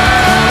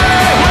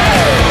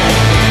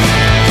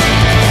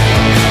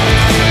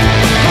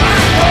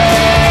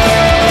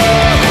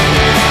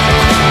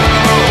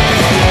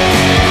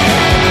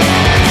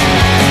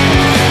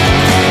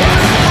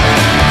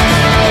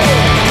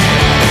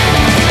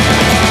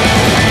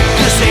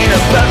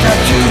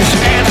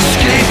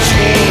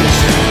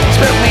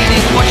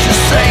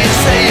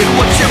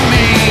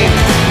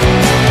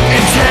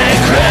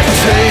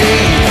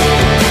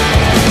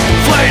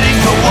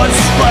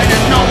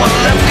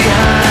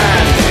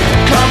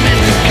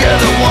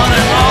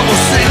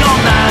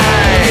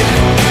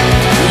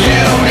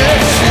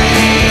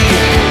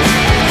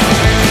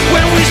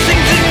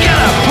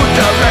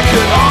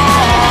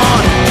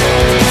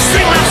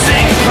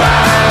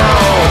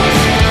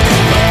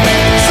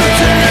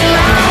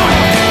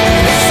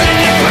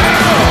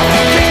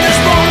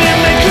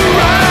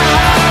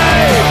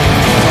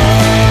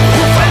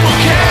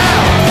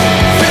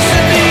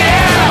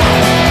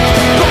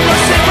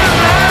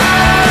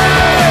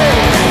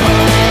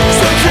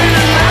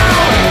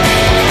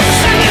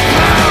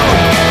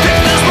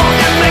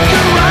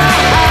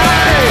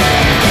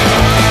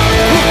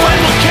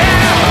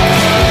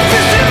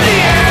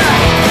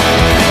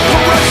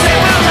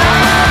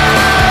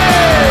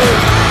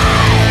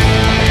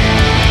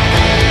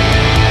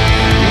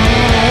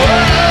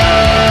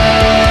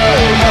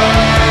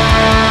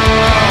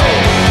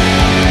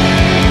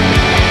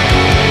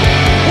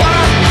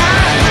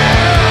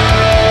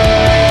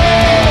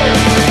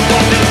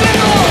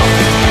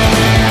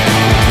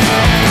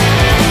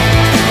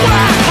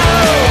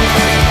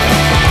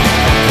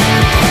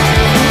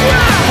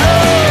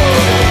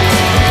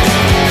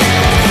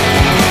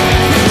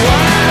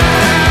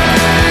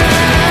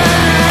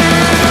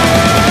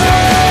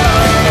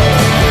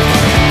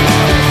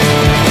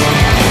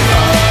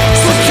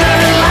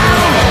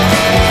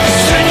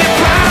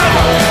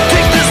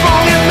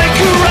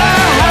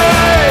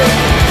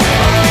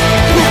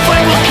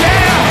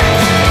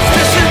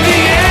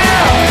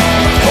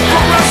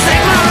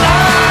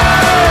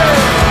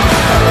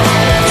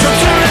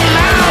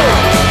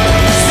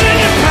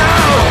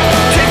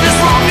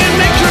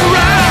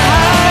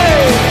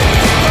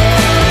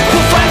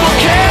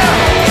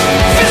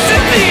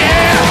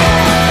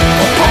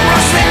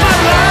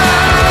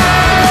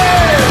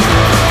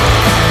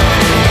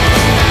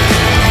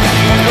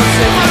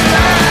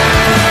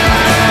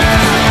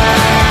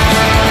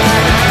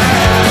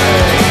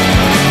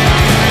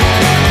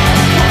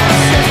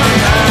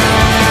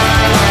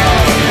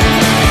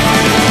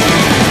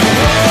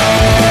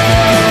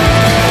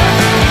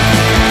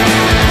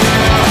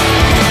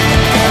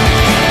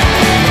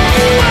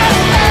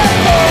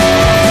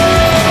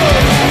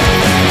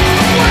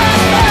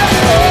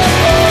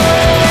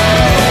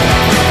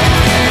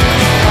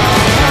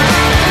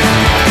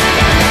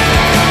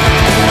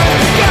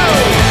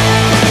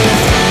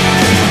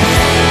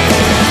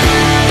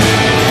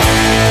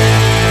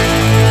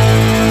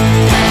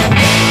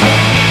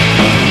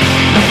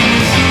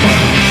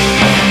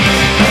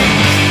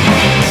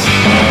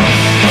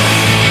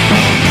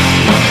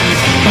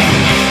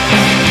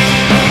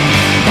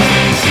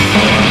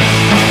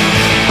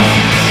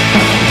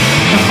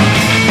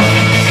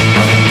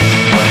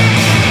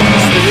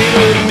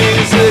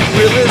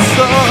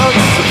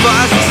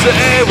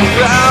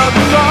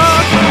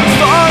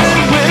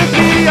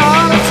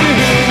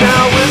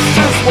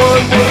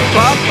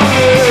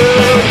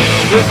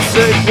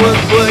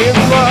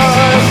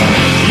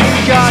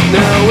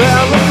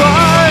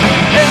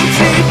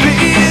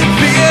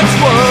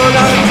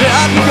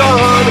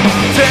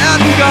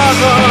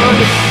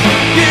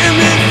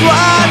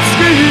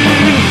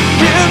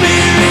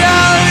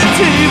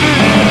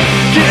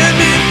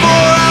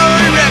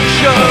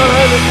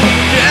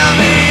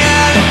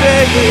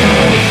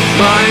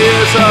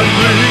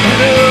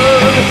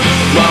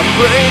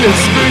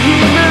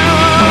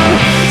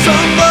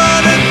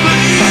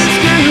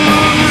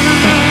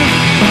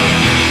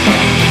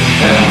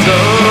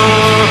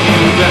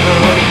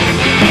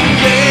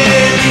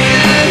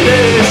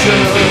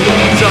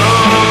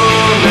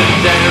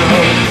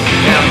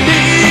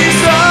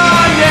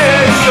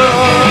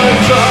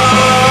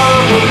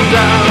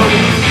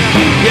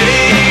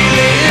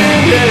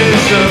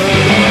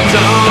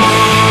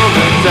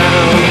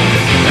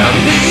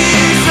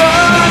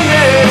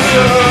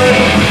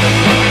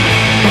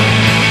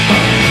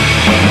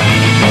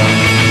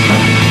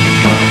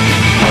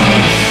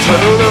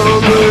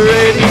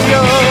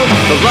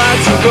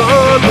 nights are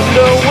gone, but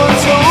no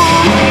one's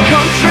home.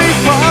 Country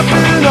pop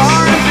and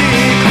R&B,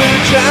 clear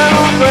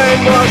channel,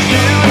 brainwash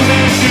you and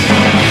me.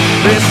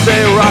 They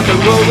say rock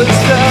and roll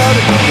instead.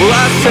 Well,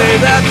 I say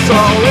that's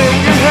all in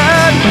your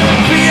head.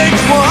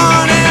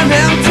 VH1 and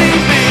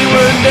MTV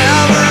were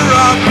never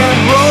rock and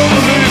roll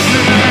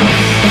music.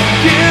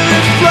 Give me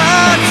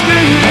flat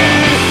screen,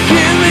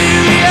 give me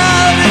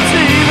reality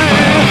TV,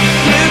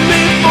 give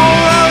me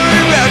full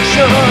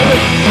erection,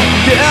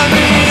 give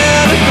me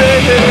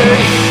anything.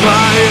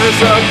 My ears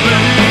are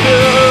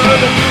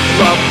bleeding,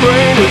 my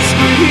brain is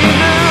screaming.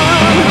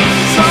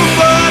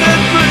 Somebody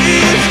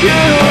please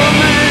kill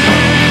me.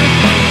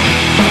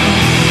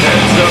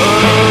 Hands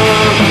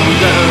up,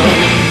 down,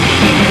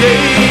 the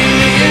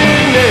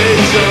alien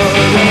nation,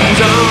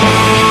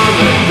 down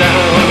and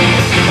down.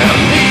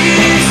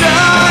 Amnesia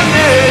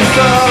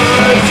nation,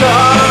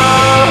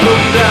 up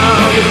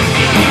down,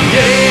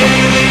 the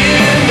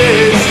alien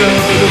nation,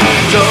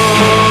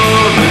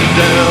 down and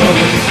down.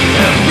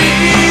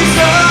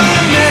 Amnesia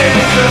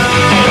nation.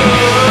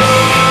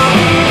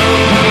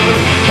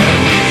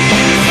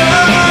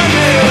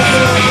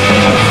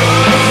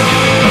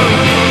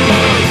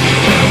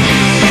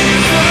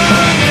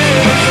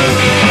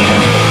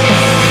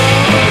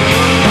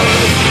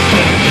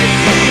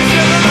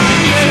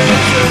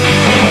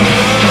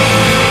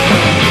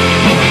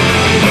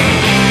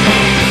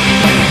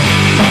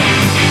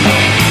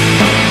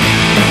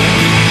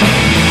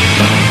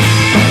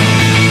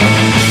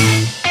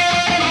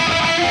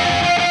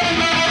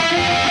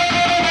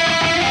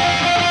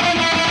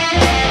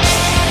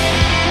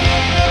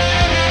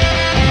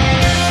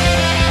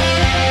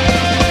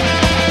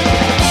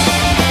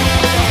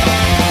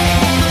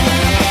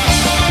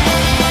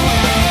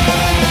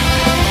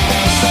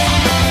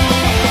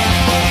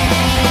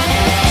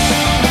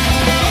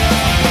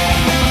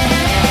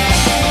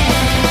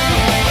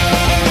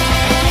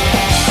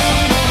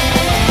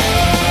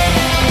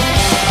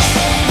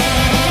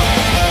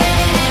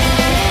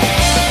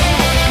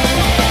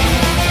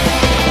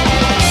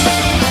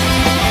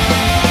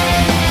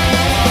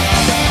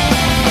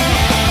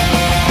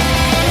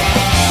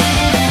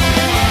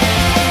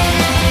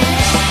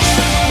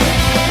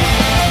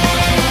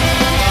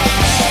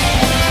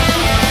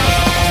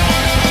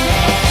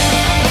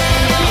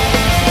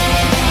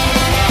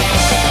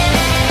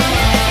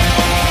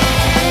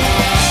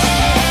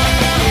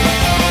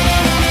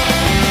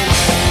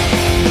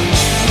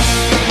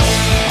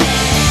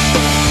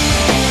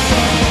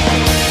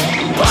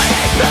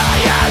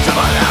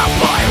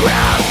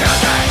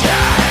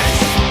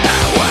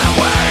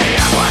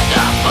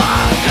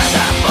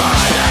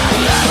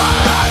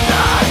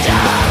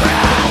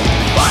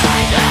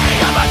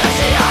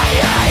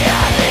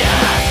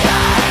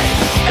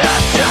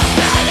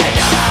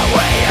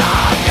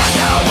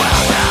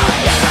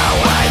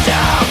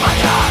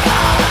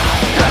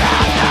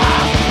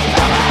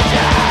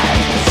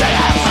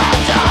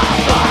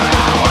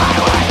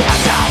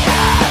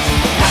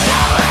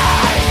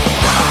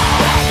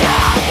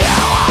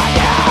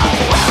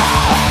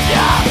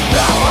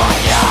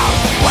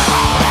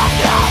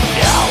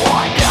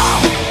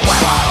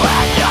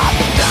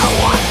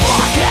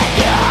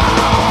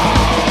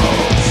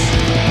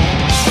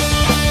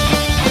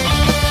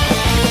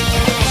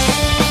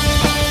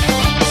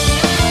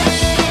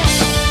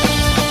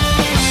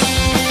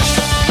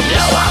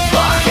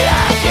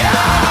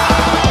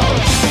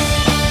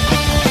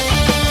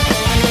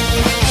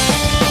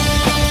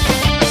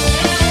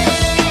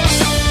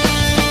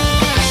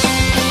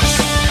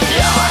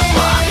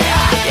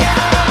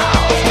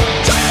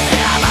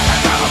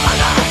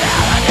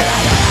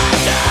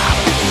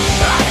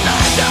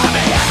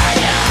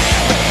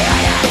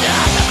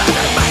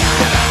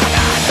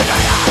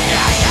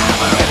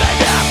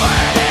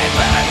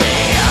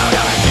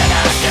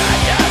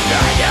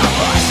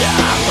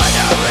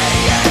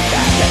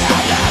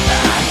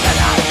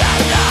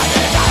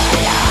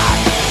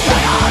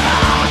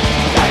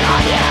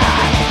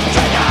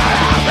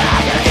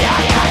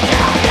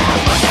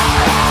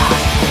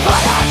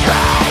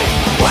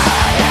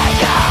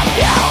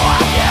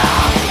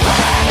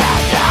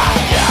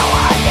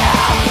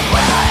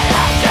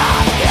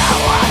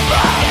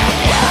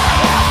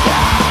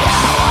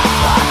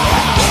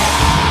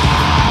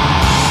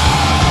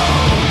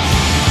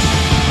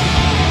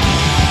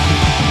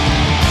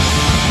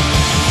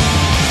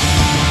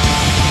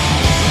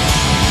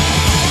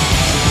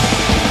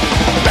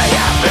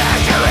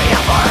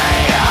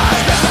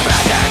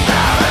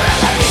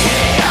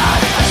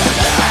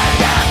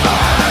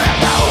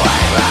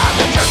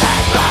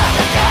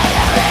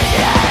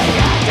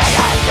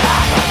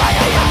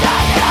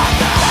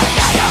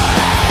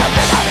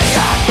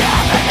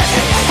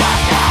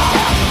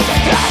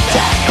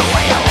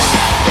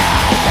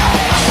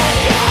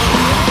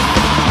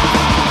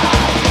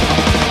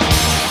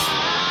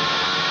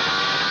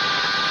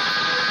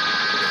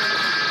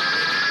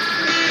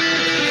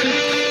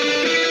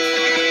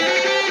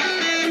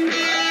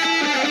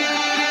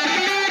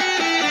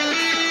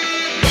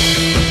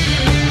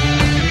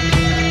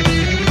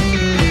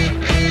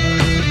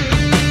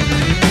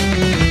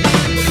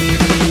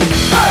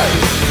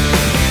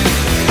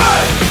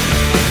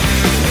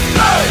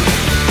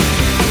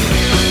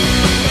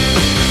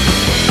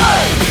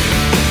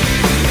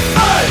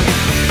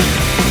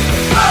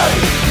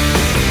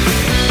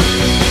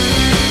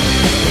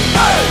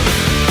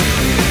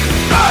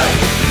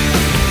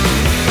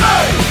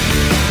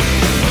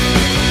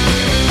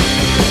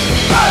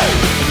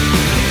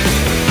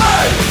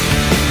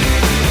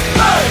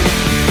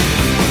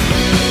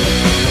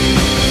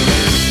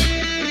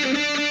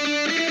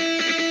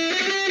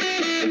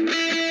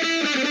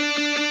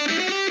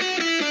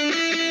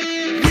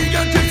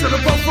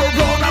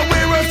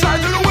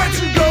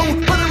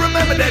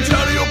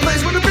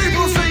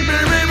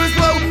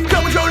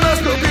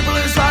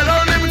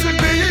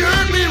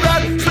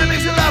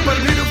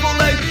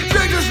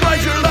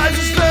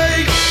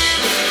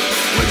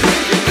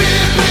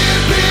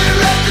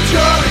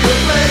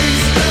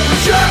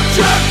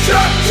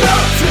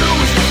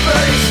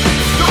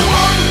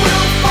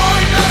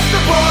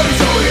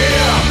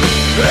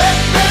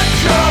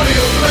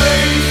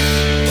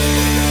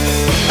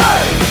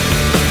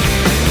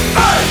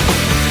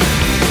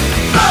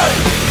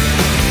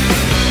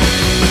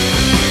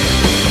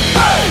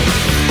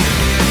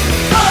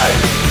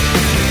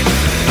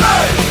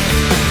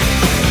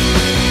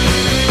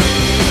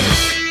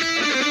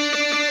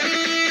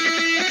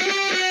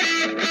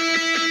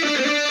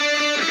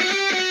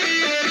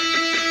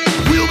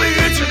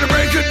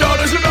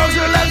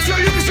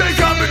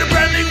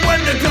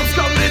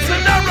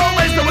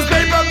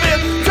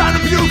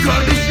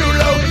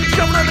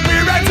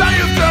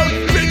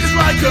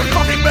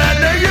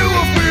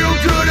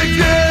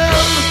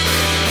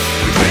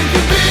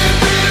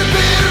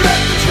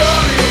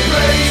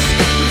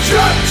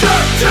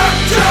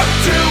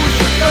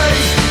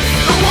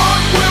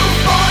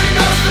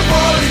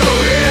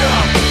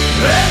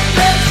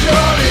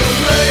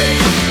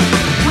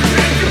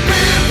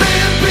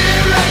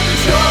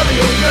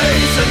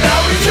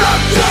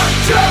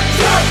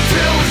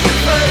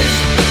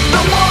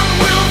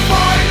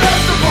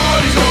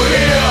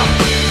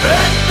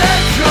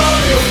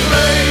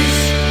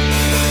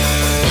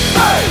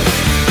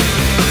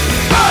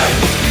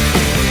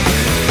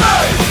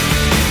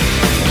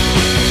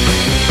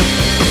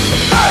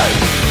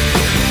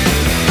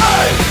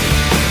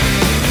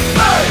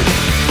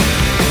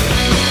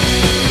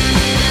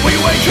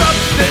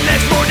 the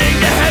next morning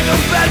to hang up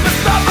bed, but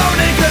stop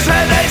moaning, cause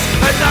headaches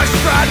and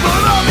oxygen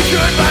will all be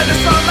cured by the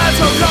sunlight.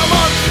 So come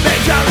on,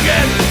 and come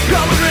again,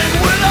 come and drink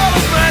with all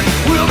of men.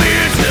 We'll be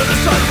here till the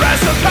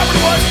sunrise, so come and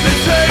watch the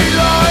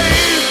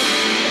daylight.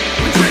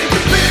 We drink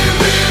a beer,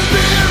 beer,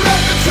 beer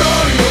at the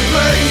Victoria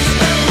place.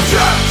 We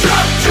jump,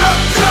 jump,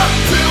 jump, jump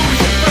till we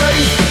get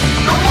face.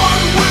 No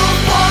one will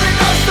find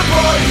us, the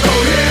boys go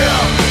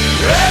here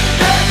at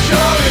that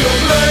Victoria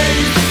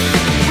place.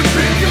 We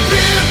drink a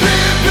beer,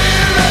 beer,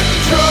 beer at the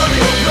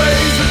Victoria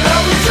place. And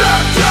now we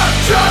jump, jump,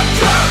 jump,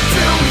 jump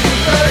till we get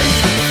face.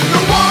 No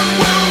one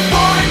will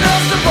find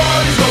us, the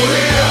boys go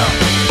here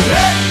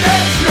at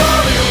that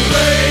Victoria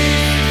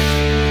place.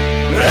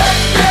 At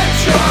that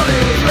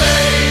Victoria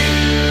place.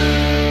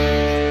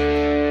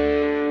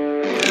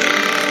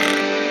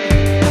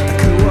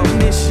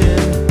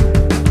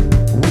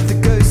 With the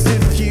ghost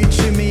of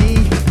future me,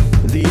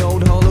 the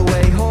old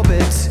Holloway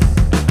hobbit,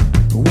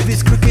 with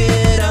his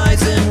crooked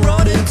eyes and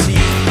rotten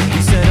teeth.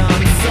 He said,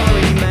 I'm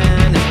sorry,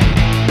 man,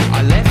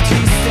 I left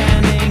you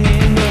standing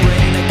in the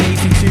rain. I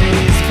gazed into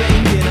his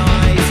vacant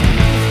eyes,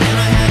 and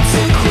I had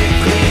to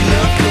quickly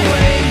look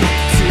away.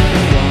 To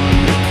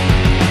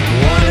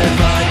what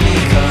have I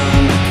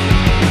become?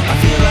 I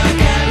feel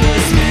like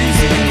Atlas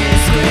losing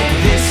his grip.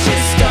 This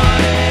just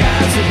started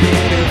as a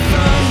bit of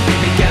fun. It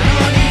began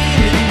on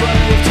Eden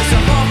Road, just a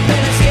hop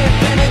and a skip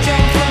and a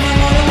jump from a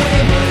Holloway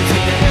road. It's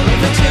been a hell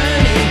of a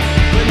journey,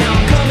 but now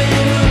I'm coming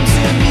home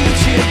to meet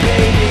you,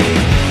 baby.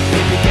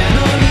 It began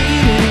on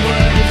Eden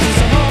Road,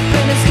 just a hop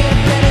and a skip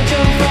and a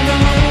jump from the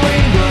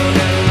Holloway road.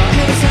 And a lot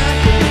has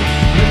happened,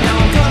 but now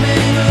I'm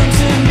coming home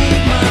to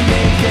meet my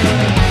maker.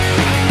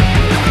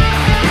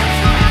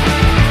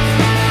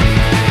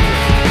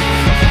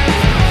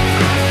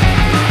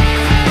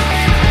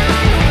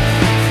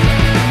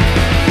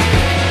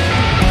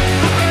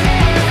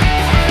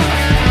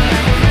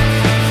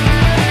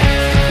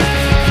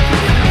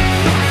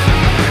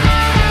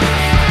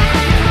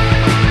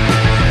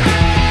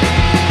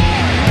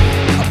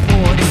 A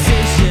poor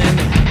decision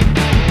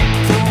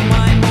for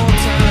my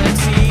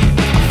mortality.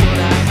 I thought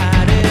I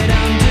had it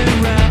under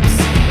wraps,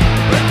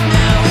 but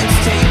now it's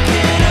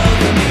taken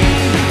over me.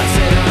 I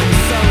said, I'm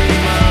sorry,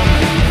 Mom,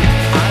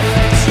 I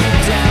let you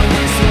down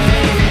this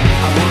way.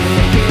 I wanna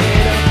make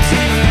it up to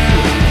you.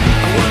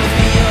 I wanna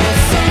be your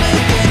son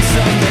again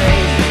someday.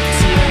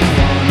 2 and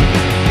 1,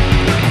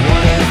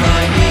 what have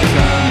I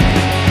become?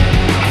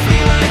 I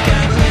feel like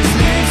Atlas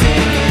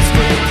losing his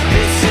grip.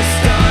 This just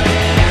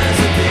started as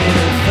a bit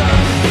of fun.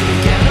 It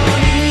began on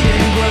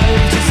Eden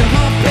Grove, just a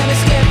hop and a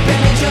skip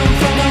and a jump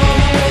from the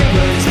Holloway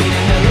road. It's been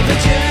a hell of a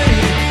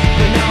journey,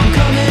 but now I'm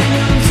coming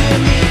home to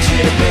meet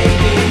you,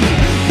 baby.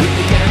 We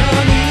began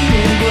on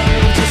Eden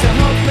Grove, just a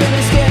hop and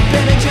a skip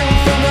and a jump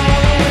from the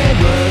Holloway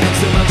road. And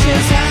so much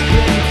has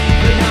happened,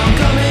 but now I'm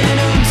coming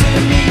home to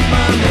meet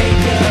my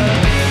maker.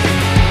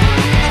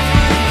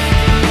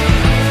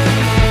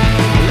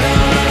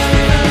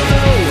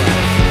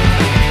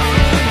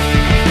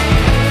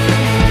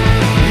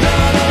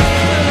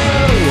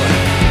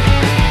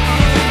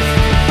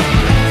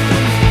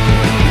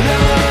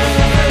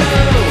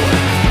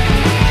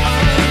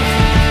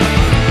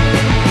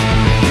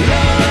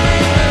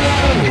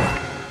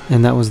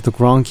 And that was the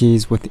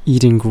Gronkies with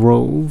Eden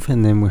Grove,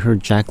 and then we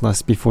heard Jack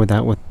Lust before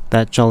that with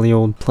That Jolly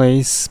Old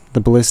Place. The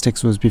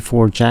Ballistics was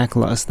before Jack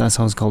Lust, that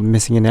song's called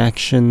Missing in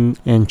Action,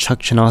 and Chuck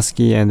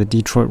Chinosky and the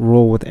Detroit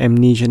Roll with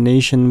Amnesia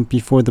Nation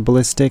before the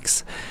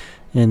Ballistics,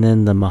 and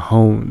then the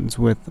Mahones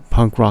with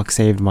Punk Rock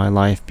Saved My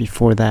Life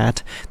before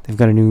that. They've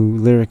got a new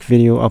lyric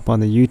video up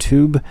on the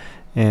YouTube,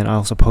 and I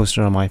also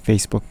posted it on my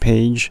Facebook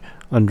page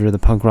under the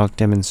Punk Rock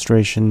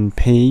Demonstration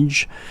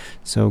page,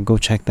 so go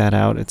check that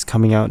out. It's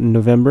coming out in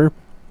November,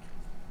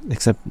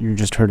 except you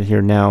just heard it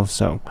here now,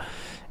 so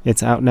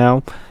it's out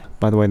now.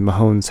 By the way, the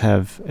Mahones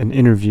have an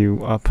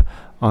interview up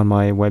on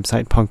my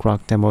website,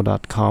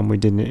 punkrockdemo.com. We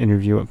did an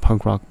interview at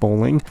Punk Rock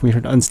Bowling. We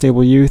heard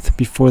Unstable Youth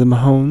before the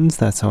Mahones.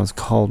 That song's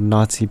called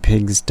Nazi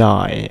Pigs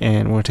Die.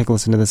 And we're going to take a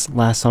listen to this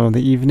last song of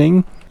the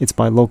evening. It's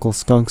by Local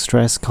Skunk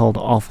Stress called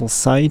Awful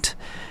Sight.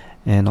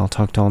 And I'll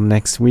talk to y'all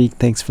next week.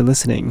 Thanks for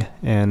listening.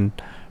 And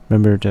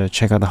remember to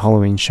check out the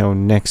Halloween show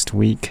next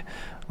week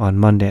on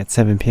Monday at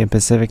 7 p.m.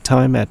 Pacific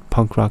time at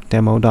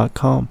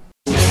punkrockdemo.com.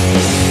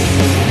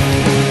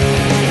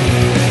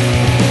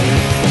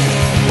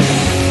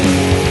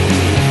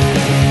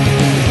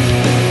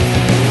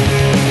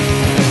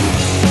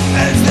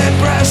 As they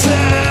press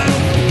in,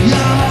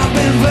 you have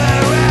been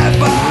very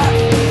bad.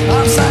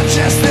 I'm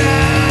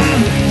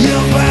suggesting you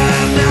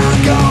better not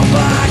go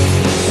back.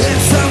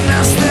 It's so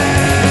nasty,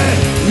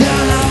 you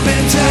have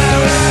been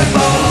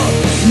terrible.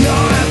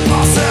 You're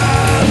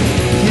impossible,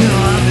 you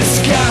are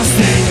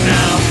disgusting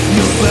now.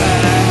 You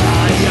better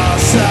hide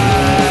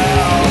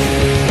yourself.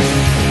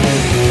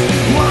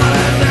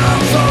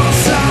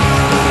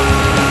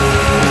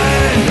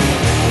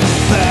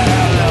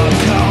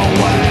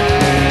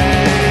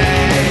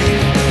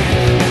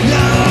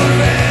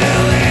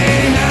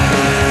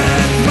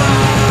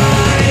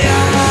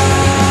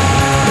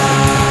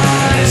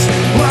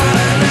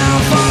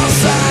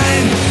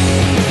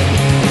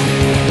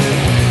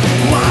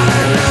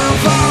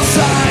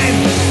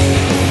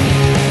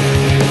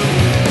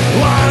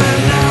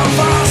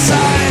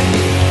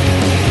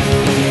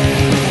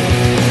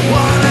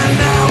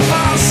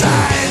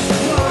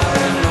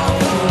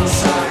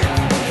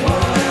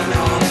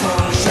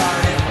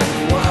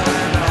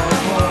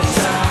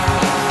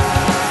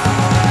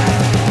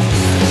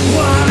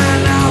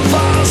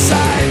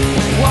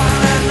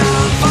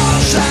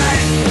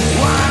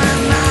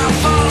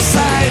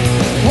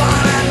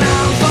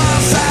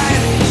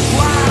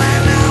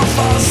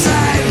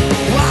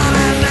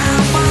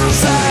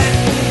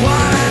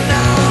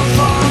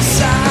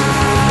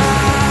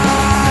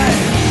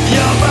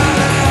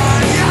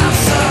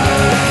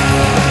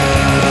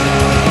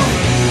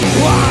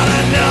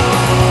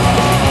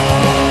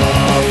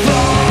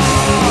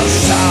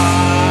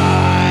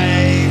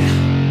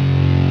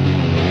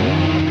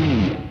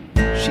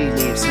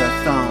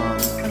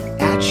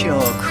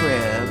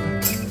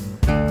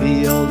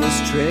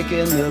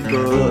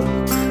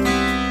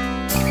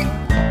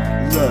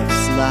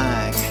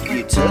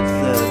 took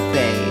the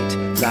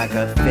bait like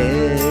a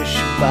fish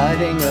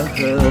biting a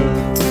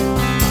hook.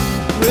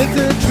 With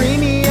a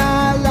dreamy